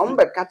ka kire om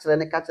be ka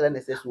kire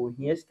ne se so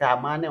hie ska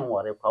ma ne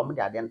nwore kwa om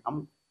de ade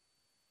am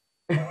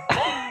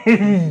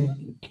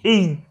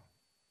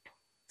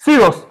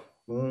serious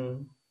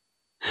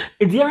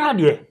Ediara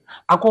de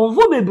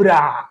akonfo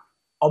bebra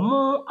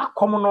omo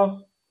akom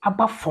no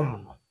aba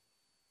fom no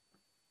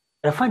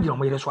e fa jira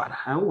mo yere so ana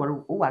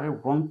o ware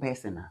wrong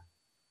person a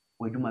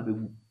waduma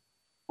bewu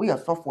o ya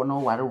sofo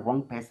no ware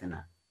wrong person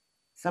a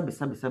sabi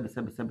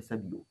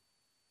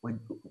o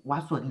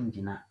waso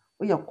injina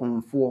o ya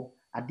konfo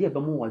ade ebe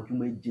mo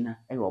waduma jina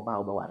e oba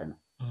oba ware no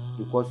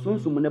because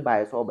sunsum ne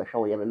bae so obehwe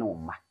wo yere ne wo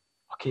ma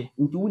okay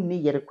nti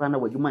wonni yere kra na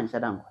waduma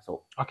nhyada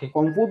nkoso okay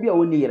konfo bia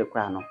wonni yere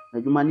kra no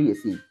adwuma ne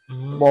yesi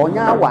bo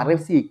onya ware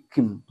se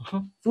kim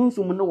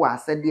sunsum ne wa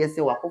asede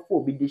se wakofo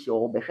obi di hye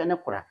obehwe ne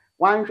kra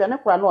wanhwe ne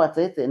kra na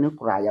otete ne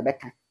kra ya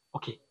beka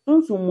okay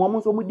sunsum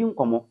mo so mudi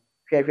nkomo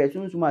hwehwe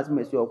sunsum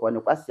asmesi okọ ne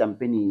kwasi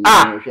ampeni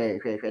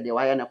hwehwe de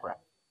waya ne kra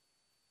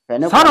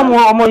sana mo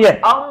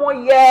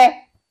omoye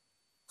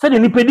se de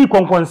nipedi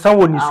konkonsan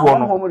woni so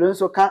no mo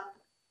nso ka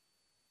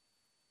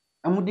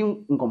amudi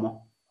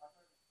nkomo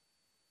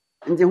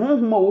nti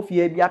honhom a wo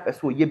fie bi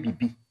apeso ye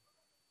bibi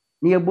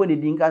ne yebo ne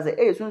din ka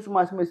se sunsum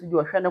asmesi di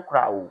ohwe ne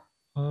kra wo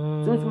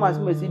sunsum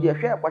asmesi di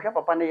hwe kwahwe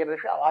papa ne yere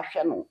hwe a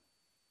wahwe no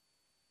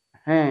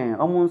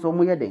omo nso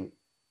mo ye den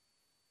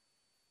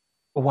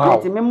wow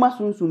nti memma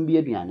sunsum bi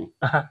aduane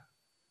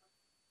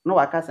no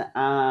wakasa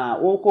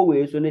wo ko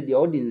we so ne de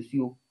o de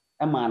nsuo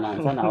e ma na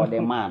nsa na o de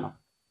ma no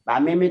ba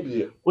me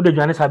de o de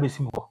duane sa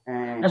besim ko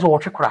eso wo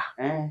twekra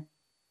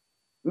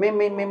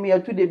me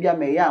atu de bia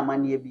me ya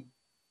amane bi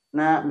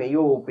na me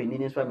yo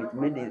penini so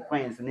me de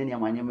coins ne ne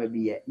amane ma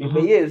bi ye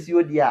me ye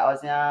nsuo di a o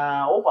se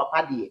wo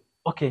papa de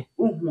okay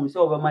uhun se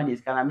o ba ma de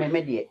ska na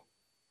me de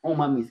o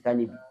ma mi ska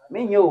ni bi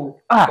me nye o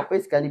papa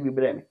ska ni bi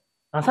bre me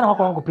ansa na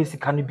ko pesi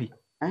ka ni bi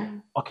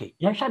okay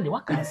yan hwa de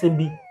waka asem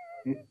bi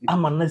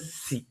ama na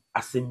si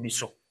asem bi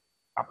so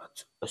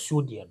about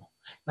asuo de no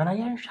na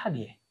yan hwa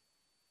de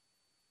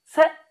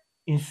se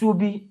nsuo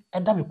bi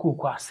eda me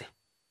kokko ase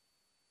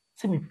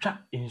se me twa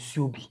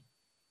nsuo bi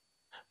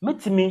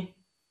metimi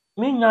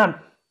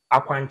menya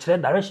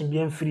akwankyere direction bi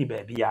amfiri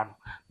ba bia no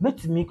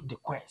metimi the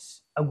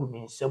coins agu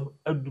me nsam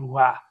aduru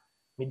ha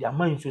me de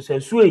aman nsuo se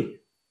asuo yi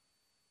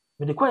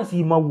me de coins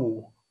yi ma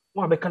wo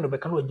mo abeka no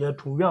agya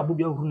to wi abo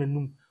bi ahuru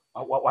nanum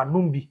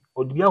wanom bi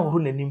odi ahuru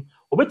nanim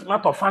obetimi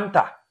ato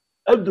fanta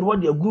aduru ho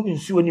de agu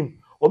nsuo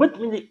nim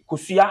obetimi de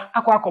kosua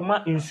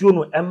akoma nsuo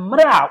no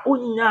emre a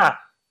onya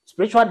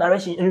spiritual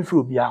direction amfiri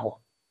obi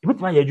aho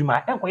obetimi aye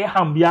adwuma enkoye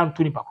ham bia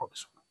Anthony pakro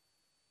so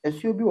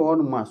asuo bi wo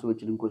hono ma so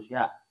chiri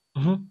nkosua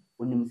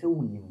onim se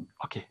wonim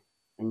okay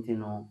nti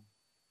no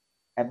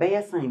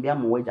ebeye san bia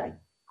mo wajai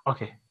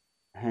okay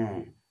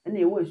ene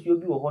ewo asuo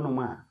bi wo hono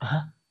ma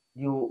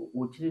yo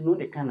wo chiri no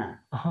de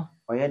kana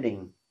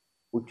oyeden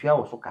otua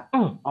wo soka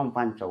on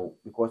pancho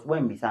because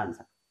when be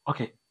sansa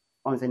okay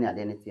on se ni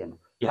ade ne tie no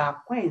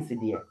ba coins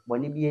de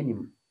boni bi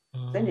enim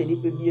se ne ni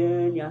pe bi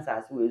ani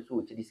asase we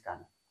so chiri ska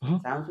no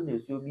sanso de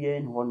asuo bi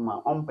en hono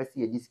ma on pese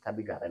ye diska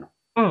bi dware no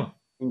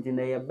nti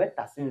na ye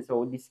better sense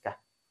o diska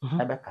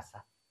ebe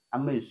kasa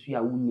ama esu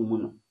a wunimu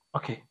no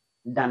okay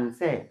dan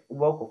se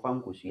wo ko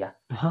fam kosua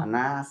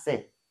ana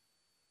se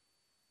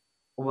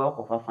wo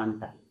ko fa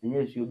fanta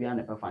enye esu bi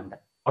ana pe fanta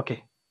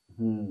okay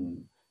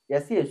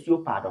yesi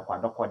esu pa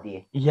dokwadokwa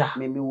de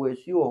me wo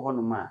esu ho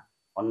no ma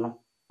ono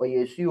o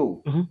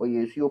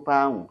yesu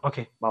pa hu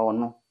okay ba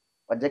ono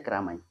o je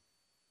kraman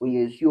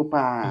Oye nsuo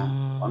pa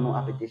ono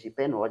apetition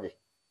pen ode.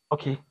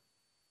 Okay.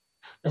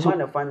 So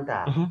na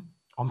fanta.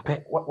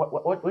 Ompe.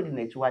 What di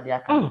na echi wade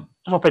aka?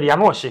 So pedi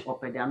anu ohye.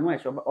 Opedi anu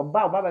ohye.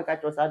 Oba be ka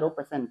cho sa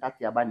 100%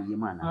 tati aba ni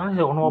yema na.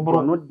 Ah, ono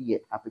obro. No die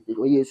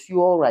apetition. Oye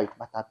nsuo all right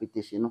but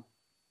apetition no.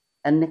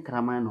 Enne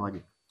kraman no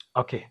ode.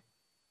 Okay.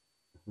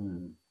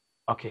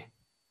 Okay.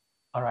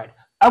 All right.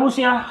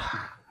 Abusia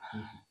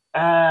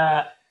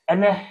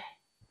ene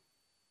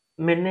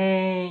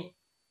mene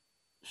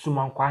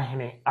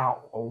Sumankwahene a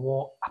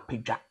owo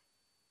Apedwa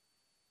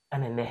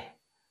ene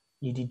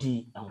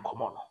yididi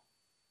enkomo no.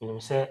 Nim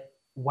se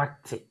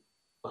wate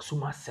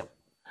osumasem.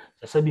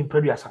 Se se bi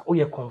mpredua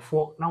oye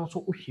konfo na nso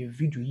ohwe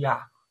video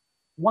ya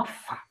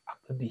wafa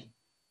apabi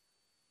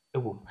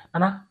ewom.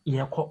 Nana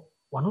ye kọ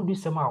wanu di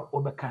sem a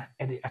obeka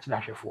e de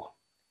akida hwefo.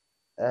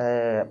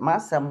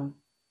 Masam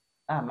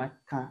a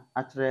maka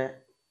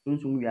atre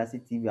Sunsum Wiase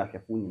TV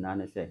ahwefo nyina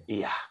ne se.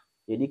 Yeah.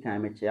 Ye di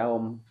kan me chia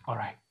om. All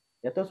right.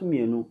 Ye to so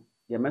mienu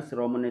ye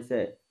mesere om ne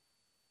se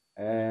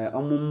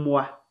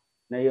omummoa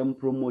na ye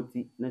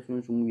promote na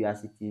Sunsum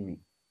Wiase TV.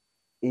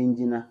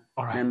 Engineer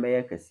na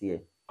mbeye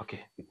kese. Okay.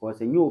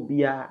 Because enye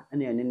obia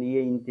na ene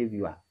ye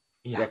interviewer.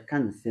 Yeah. Ye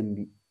kan nsem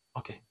bi.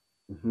 Okay.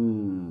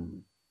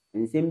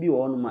 Nsem bi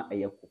wo no ma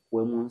eye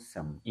kokwa mu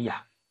nsem.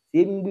 Yeah.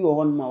 Sem bi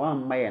wo no ma wa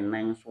mma ye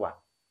nan so a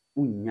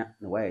unya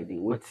na wa ye den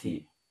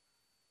wati.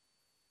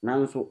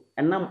 Nanso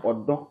enam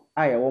odo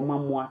a ye wo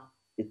mamoa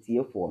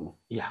etiefo no.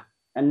 Yeah.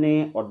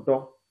 Ene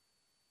odo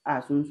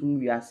a Sunsum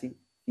Wiase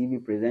TV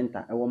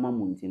presenter e wo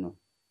mamunti no.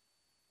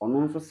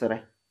 Ono nso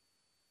sere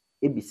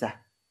ebisa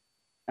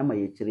ama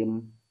ye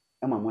kirem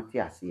ama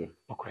mote ase.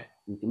 Okay.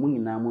 Nti mu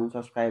nyina mo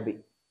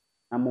subscribe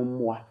na mo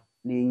mmoa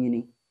na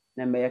enyini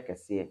na mbeye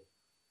kese.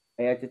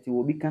 Eya tete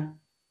obi ka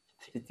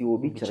tete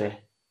obi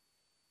kire.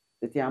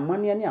 Tete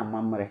amane ne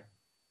amamre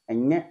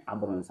enye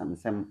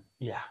abronsamsem.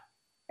 Yeah.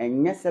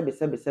 Enye sebe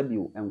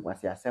o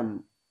enkwase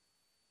asem.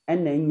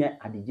 Ena enye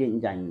adeje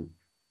njanyi.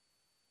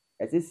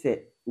 Ese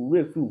se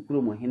ure fi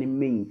ukuro mo hene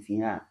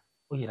menti a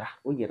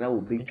oyira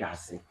obi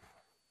dwase.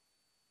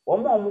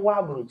 Omo wa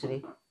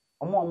abrochire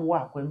omo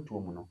wa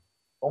akwantuom no.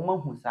 Omo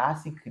hu saa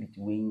secret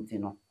we nti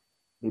no.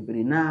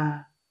 Bebre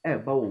na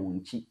eba wo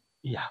nchi.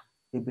 Yeah.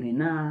 Bebre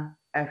na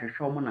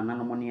ehwehwe omo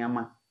nananom ne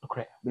ama.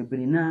 Okay.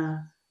 Bebre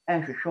na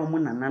ehwehwe omo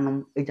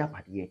nananom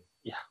ejapade.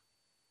 Yeah.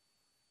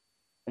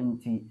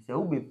 Enti se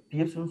wo be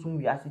pie Sunsum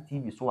Wiase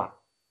TV so a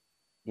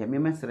de me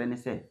mesere ne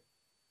se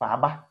fa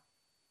aba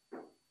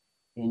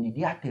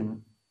endidi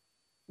atem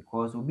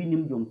because obi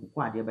nim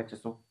jonkuku ade beche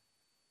so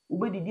wo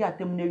be didi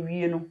atem na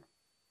wie no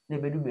na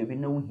bedu bebi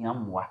na wohia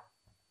mmoa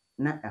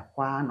na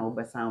ehwa na wo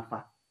besan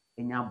fa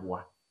enya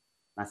aboa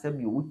na se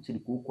bi wo chiri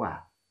koko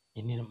a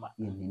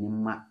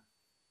yeninima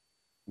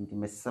nti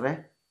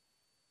mesere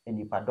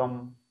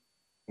enipadom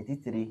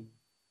etitire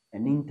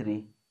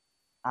enintire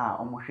a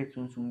omohwe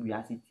Sunsum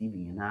Wiase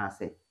TV na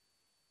ase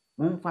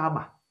monfa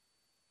aba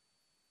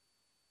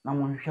na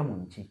monhwe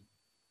monchi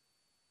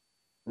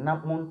na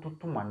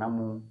montoto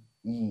manam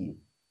yie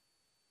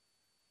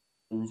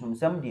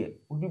nsumsam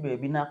de udu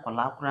beebi na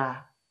kwala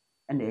kura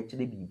na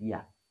ekire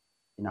bibia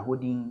na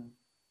hodin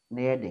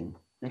na yeden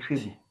na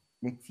hwebi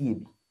na tie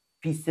bi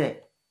fi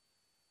se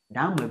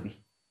dama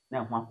bi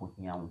na ho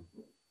akohia wo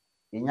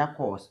yenya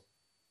course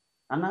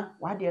ana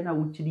wade na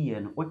wuchiri ye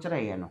no wo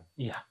kire ye no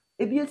yeah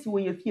ebi esi wo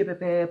ye fie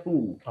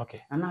pepepo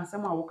okay ana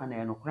asema wo kana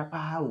ye no kura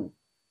pa o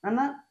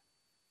ana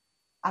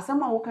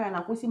asema wo kana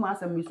na kosi ma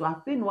asem bi so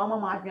afi no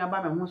ama adwen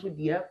aba me ho so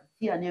de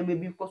tia na me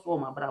bi koso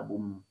ma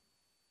brabom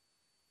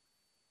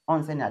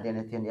on se na de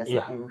ne ten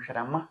yesa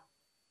nhwerama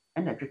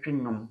ena twetwe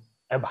nnwom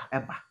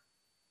eba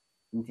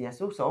nti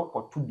yeso so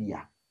okoto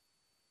bia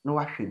na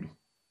wahwe bi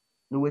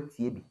na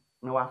watie bi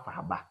na wafa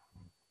aba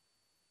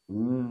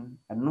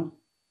eno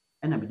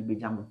ena bi de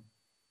bejamo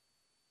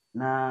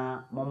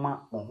na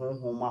moma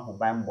mohonhom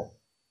ahobambo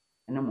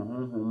ene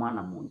mohonhom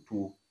na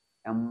montuo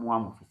emmoa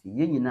mofisi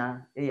ye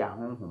nyina ya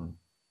honhom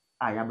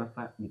a ya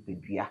befa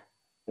nipedua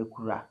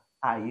ekura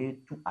a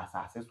yetu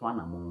asase so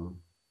anamon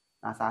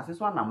na asase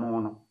so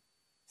anamon no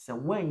se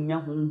wanya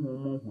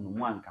honhom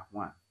hunumu anka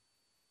ho a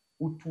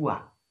utu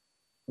a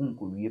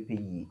unkowie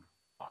peyi.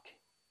 Okay.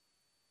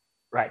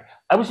 Right.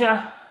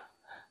 Abusia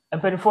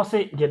empenifo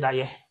se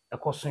jedaye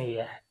ekoson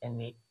ye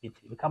eni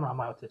DIETY. The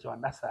cameraman out to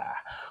adasa.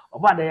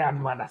 Oba dey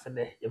aduma adasa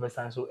de ye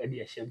besan so e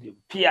de ehye bi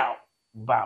pia ba